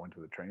 right? So I went to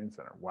the training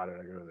center. Why did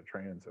I go to the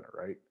training center,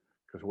 right?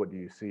 Because what do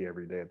you see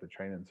every day at the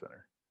training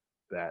center?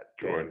 That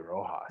Joy. Danny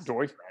Rojas.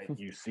 Joy. Right?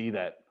 You see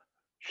that,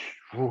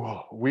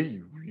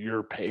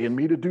 you're paying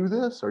me to do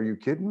this? Are you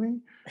kidding me?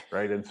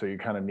 Right. And so you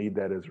kind of need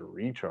that as a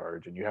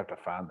recharge, and you have to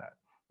find that.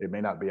 It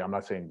may not be, I'm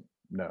not saying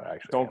No,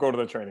 actually, Don't go to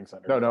the training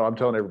center. No, I'm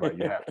telling everybody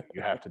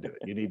you have to do it.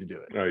 You need to do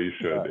it. No, you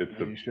should.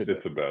 You should do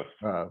It's the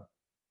best.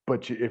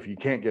 But if you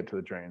can't get to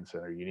the training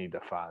center, you need to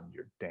find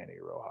your Danny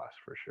Rojas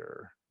for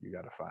sure. You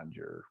got to find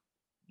your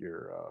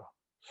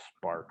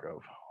spark of,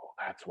 oh,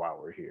 that's why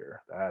we're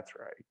here. That's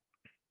right.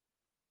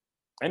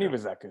 And he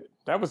was that good.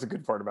 That was the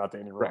good part about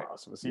Danny Right.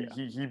 Rojas was Yeah.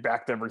 he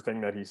backed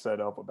everything that he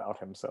said up about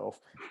himself.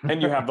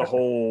 And you have the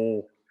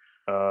whole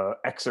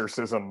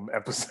exorcism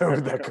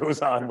episode that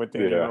goes on with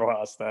Danny Yeah.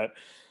 Rojas that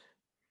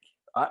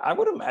I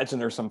would imagine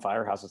there's some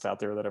firehouses out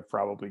there that have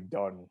probably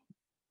done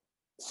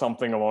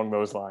something along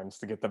those lines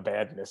to get the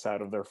badness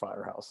out of their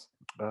firehouse.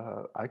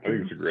 I I think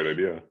can it's a great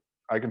idea.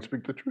 I can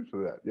speak the truth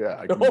of that. Yeah,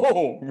 I can,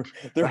 Oh,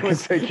 there I can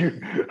was take you.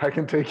 I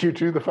can take you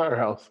to the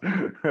firehouse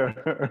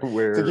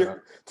where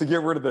to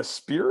get rid of the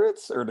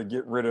spirits or to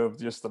get rid of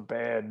just the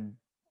bad.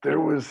 there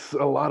was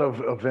a lot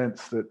of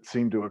events that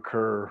seemed to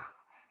occur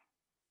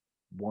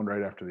one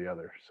right after the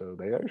other. So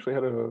they actually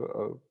had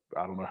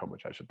I don't know how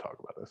much I should talk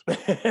about this.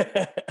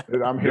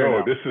 But I'm here. No,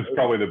 now. this is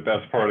probably the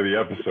best part of the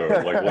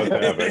episode. Like, let's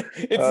have it.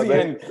 It's the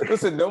end.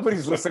 Listen,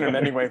 nobody's listening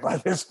anyway by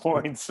this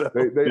point. So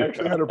They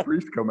actually had a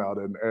priest come out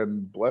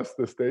and bless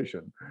the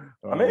station.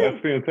 I mean,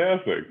 That's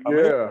fantastic.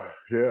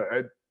 Yeah.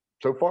 And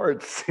so far,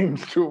 it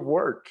seems to have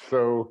worked.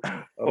 So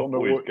I don't know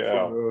Holy what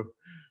cow.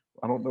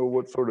 I don't know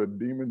what sort of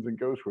demons and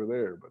ghosts were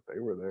there, but they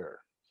were there.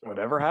 So.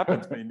 whatever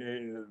happens, I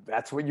mean,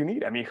 that's what you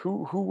need. I mean,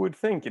 who would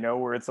think,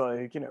 where it's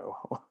like,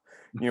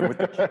 with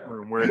the kid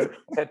room where it's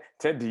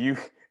Ted, do you?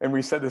 And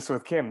we said this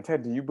with Kim.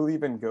 Ted, do you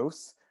believe in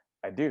ghosts?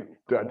 I do.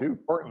 I do.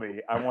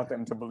 Importantly, I want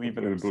them to believe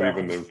in They themselves. believe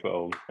in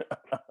themselves.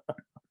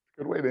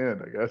 Good way to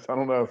end, I guess. I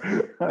don't know.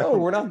 No,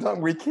 we're not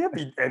done. We can't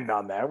end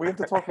on that. We have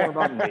to talk more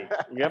about Nate.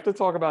 We have to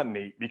talk about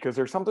Nate because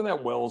there's something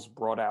that Wells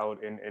brought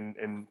out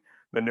in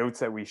the notes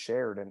that we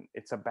shared, and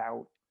it's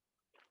about,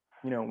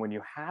 when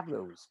you have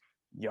those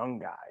young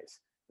guys,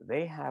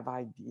 they have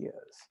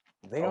ideas.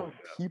 They are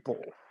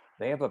people.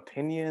 They have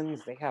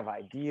opinions. They have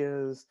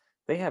ideas.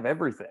 They have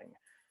everything.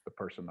 The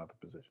person, not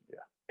the position.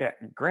 Yeah. Yeah.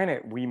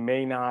 Granted, we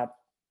may not,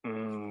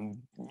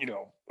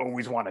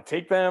 always want to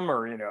take them,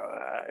 or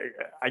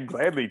I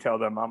gladly tell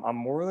them I'm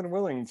more than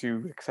willing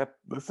to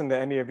listen to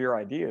any of your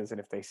ideas, and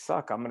if they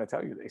suck, I'm going to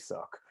tell you they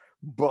suck.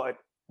 But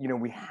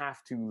we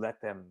have to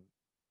let them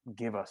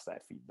give us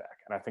that feedback,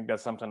 and I think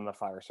that's something in the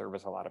fire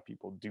service a lot of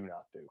people do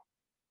not do.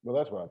 Well,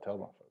 that's what I tell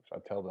my folks. I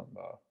tell them,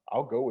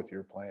 I'll go with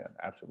your plan,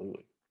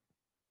 absolutely.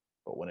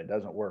 But when it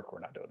doesn't work, we're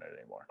not doing it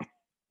anymore.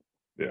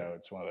 Yeah.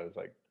 It's one of those,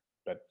 like,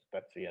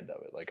 that's the end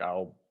of it. Like, I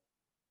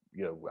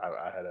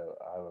have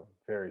a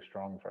very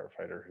strong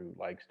firefighter who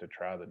likes to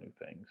try the new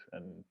things.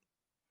 And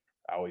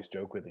I always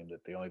joke with him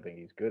that the only thing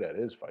he's good at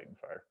is fighting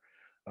fire.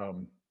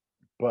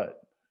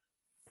 But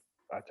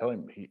I tell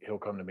him, he'll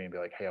come to me and be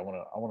like, hey, I want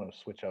to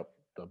switch up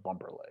the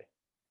bumper lay.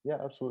 Yeah,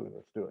 absolutely.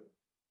 Let's do it.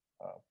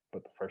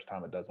 But the first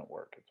time it doesn't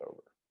work, it's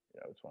over.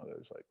 It's one of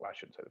those, like, well, I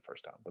shouldn't say the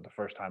first time, but the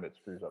first time it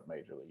screws up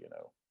majorly,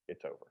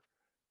 it's over.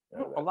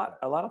 A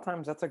lot of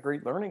times that's a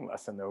great learning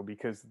lesson though,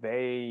 because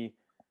they,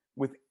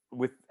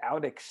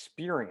 without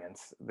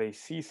experience, they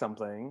see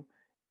something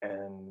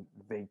and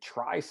they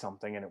try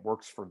something and it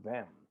works for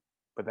them,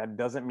 but that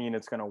doesn't mean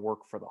it's going to work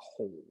for the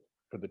whole.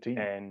 For the team.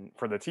 And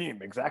for the team,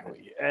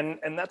 exactly. And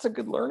that's a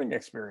good learning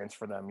experience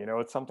for them.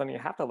 It's something you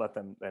have to let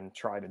them then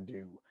try to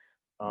do.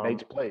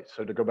 Nate's play.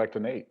 So to go back to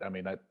Nate, I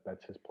mean,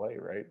 that's his play,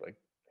 right? Like,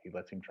 he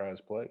lets him try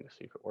his play to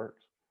see if it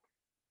works.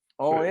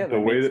 Oh yeah, the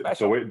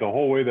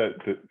whole way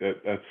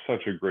that's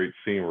such a great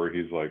scene where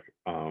he's like,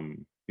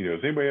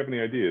 does anybody have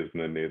any ideas?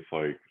 And then Nate's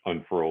like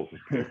unfurls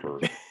his paper.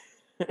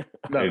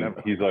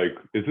 He's like,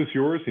 is this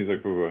yours? He's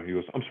like, he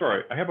goes, I'm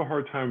sorry, I have a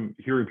hard time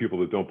hearing people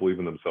that don't believe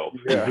in themselves.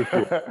 Yeah. Is this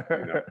yours?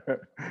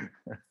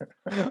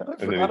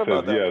 And then he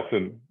says yes,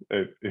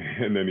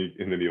 and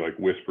then he like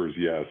whispers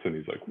yes, and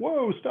he's like,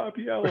 whoa, stop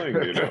yelling,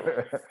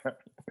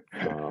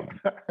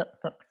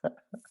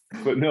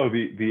 But no,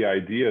 the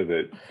idea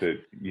that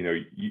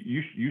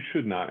you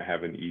should not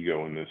have an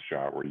ego in this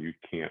job where you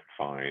can't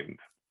find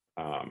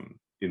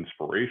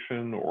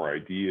inspiration or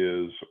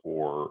ideas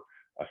or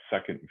a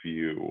second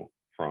view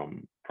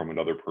from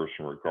another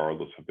person,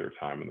 regardless of their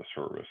time in the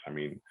service. I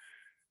mean,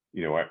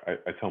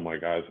 I tell my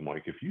guys, I'm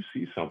like, if you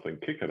see something,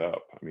 kick it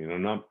up. I mean,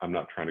 I'm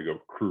not trying to go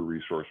crew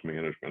resource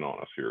management on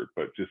us here,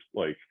 but just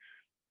like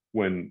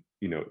when,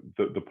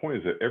 the point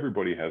is that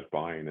everybody has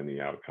buy-in in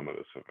the outcome of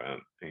this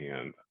event.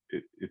 And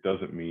it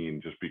doesn't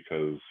mean just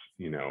because,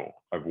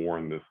 I've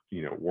worn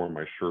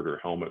my shirt or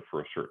helmet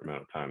for a certain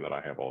amount of time that I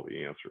have all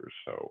the answers.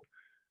 So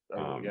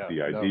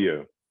the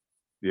idea,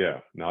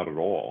 not at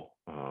all.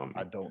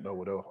 I don't know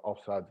what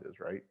offsides is,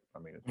 right? I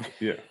mean,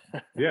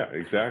 yeah,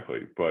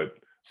 exactly. But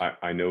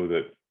I know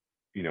that,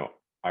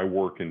 I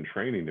work in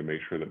training to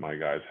make sure that my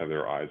guys have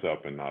their eyes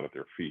up and not at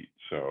their feet.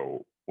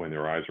 So when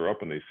their eyes are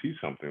up and they see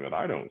something that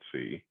I don't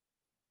see,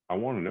 I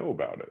want to know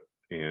about it.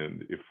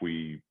 And if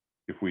we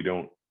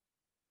don't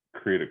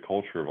create a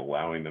culture of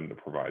allowing them to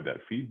provide that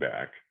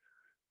feedback,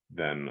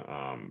 then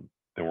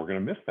we're going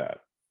to miss that.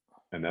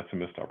 And that's a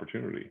missed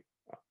opportunity.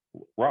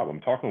 Rob, I'm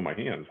talking with my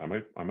hands. I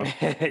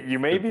must. You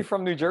may be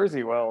from New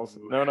Jersey, Wells.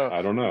 No,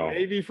 I don't you know.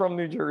 may be from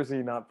New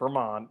Jersey, not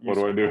Vermont. What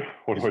do I do?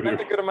 What You do I spent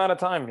do? a good amount of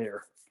time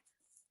here.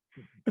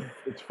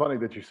 It's funny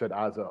that you said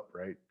eyes up,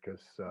 right?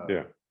 Because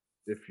Yeah.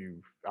 if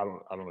you, I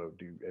don't know,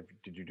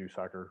 did you do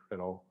soccer at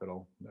all?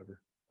 Never.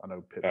 I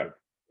know Uh,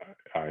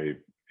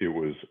 Pitt. it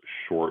was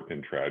short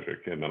and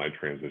tragic, and then I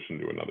transitioned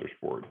to another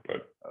sport.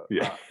 But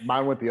yeah,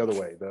 Mine went the other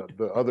way.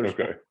 The other Okay.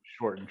 sport was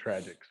short and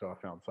tragic, so I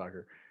found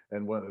soccer.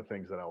 And one of the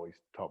things that I always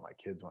taught my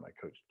kids when I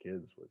coached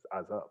kids was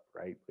eyes up,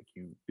 right?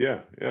 Like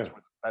yeah.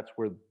 that's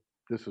where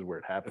this is where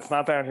it happens. It's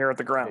not down here at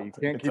the Yeah, ground. you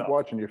can't It's keep up.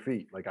 watching your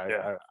feet. Like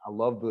Yeah. I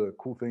love the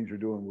cool things you're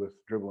doing with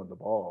dribbling the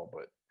ball,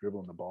 but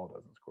dribbling the ball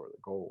doesn't score the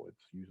goal.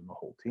 It's using the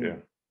whole team. Yeah.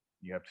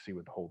 You have to see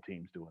what the whole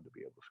team's doing to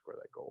be able to score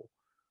that goal.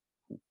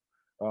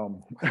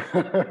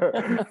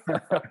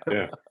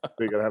 Yeah.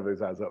 So you gotta have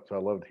those eyes up. So I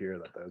loved hearing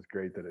that. That was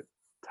great that it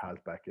ties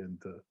back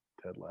into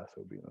Ted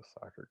Lasso being a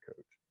soccer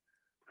coach.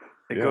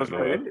 It Yeah, goes no,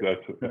 right in you.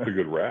 that's a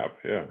good wrap.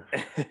 Yeah.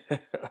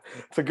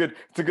 It's a good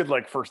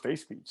like first day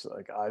speech,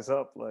 like eyes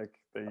up, like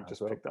that you just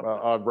So, picked up.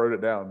 I wrote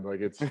it down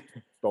like it's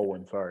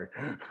stolen. Sorry.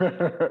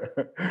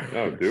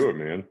 No, do it,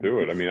 man. Do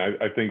it. I mean,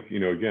 I think,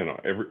 again,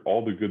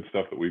 all the good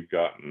stuff that we've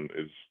gotten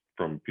is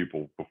from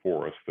people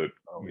before us that,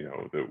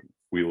 that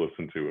we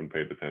listen to and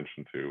paid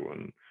attention to,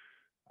 and,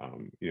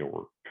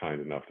 were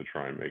kind enough to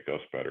try and make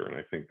us better. And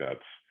I think that's,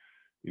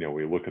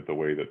 we look at the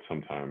way that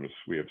sometimes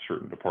we have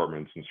certain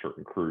departments and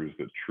certain crews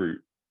that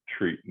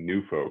treat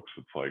new folks.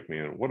 It's like,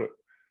 man,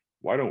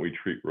 why don't we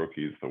treat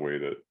rookies the way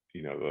that,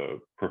 the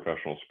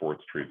professional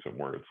sports treats them,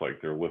 where it's like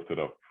they're lifted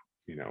up,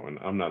 and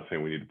I'm not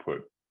saying we need to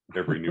put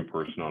every new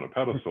person on a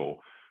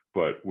pedestal,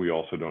 but we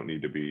also don't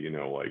need to be,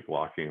 like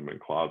locking them in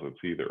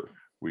closets either.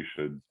 We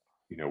should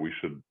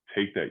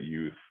take that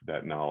youth,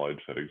 that knowledge,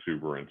 that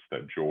exuberance,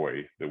 that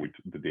joy,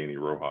 the Danny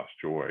Rojas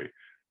joy,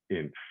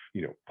 and,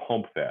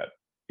 pump that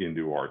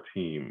into our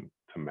team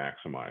to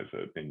maximize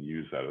it and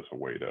use that as a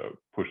way to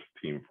push the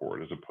team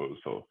forward, as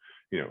opposed to,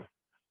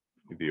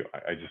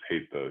 I just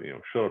hate the,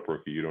 shut up,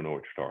 rookie, you don't know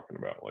what you're talking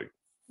about. Like,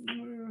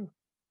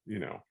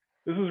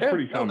 this is a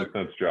pretty common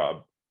sense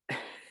job.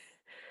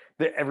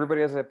 Everybody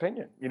has an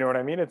opinion. You know what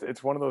I mean?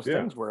 It's one of those Yeah.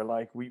 things where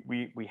like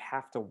we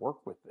have to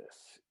work with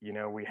this.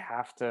 We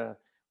have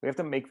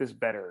to make this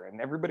better.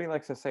 And everybody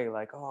likes to say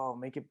like, oh,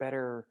 make it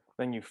better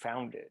than you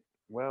found it.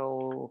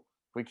 Well,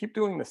 if we keep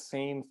doing the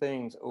same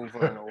things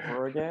over and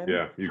over again.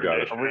 Yeah, you got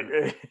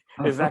it.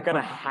 Is that going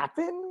to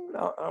happen?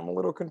 I'm a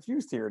little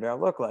confused here. Now,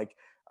 look, like,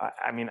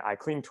 I mean, I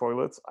clean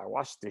toilets, I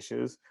wash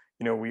dishes.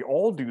 We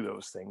all do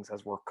those things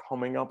as we're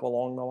coming up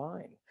along the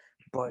line.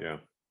 But Yeah.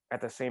 at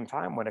the same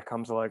time, when it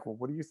comes to like, well,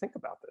 what do you think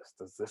about this?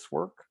 Does this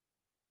work?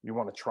 You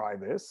want to try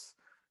this?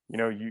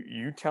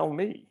 You tell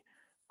me.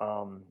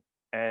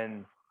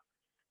 And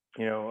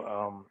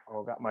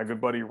my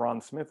good buddy Ron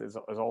Smith is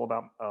all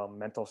about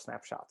mental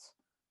snapshots.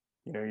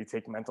 You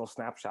take mental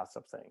snapshots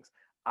of things.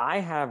 I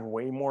have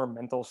way more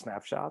mental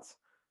snapshots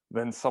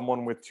than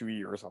someone with 2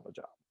 years on the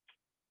job.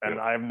 And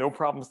Yeah. I have no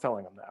problems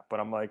telling them that. But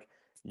I'm like,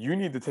 you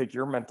need to take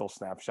your mental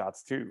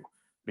snapshots too,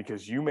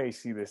 because you may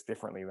see this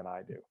differently than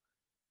I do.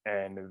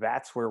 And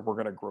that's where we're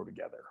going to grow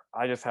together.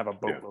 I just have a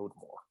boatload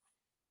more.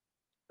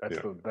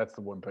 That's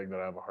the one thing that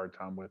I have a hard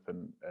time with,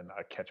 and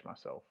I catch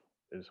myself,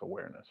 is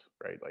awareness,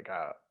 right?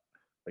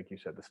 Like you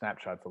said, the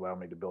snapshots allow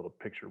me to build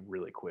a picture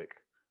really quick.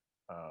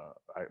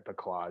 The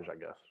collage, I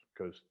guess,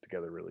 goes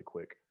together really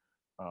quick.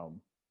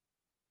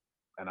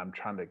 And I'm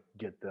trying to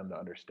get them to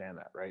understand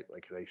that, right?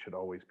 Like they should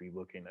always be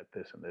looking at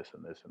this and this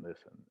and this and this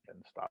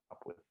and stop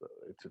with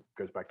it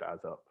goes back to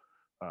eyes up.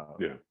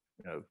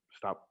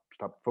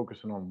 Stop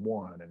focusing on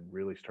one and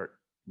really start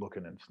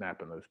looking and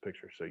snapping those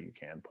pictures so you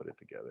can put it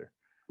together.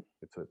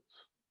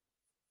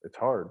 It's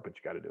hard, but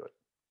you got to do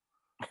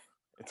it.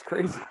 It's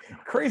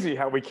crazy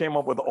how we came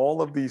up with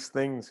all of these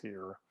things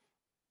here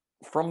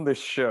from this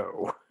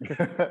show.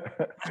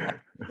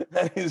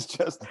 That is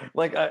just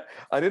like,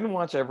 I didn't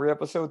watch every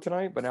episode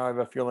tonight, but now I have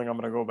a feeling I'm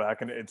going to go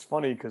back. And it's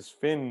funny because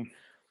Finn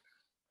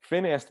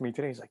asked me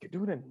today, he's like, you're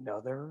doing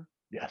another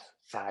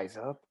size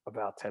up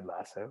about Ted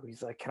Lasso.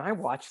 He's like, can I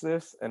watch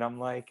this? And I'm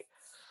like,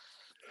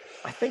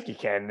 I think you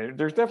can.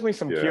 There's definitely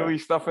some Keely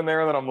stuff in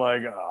there that I'm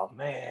like, oh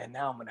man,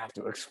 now I'm gonna have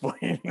to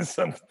explain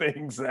some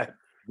things that.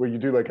 Well, you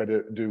do like I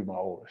do my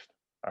oldest.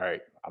 All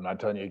right, I'm not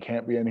telling you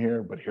can't be in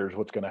here, but here's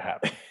what's going to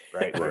happen.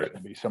 Right, there's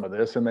going to be some of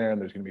this in there,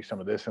 and there's going to be some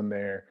of this in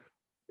there.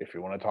 If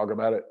you want to talk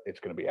about it, it's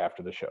going to be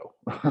after the show.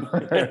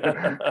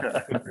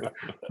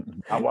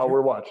 Not while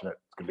we're watching it.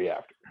 It's going to be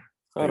after.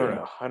 I don't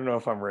know. I don't know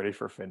if I'm ready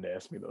for Finn to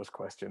ask me those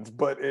questions,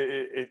 but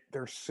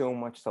there's so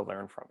much to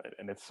learn from it,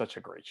 and it's such a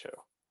great show.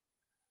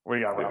 What do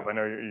you got, Rob? I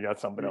know you got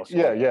something else.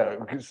 Yeah.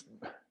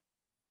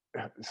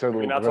 So can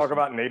we not talk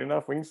about Nate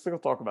enough? We can still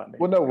talk about Nate.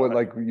 Well, no,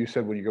 like you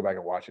said, when you go back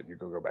and watch it, you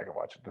go back and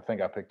watch it. The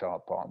thing I picked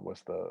up on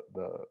was the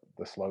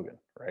slogan,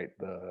 right?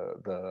 The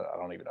I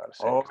don't even know how to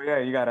say it. Oh yeah,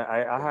 you got it.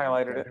 I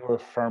highlighted it.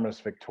 Firmus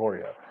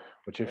Victoria,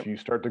 which if you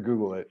start to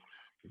Google it,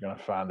 you're going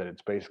to find that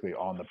it's basically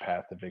on the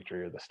path to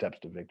victory or the steps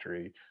to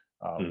victory.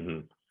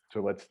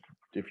 So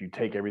if you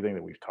take everything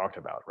that we've talked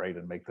about, right,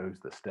 and make those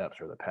the steps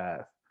or the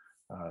path,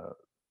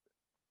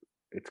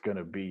 it's going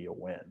to be a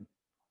win.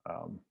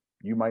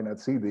 You might not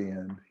see the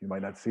end, you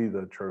might not see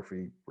the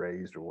trophy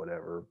raised or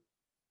whatever,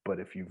 but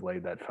if you've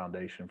laid that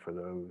foundation for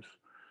those,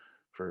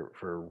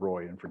 for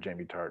Roy and for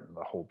Jamie Tart and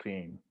the whole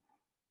team,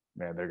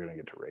 man, they're going to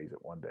get to raise it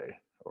one day,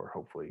 or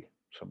hopefully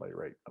somebody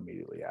right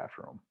immediately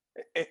after them.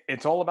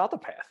 It's all about the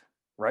path,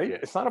 right? Yeah,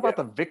 It's not about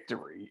the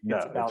victory. No,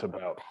 it's about the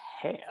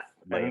path.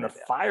 And in the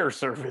fire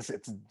service,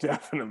 it's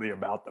definitely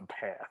about the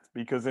path,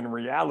 because in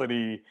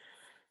reality,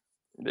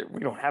 we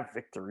don't have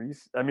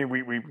victories. I mean,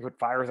 we put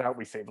fires out,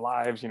 we save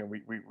lives,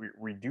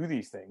 we do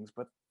these things,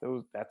 but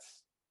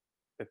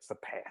it's the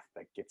path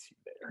that gets you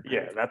there.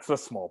 Yeah, that's the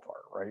small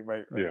part,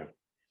 right? Yeah.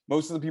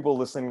 Most of the people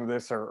listening to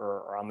this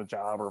are on the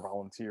job or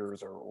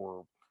volunteers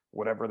or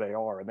whatever they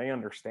are, and they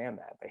understand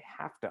that. They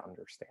have to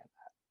understand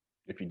that.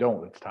 If you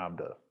don't, it's time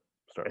to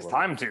start. It's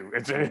time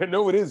to.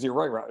 No, it is. You're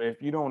right, Rob.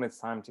 If you don't, it's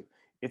time to.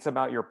 It's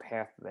about your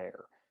path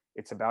there.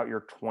 It's about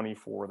your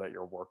 24 that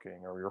you're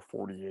working, or your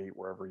 48,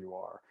 wherever you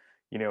are.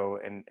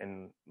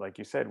 And like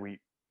you said,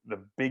 the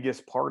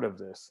biggest part of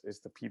this is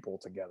the people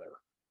together.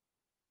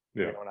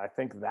 Yeah. And I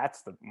think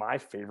that's my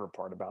favorite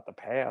part about the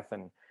path.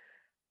 And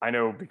I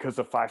know because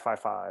of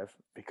 555,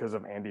 because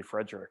of Andy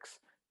Fredericks,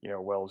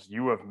 Wells,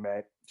 you have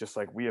met, just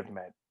like we have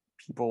met,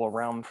 people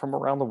from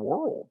around the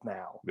world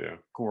now,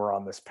 who are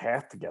on this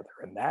path together.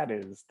 And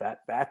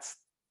that's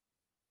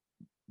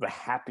the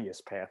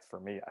happiest path for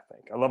me, I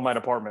think. I love my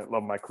department,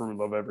 love my crew,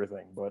 love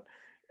everything, but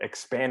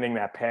expanding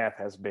that path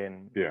has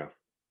been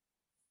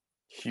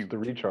huge. It's the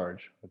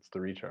recharge. It's the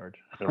recharge.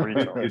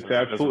 It's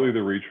absolutely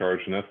the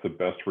recharge, and that's the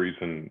best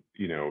reason.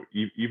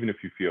 Even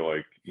if you feel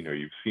like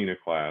you've seen a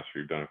class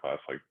or you've done a class,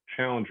 like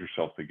challenge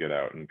yourself to get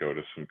out and go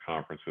to some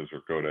conferences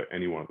or go to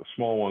any one of the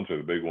small ones or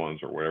the big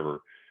ones or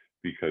whatever,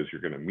 because you're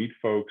going to meet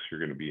folks, you're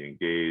going to be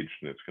engaged,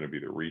 and it's going to be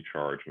the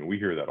recharge. And we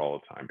hear that all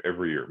the time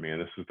every year. Man,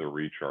 this is the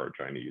recharge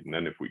I need. And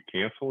then if we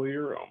cancel a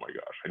year, oh my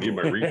gosh, I need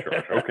my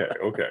recharge.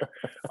 Okay.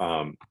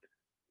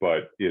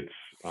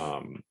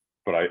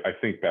 But I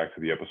think back to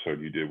the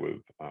episode you did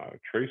with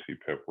Tracy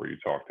Pip, where you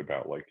talked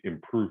about like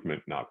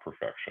improvement, not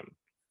perfection.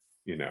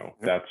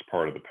 That's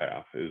part of the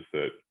path, is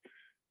that,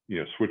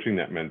 switching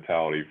that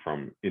mentality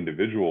from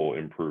individual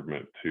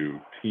improvement to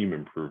team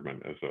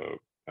improvement as a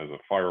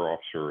fire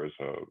officer, as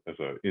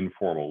a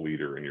informal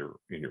leader in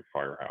your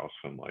firehouse,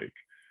 and like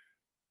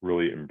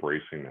really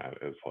embracing that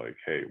as like,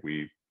 hey,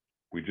 we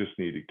just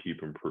need to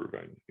keep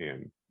improving.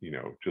 And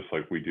just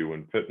like we do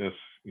in fitness,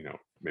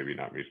 maybe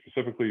not me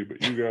specifically,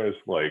 but you guys,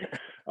 like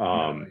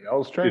I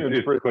was training,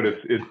 it's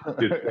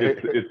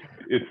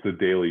the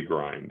daily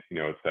grind.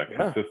 It's that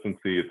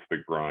consistency, it's the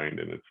grind,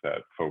 and it's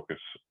that focus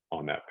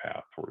on that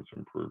path towards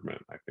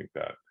improvement. I think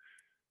that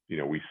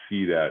we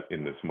see that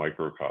in this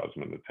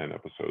microcosm in the 10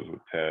 episodes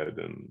with Ted,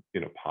 and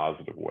in a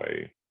positive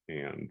way.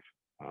 And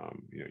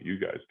you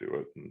guys do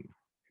it, and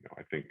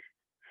I think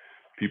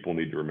people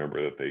need to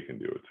remember that they can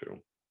do it too.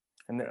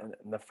 And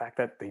the fact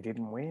that they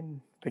didn't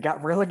win, they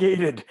got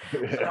relegated. So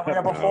now we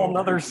have a whole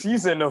nother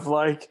season of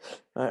like,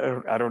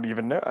 I don't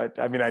even know.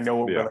 I mean, I know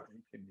what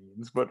relegation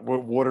means, but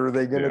what are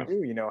they going to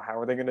do? How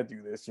are they going to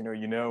do this?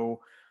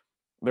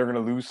 They're going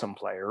to lose some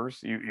players.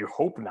 You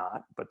hope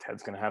not, but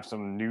Ted's going to have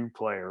some new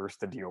players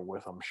to deal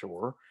with, I'm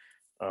sure.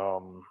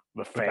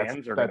 The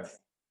fans are going to.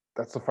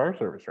 That's the fire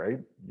service, right?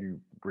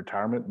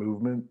 Retirement,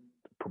 movement,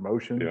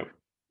 promotion. Yeah.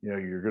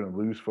 You're going to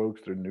lose folks.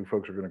 The new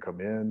folks are going to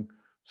come in.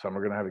 Some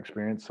are going to have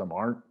experience, some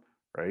aren't,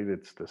 right?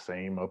 It's the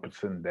same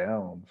ups and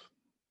downs.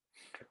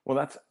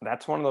 Well,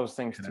 that's one of those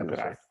things too that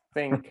I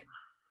think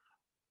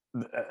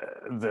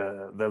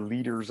the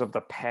leaders of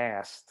the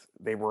past,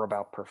 they were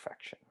about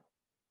perfection.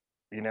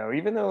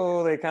 Even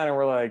though they kind of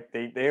were like,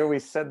 they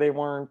always said they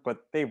weren't,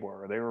 but they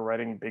were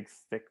writing big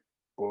thick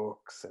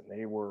books, and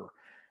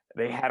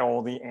they had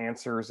all the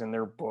answers in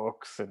their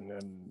books, and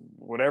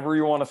whatever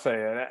you want to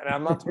say. And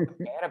I'm not talking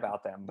bad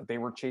about them, but they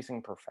were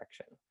chasing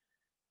perfection.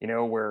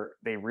 Where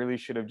they really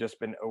should have just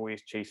been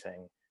always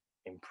chasing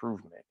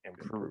improvement.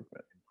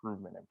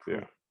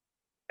 Yeah.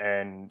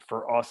 And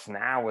for us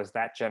now, as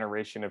that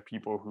generation of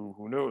people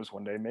who knows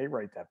one day may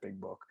write that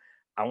big book,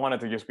 I want it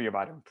to just be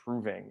about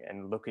improving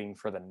and looking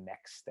for the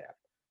next step,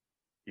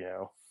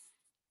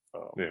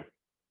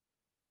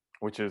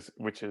 which is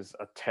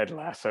a Ted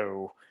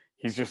Lasso.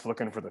 He's just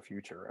looking for the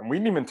future. And we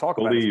didn't even talk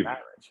about his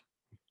marriage.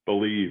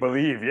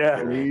 Believe,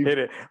 yeah. Believe. Hit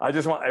it. I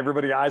just want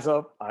everybody eyes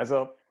up. Eyes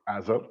up,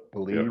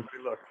 believe. Everybody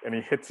look, and he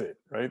hits it,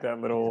 right?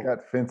 That little. He's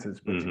got fences,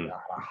 but you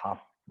gotta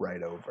hop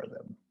right over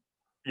them.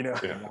 Yeah,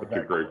 that's a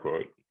great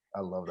quote. I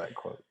love that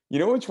quote.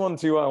 Which one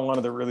too? I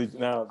wanted to really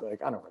now.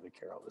 Like, I don't really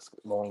care how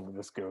long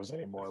this goes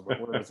anymore. But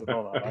where is it?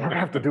 Hold on. We're gonna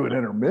have to do an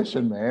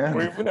intermission, man.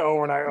 We're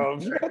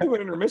not. You gotta do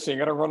an intermission. You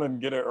gotta run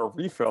and get a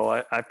refill.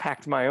 I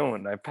packed my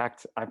own. I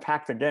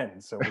packed again.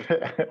 So.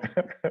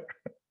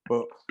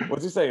 Well,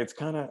 what's he say? It's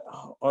kind of.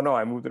 Oh no,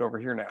 I moved it over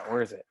here now.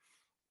 Where is it?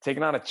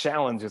 Taking on a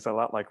challenge is a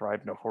lot like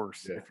riding a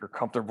horse. Yeah. If you're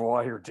comfortable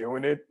while you're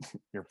doing it,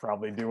 you're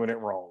probably doing it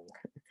wrong.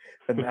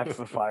 And that's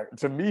the fire.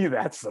 To me,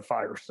 that's the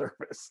fire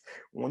service.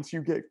 Once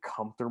you get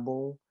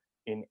comfortable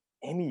in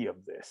any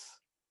of this,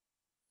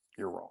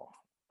 you're wrong.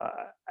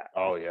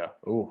 Oh yeah.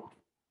 Ooh.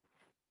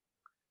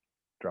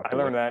 I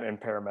learned that in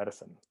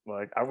paramedicine.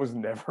 Like I was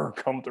never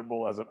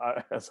comfortable as a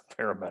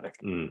paramedic.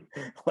 Mm.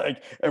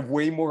 Like I'm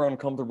way more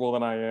uncomfortable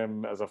than I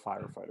am as a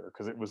firefighter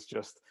because it was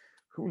just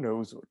who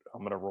knows what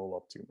I'm gonna roll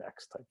up to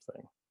next type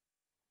thing.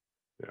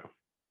 Yeah.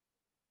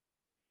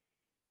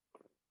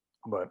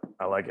 But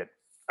I like it.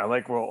 I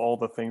like all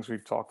the things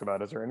we've talked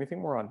about. Is there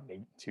anything more on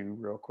Nate too,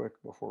 real quick,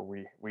 before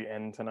we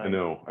end tonight? I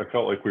know. I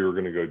felt like we were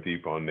going to go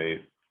deep on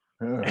Nate.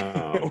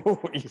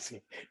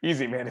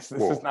 Easy, man. This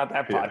is not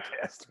that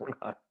podcast. We're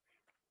not.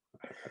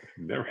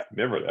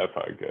 Never that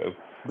podcast.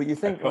 But you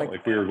think I felt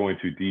like we were going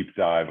to deep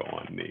dive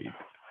on Nate.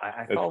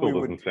 I that thought still we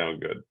doesn't would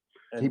sound good.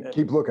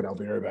 Keep looking. I'll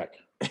be right back.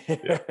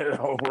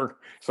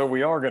 So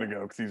we are going to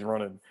go because he's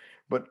running.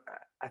 But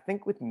I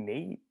think with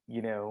Nate,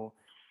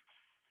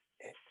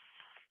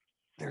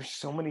 there's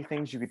so many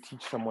things you could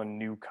teach someone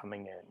new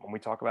coming in. When we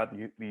talk about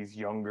these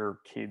younger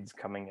kids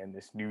coming in,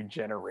 this new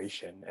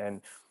generation,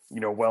 and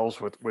Wells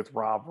with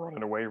Rob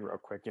running away real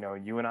quick.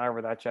 You and I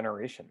were that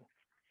generation.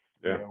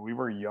 Yeah. We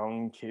were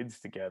young kids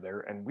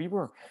together, and we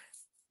were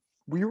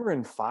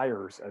in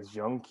fires as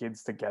young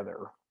kids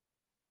together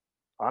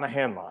on a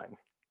hand line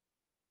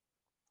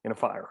in a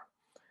fire.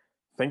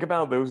 Think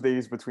about those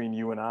days between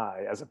you and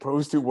I, as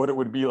opposed to what it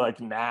would be like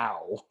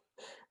now.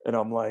 And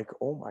I'm like,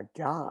 oh my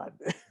God.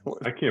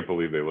 I can't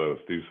believe they let us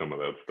do some of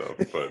that stuff.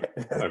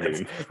 But I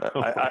mean,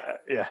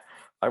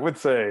 I would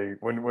say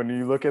when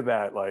you look at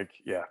that, like,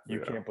 you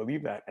can't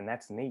believe that. And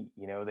that's Nate.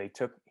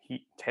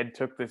 Ted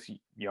took this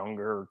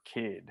younger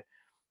kid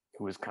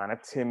who was kind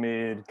of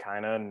timid,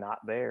 kind of not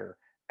there,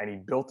 and he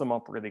built him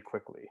up really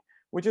quickly,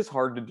 which is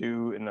hard to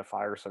do in the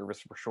fire service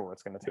for sure.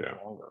 It's going to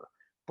take longer,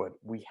 but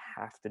we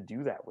have to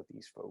do that with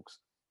these folks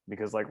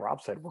because, like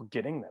Rob said, we're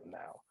getting them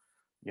now.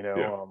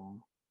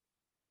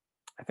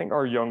 I think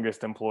our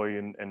youngest employee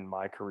in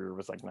my career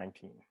was like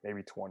 19,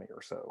 maybe 20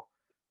 or so.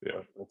 Yeah,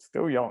 but it's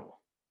still young.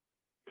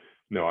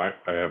 No, I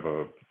have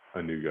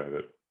a new guy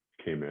that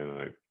came in, and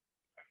I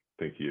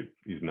think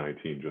he's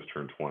 19, just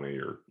turned 20,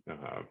 or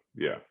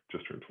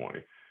just turned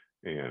 20.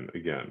 And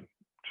again,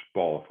 just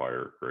ball of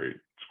fire, great,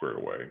 squared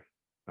away.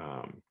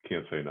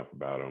 Can't say enough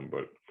about him,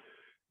 but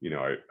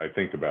I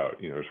think about,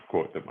 there's a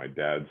quote that my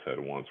dad said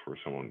once where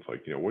someone's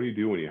like, what do you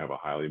do when you have a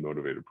highly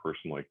motivated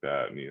person like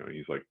that? And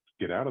he's like,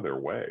 get out of their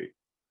way.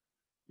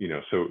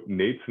 So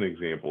Nate's an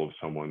example of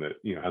someone that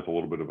has a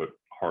little bit of a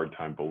hard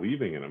time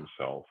believing in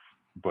himself,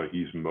 but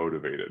he's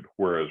motivated.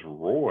 Whereas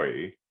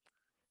Roy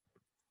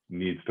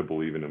needs to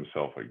believe in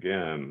himself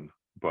again,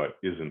 but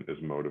isn't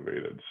as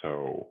motivated.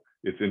 So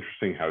it's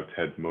interesting how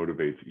Ted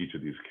motivates each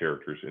of these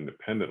characters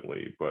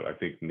independently, but I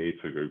think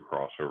Nate's a good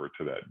crossover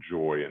to that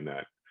joy and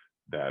that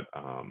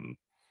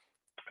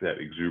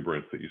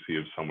exuberance that you see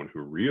of someone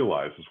who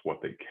realizes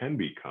what they can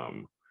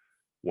become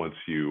once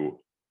you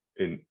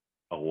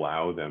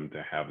allow them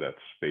to have that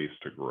space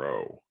to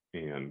grow.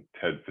 And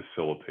Ted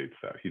facilitates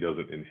that. He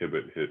doesn't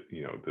inhibit this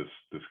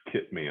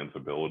kit man's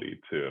ability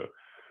to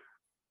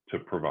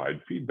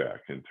provide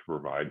feedback and to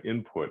provide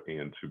input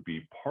and to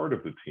be part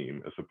of the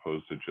team as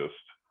opposed to just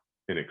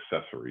an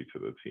accessory to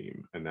the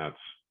team. And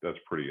that's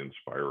pretty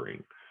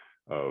inspiring.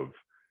 Of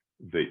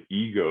the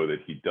ego that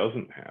he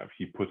doesn't have,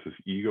 he puts his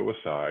ego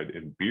aside,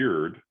 and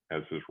Beard,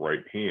 as his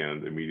right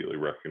hand, immediately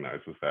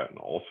recognizes that and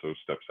also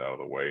steps out of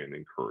the way and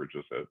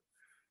encourages it.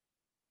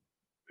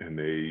 And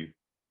they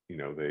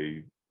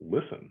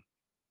listen.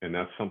 And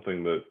that's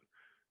something that,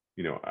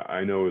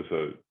 I know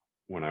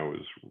when I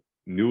was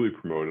newly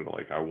promoted,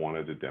 like I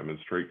wanted to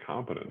demonstrate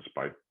competence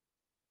by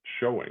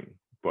showing,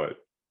 but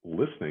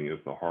listening is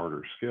the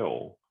harder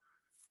skill,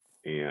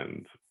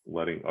 and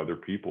letting other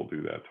people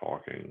do that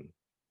talking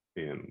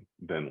and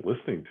then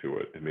listening to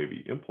it and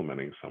maybe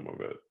implementing some of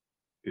it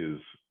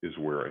is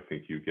where I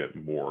think you get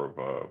more of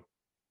a,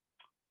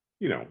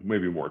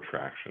 maybe more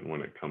traction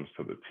when it comes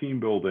to the team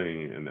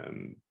building and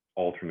then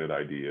alternate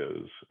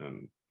ideas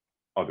and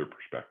other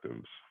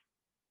perspectives.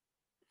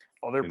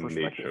 Other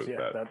perspectives,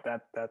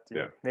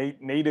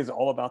 Nate is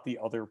all about the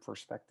other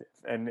perspective,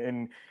 and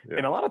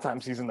a lot of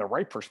times he's in the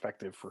right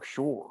perspective for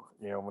sure.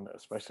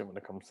 Especially when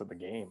it comes to the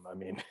game. I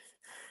mean,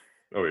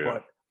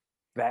 but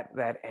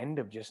that end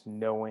of just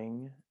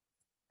knowing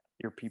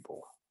your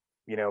people,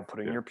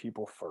 putting your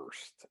people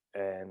first,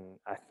 and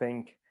I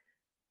think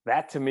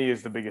that to me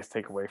is the biggest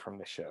takeaway from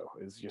the show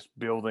is just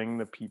building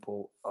the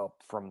people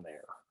up from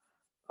there,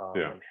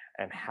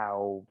 and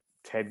how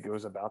Ted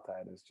goes about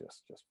that is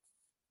just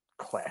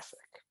classic.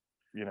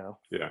 And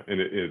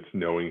it's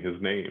knowing his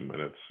name,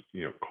 and it's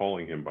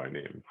calling him by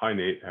name. Hi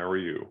Nate, how are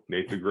you?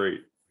 Nate the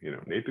Great.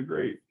 Nate the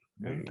Great.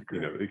 And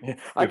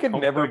I could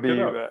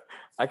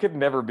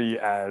never be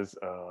as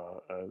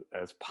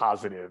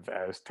positive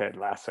as Ted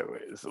Lasso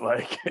is.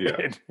 Like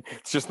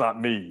it's just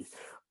not me.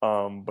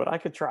 But I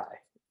could try.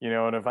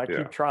 And if I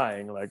keep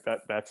trying, like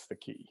that's the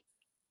key.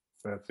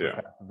 That's the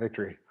path to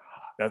victory.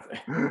 That's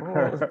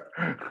well,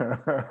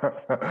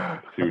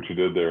 See what you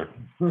did there.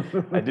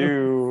 I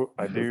do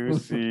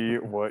see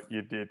what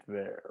you did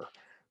there.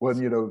 Well,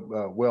 you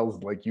know,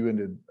 Wells, like you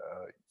ended,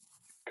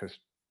 because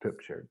Pip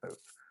shared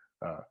notes.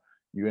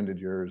 You ended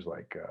yours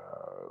like,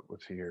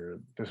 let's see here.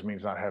 This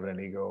means not having an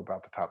ego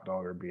about the top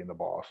dog or being the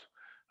boss.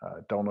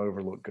 Don't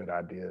overlook good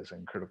ideas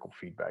and critical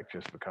feedback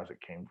just because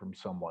it came from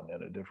someone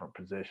in a different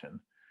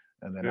position.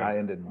 And then Yeah. I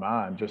ended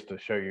mine just to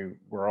show you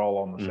we're all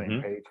on the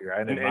same page here.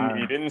 I ended And you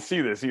mine. didn't see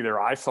this either.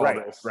 I saw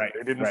Right, this. right,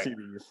 They didn't right. see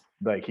these.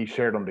 Like he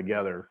shared them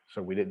together,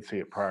 so we didn't see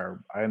it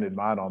prior. I ended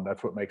mine on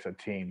that's what makes a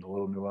team, the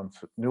little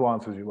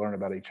nuances you learn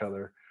about each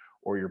other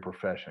or your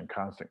profession.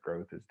 Constant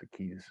growth is the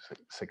key to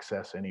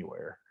success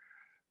anywhere.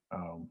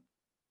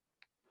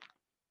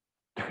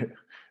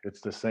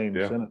 It's the same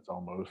Yeah. sentence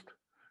almost,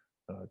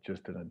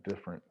 just in a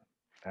different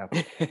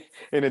application.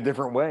 In a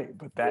different way.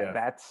 But Yeah.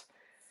 that's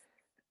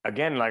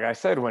again, like I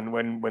said,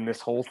 when this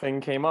whole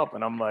thing came up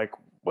and I'm like,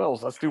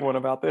 Wells, let's do one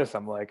about this.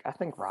 I'm like, I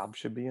think Rob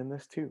should be in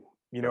this too.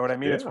 You know what I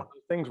mean? It's Yeah. one of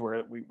those things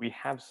where we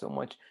have so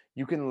much,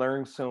 you can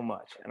learn so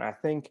much. And I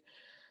think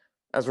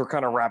as we're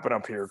kind of wrapping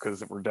up here,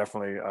 because we're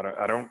definitely,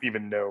 I don't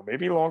even know,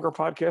 maybe longer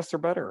podcasts are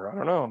better. I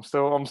don't know.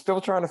 I'm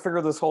still trying to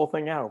figure this whole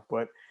thing out.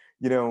 But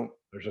you know,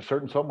 There's a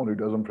certain someone who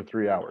does them for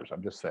 3 hours.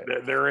 I'm just saying.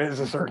 there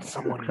is a certain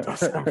someone who does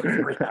them for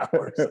 3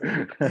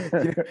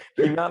 hours.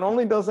 He not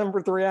only does them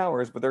for 3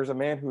 hours, but there's a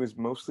man who is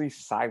mostly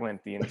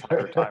silent the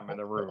entire time in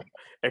the room,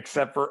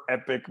 except for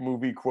epic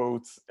movie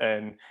quotes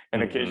and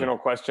an occasional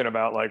question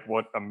about like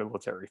what a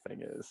military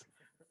thing is.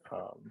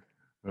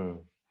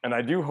 And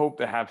I do hope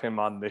to have him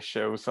on this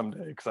show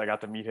someday because I got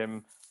to meet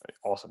him.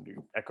 Awesome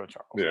dude, Echo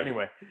Charles. Yeah.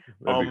 Anyway,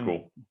 That'd be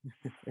cool.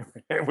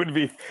 It would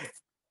be,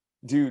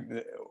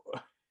 dude.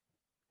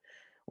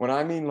 When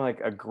I mean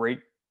like a great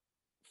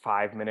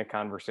 5-minute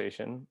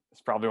conversation, it's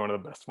probably one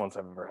of the best ones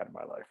I've ever had in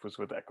my life was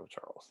with Echo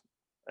Charles.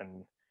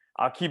 And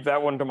I'll keep that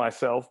one to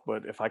myself,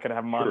 but if I could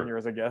have him on here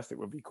as a guest, it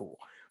would be cool.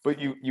 But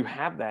you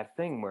have that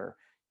thing where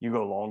you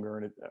go longer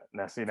and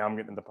now see, now I'm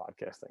getting into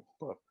podcasting,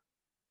 but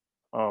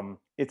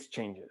it's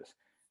changes.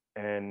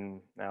 And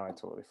now I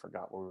totally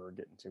forgot what we were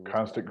getting to.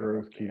 Constant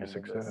growth, key to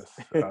success.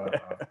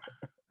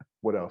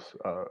 What else?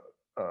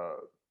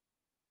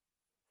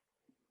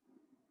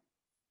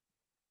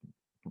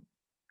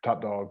 Top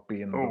dog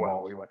being the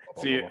boss.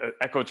 See,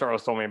 Echo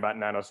Charles told me about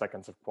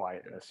nanoseconds of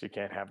quietness. You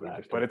can't have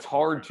that, but it's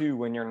hard too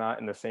when you're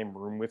not in the same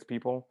room with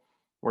people.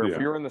 Where if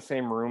you're in the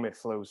same room, it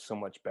flows so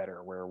much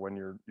better. Where when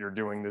you're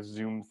doing the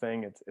Zoom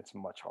thing, it's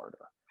much harder.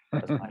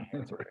 My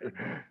hands are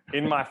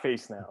in my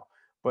face now.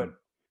 But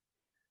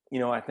you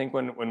know, I think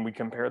when we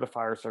compare the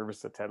fire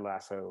service to Ted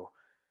Lasso,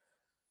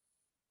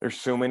 there's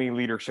so many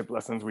leadership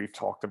lessons we've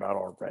talked about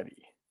already.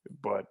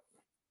 But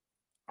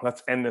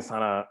let's end this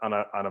on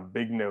a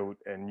big note,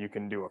 and you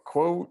can do a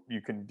quote,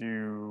 you can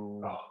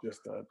do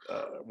just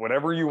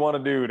whatever you want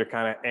to do to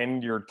kind of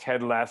end your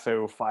Ted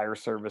Lasso fire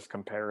service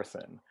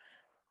comparison.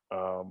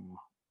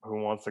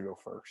 Who wants to go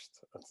first?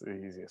 That's the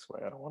easiest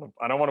way. I don't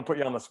want to put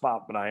you on the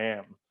spot, but I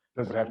am.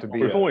 Does it have to be?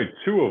 There's only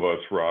 2 of us,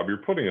 Rob. You're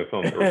putting us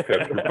on, or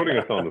Pip, you're putting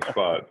us on the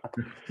spot.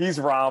 He's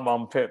Rob,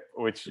 I'm Pip,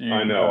 which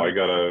I know. I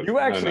gotta. You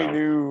actually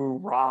knew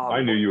Rob.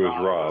 I knew you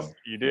as Rob.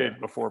 You did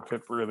before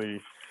Pip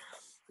really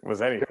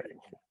was anything.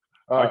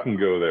 I can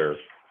go there.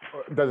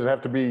 Does it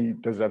have to be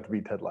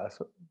Ted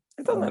Lasso?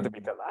 It doesn't have to be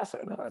Ted Lasso.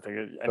 No, I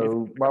think.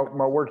 So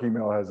my work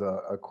email has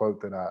a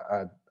quote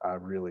that I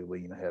really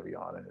lean heavy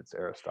on, and it's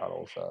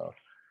Aristotle's.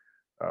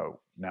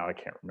 Now I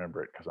can't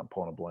remember it because I'm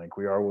pulling a blank.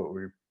 We are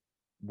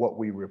what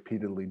we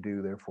repeatedly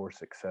do. Therefore,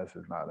 success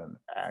is not an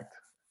act;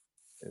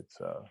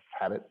 it's a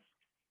habit.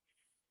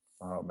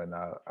 And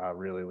I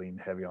really lean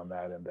heavy on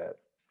that, and that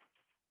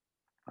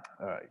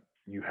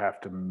you have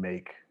to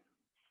make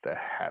the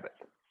habit.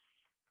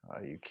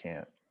 You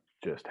can't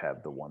just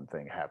have the one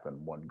thing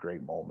happen, one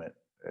great moment,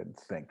 and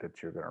think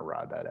that you're going to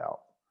ride that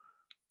out.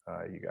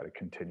 You got to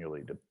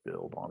continually to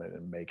build on it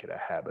and make it a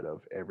habit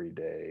of every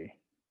day.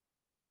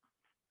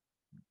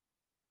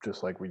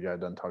 Just like we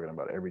got done talking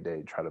about every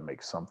day, try to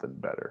make something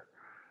better.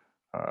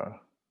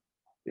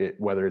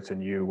 Whether it's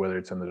in you, whether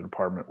it's in the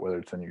department, whether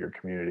it's in your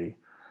community,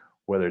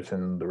 whether it's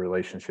in the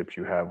relationships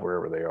you have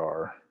wherever they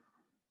are,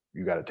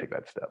 you got to take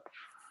that step.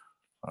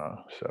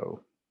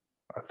 So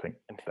I think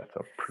that's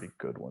a pretty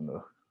good one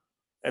to.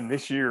 And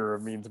this year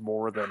means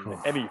more than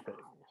anything.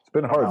 It's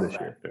been hard this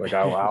year. Like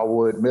I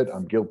will admit,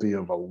 I'm guilty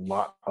of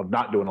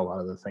not doing a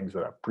lot of the things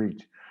that I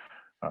preach.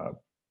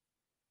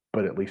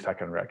 But at least I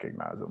can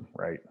recognize them,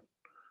 right?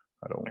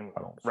 I don't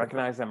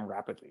recognize them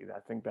rapidly. I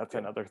think that's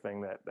another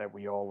thing that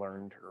we all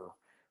learned, or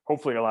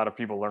hopefully a lot of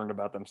people learned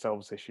about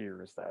themselves this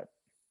year, is that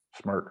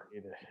smirk.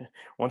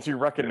 Once you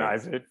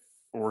recognize it,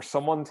 or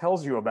someone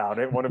tells you about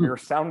it, one of your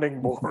sounding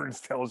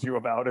boards tells you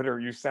about it, or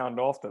you sound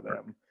off to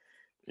them,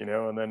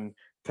 and then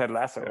Ted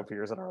Lasso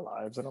appears in our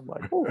lives, and I'm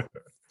like, oh,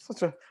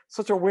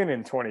 such a win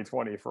in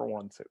 2020 for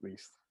once, at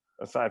least,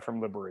 aside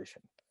from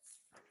liberation.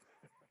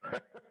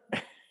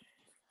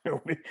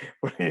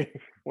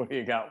 What do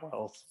you got,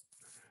 Wells?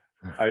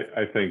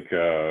 I think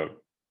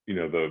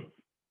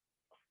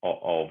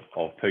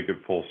I'll take it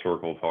full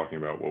circle talking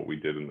about what we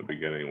did in the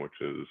beginning,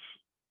 which is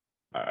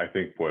I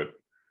think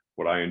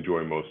what I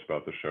enjoy most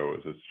about the show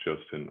is it's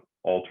just an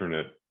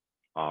alternate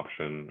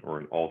option or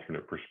an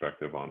alternate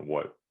perspective on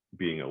what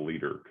being a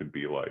leader could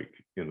be like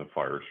in the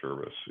fire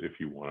service. If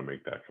you want to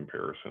make that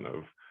comparison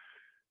of,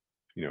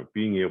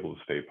 being able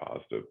to stay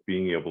positive,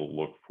 being able to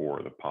look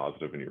for the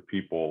positive in your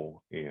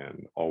people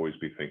and always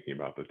be thinking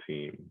about the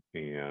team,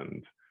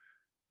 and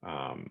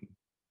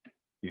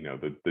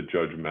the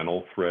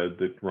judgmental thread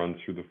that runs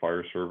through the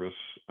fire service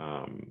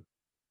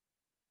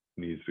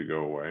needs to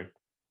go away.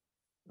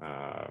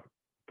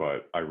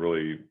 But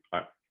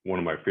one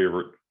of my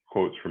favorite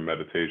quotes from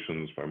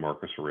Meditations by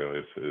Marcus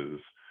Aurelius is,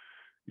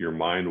 "Your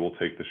mind will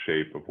take the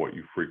shape of what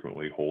you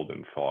frequently hold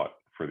in thought,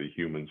 for the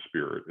human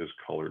spirit is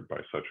colored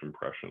by such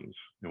impressions."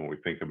 And when we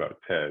think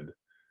about Ted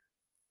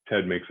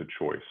makes a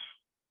choice.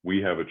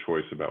 We have a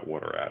choice about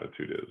what our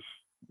attitude is,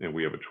 and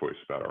we have a choice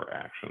about our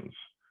actions.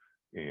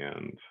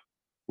 And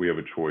we have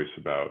a choice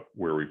about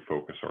where we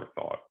focus our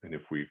thought. And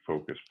if we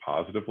focus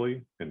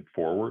positively and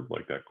forward,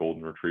 like that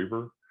golden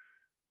retriever,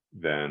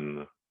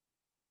 then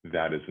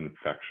that is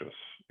infectious.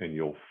 And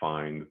you'll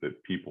find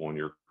that people in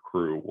your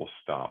crew will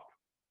stop,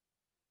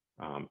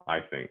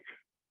 I think,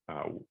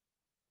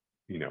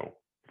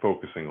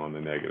 focusing on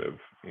the negative,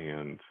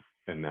 and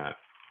that,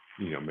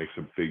 makes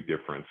a big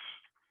difference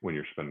when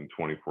you're spending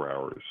 24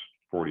 hours,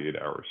 48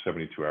 hours,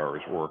 72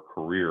 hours, or a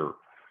career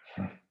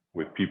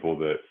with people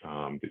that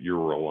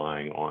you're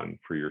relying on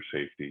for your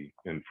safety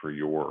and for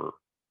your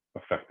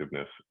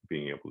effectiveness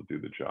being able to do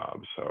the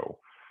job. So,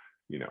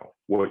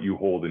 what you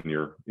hold in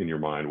your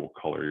mind will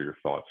color your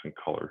thoughts and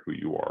color who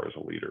you are as a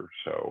leader.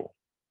 So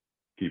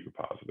keep it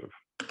positive.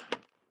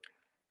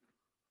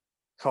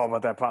 It's all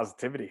about that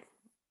positivity.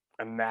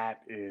 And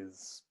that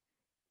is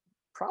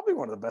probably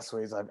one of the best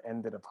ways I've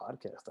ended a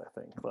podcast, I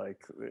think.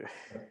 Like,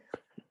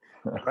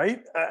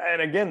 right?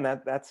 And again,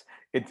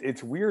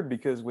 it's weird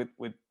because with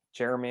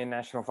Jeremy and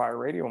National Fire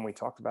Radio, when we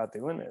talked about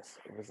doing this,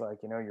 it was like,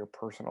 your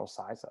personal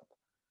size up.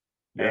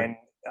 Yeah. And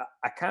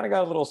I kind of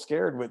got a little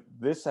scared with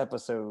this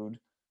episode,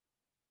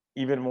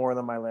 even more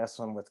than my last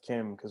one with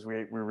Kim, because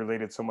we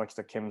related so much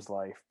to Kim's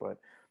life. But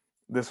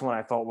this one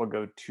I thought would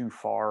go too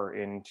far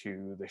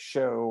into the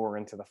show or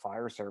into the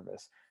fire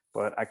service.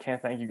 But I can't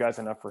thank you guys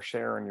enough for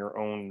sharing your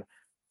own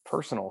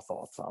personal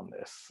thoughts on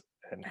this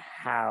and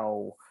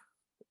how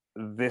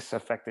this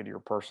affected your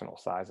personal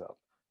size up.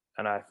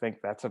 And I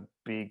think that's a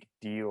big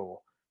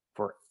deal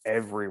for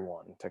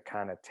everyone to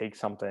kind of take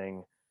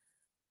something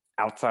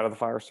outside of the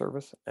fire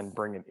service and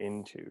bring it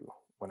into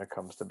when it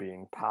comes to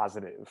being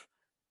positive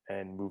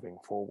and moving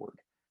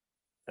forward.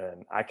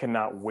 And I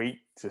cannot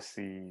wait to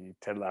see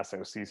Ted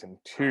Lasso season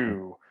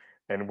 2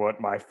 and what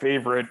my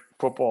favorite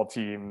football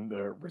team,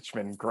 the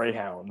Richmond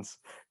Greyhounds,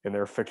 in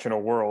their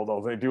fictional world,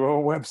 although they do have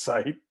a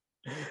website.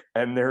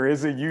 And there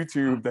is a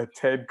YouTube that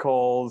Ted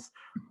calls,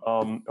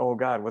 oh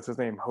God, what's his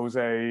name?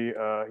 Jose,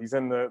 he's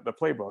in the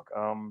playbook.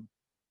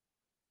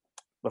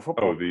 The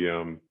football.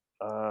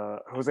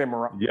 Jose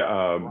Morano.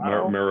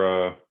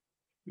 Yeah,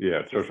 yeah,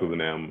 it starts with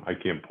an M. I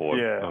can't pull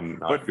it. Yeah, I'm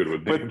not good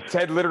with names. But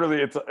Ted literally,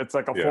 it's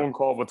like a phone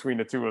call between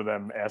the two of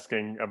them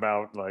asking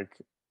about, like,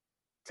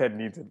 Ted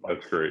needs advice.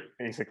 That's great.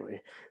 Basically.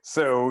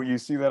 So you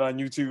see that on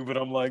YouTube and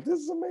I'm like, this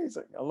is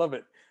amazing. I love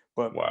it.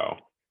 But wow,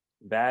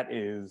 that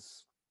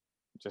is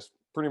just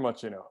pretty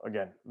much,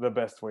 again, the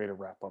best way to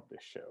wrap up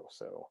this show.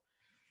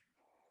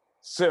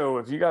 So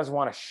if you guys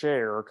want to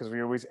share, because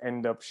we always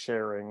end up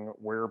sharing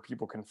where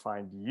people can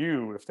find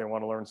you if they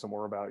want to learn some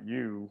more about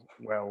you,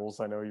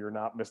 Wells. I know you're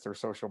not Mr.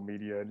 Social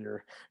Media and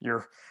you're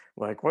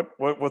like,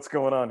 what's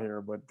going on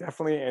here? But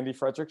definitely Andy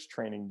Fredericks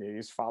Training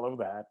Days. Follow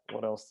that.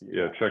 What else do you?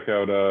 Yeah, check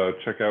out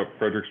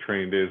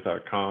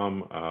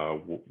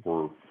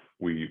FredericksTrainingDays.com.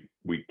 We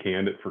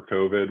canned it for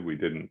COVID. We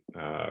didn't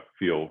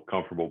feel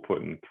comfortable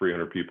putting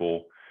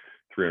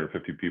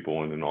 350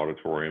 people in an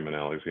auditorium in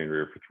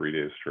Alexandria for 3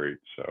 days straight.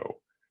 So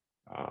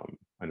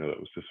I know that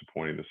was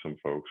disappointing to some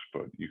folks,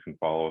 but you can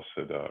follow us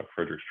at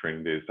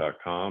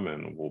FredericksTrainingDays.com,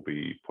 and we'll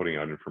be putting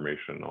out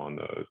information on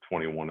the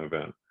 21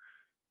 event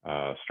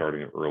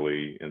starting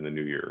early in the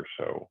new year.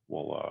 So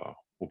we'll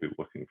be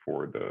looking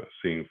forward to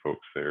seeing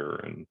folks there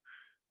and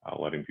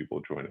letting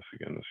people join us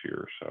again this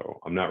year.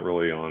 So I'm not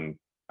really on.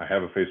 I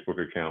have a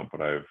Facebook account,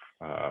 but I've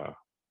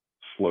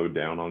slowed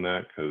down on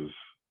that because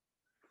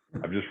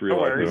I've just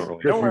realized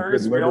no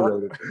worries. We all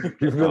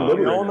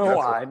know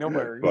why. No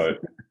worries. But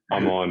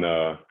I'm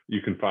on.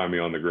 You can find me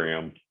on the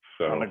gram.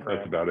 So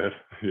that's about it.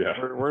 Yeah.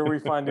 Where do we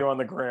find you on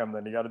the gram?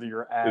 Then you got to do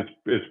your ad.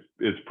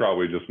 It's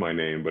probably just my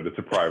name, but it's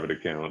a private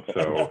account.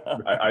 So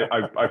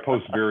I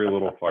post very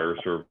little fire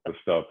service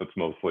stuff. It's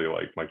mostly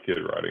like my kid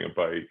riding a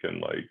bike and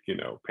like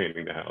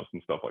painting the house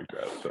and stuff like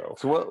that. So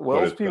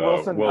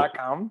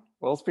WellsPWilson.com.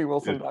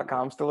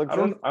 WellsPWilson.com still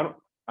exists. I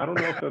don't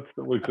know if that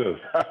still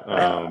exists.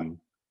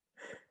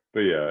 But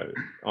yeah,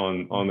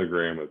 on the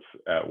gram it's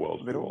at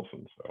Wells P.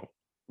 Wilson. So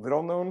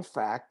little known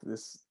fact: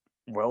 this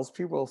Wells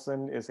P.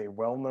 Wilson is a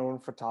well-known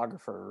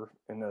photographer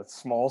in a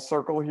small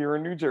circle here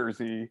in New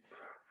Jersey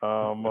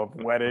of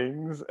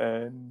weddings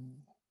and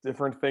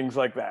different things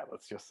like that.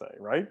 Let's just say,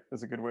 right?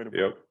 Is a good way to put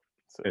Yep. it.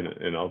 So,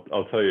 And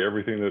I'll tell you,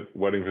 everything that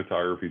wedding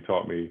photography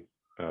taught me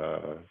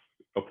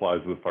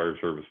applies to the fire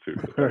service too.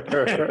 But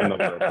that's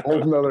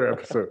another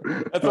episode.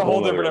 That's a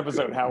whole different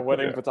episode. How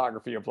wedding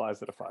photography applies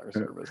to the fire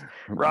service.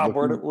 Rob,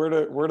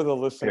 where do the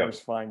listeners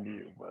find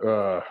you?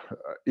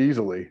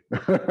 Easily,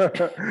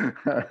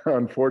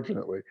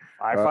 unfortunately.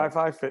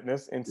 555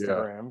 Fitness,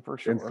 Instagram for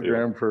sure.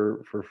 Instagram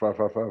for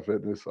 555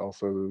 Fitness.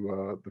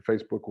 Also, the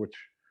Facebook, which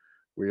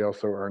we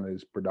also earn,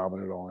 is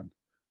predominant on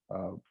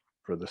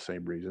for the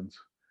same reasons.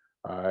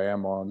 I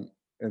am on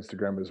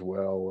Instagram as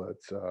well.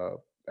 It's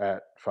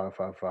at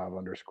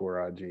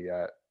 555_IG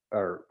at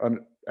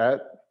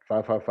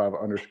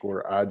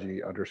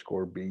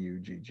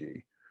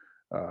 555_IG_BUGG.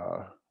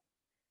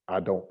 I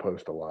don't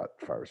post a lot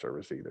fire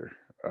service either.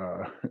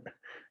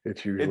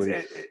 It's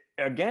usually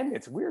again,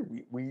 it's weird.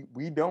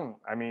 We don't.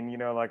 I mean, you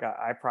know, like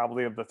I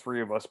probably, of the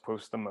three of us,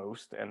 post the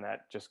most, and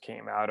that just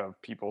came out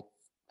of people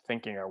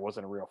thinking I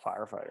wasn't a real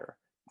firefighter.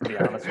 To be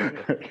honest with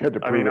you.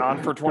 I mean,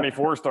 On for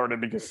 24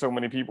 started because so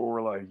many people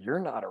were like, "You're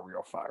not a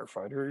real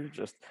firefighter. You're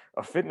just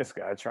a fitness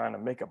guy trying to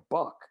make a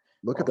buck."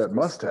 Look at that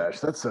mustache.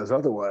 That says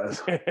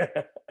otherwise.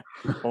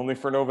 Only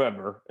for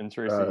November. And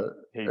Tracy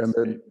hates and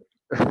then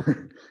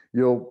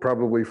you'll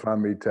probably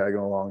find me tagging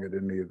along at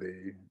any of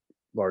the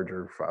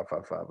larger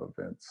 555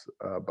 events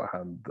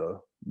behind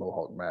the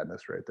Mohawk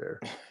Madness right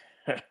there.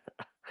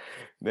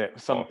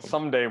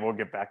 Someday we'll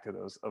get back to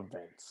those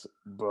events,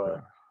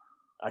 but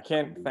I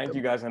can't thank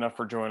you guys enough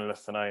for joining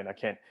us tonight. And I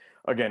can't,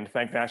 again,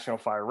 thank National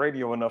Fire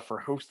Radio enough for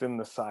hosting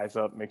the Size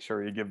Up. Make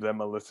sure you give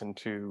them a listen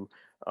to.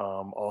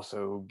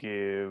 Also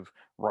give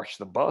Rush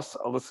the Bus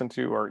a listen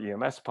to, our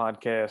EMS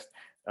podcast.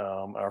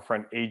 Our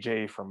friend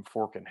AJ from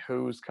Fork and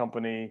Hose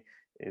Company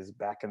is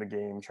back in the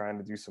game, trying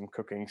to do some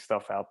cooking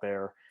stuff out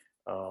there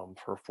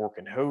for Fork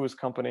and Hose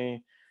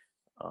Company.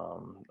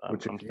 I'm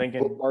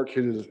thinking bookmark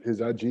his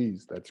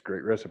IGs. That's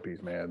great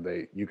recipes, man.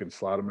 You can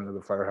slide them into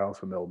the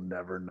firehouse and they'll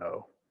never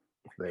know.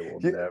 They will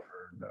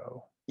never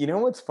know. You know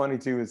what's funny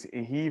too is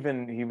he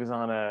was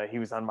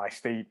on my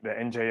state, the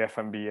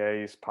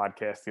NJFMBA's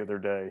podcast the other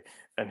day,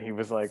 and he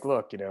was like,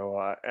 "Look, you know,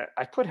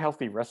 I put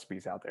healthy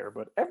recipes out there,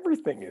 but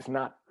everything is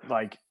not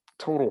like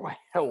total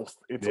health.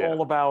 It's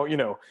all about, you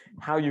know,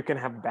 how you can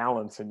have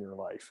balance in your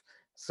life."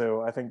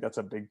 So I think that's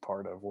a big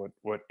part of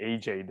what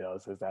AJ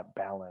does, is that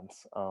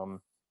balance. I'm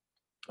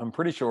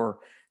pretty sure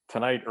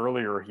tonight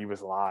earlier he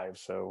was live.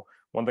 So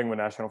one thing with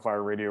National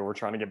Fire Radio, we're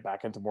trying to get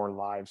back into more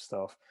live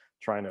stuff,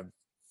 trying to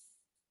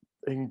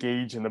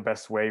engage in the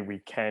best way we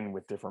can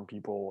with different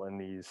people in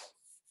these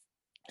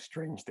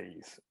strange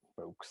days,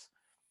 folks.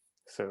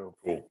 So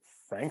cool.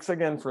 Thanks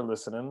again for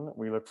listening.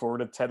 We look forward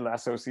to Ted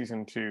Lasso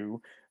season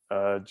 2.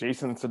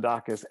 Jason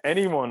Sudeikis,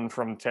 anyone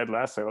from Ted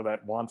Lasso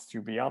that wants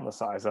to be on the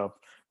Size Up,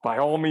 by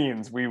all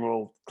means, we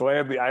will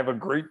gladly. I have a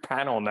great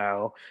panel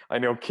now. I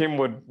know Kim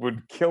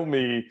would kill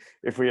me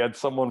if we had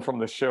someone from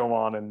the show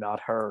on and not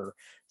her.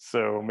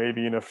 So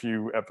maybe in a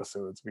few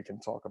episodes we can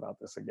talk about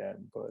this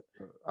again. But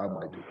I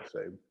might do the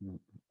same.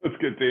 Let's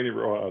get Danny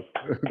Rojas.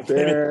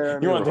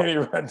 You want Danny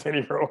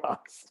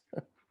Rojas?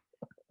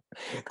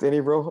 Danny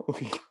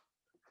Rojas.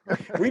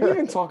 We didn't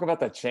even talk about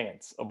the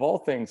chants. Of all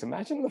things,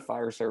 imagine the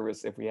fire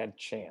service if we had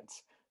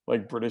chants,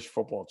 like British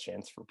football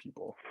chants for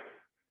people.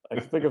 I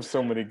can think of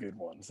so many good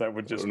ones that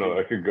would just. No,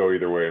 that could go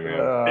either way, man.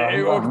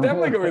 It could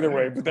definitely go either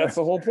way, but that's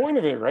the whole point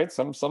of it, right?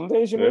 Some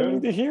days you may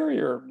need to hear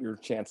your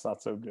chants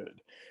not so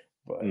good.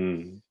 But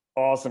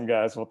awesome,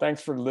 guys. Well,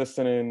 thanks for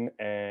listening,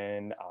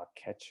 and I'll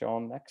catch y'all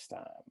next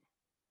time.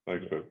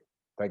 Thanks, man.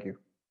 Thank you.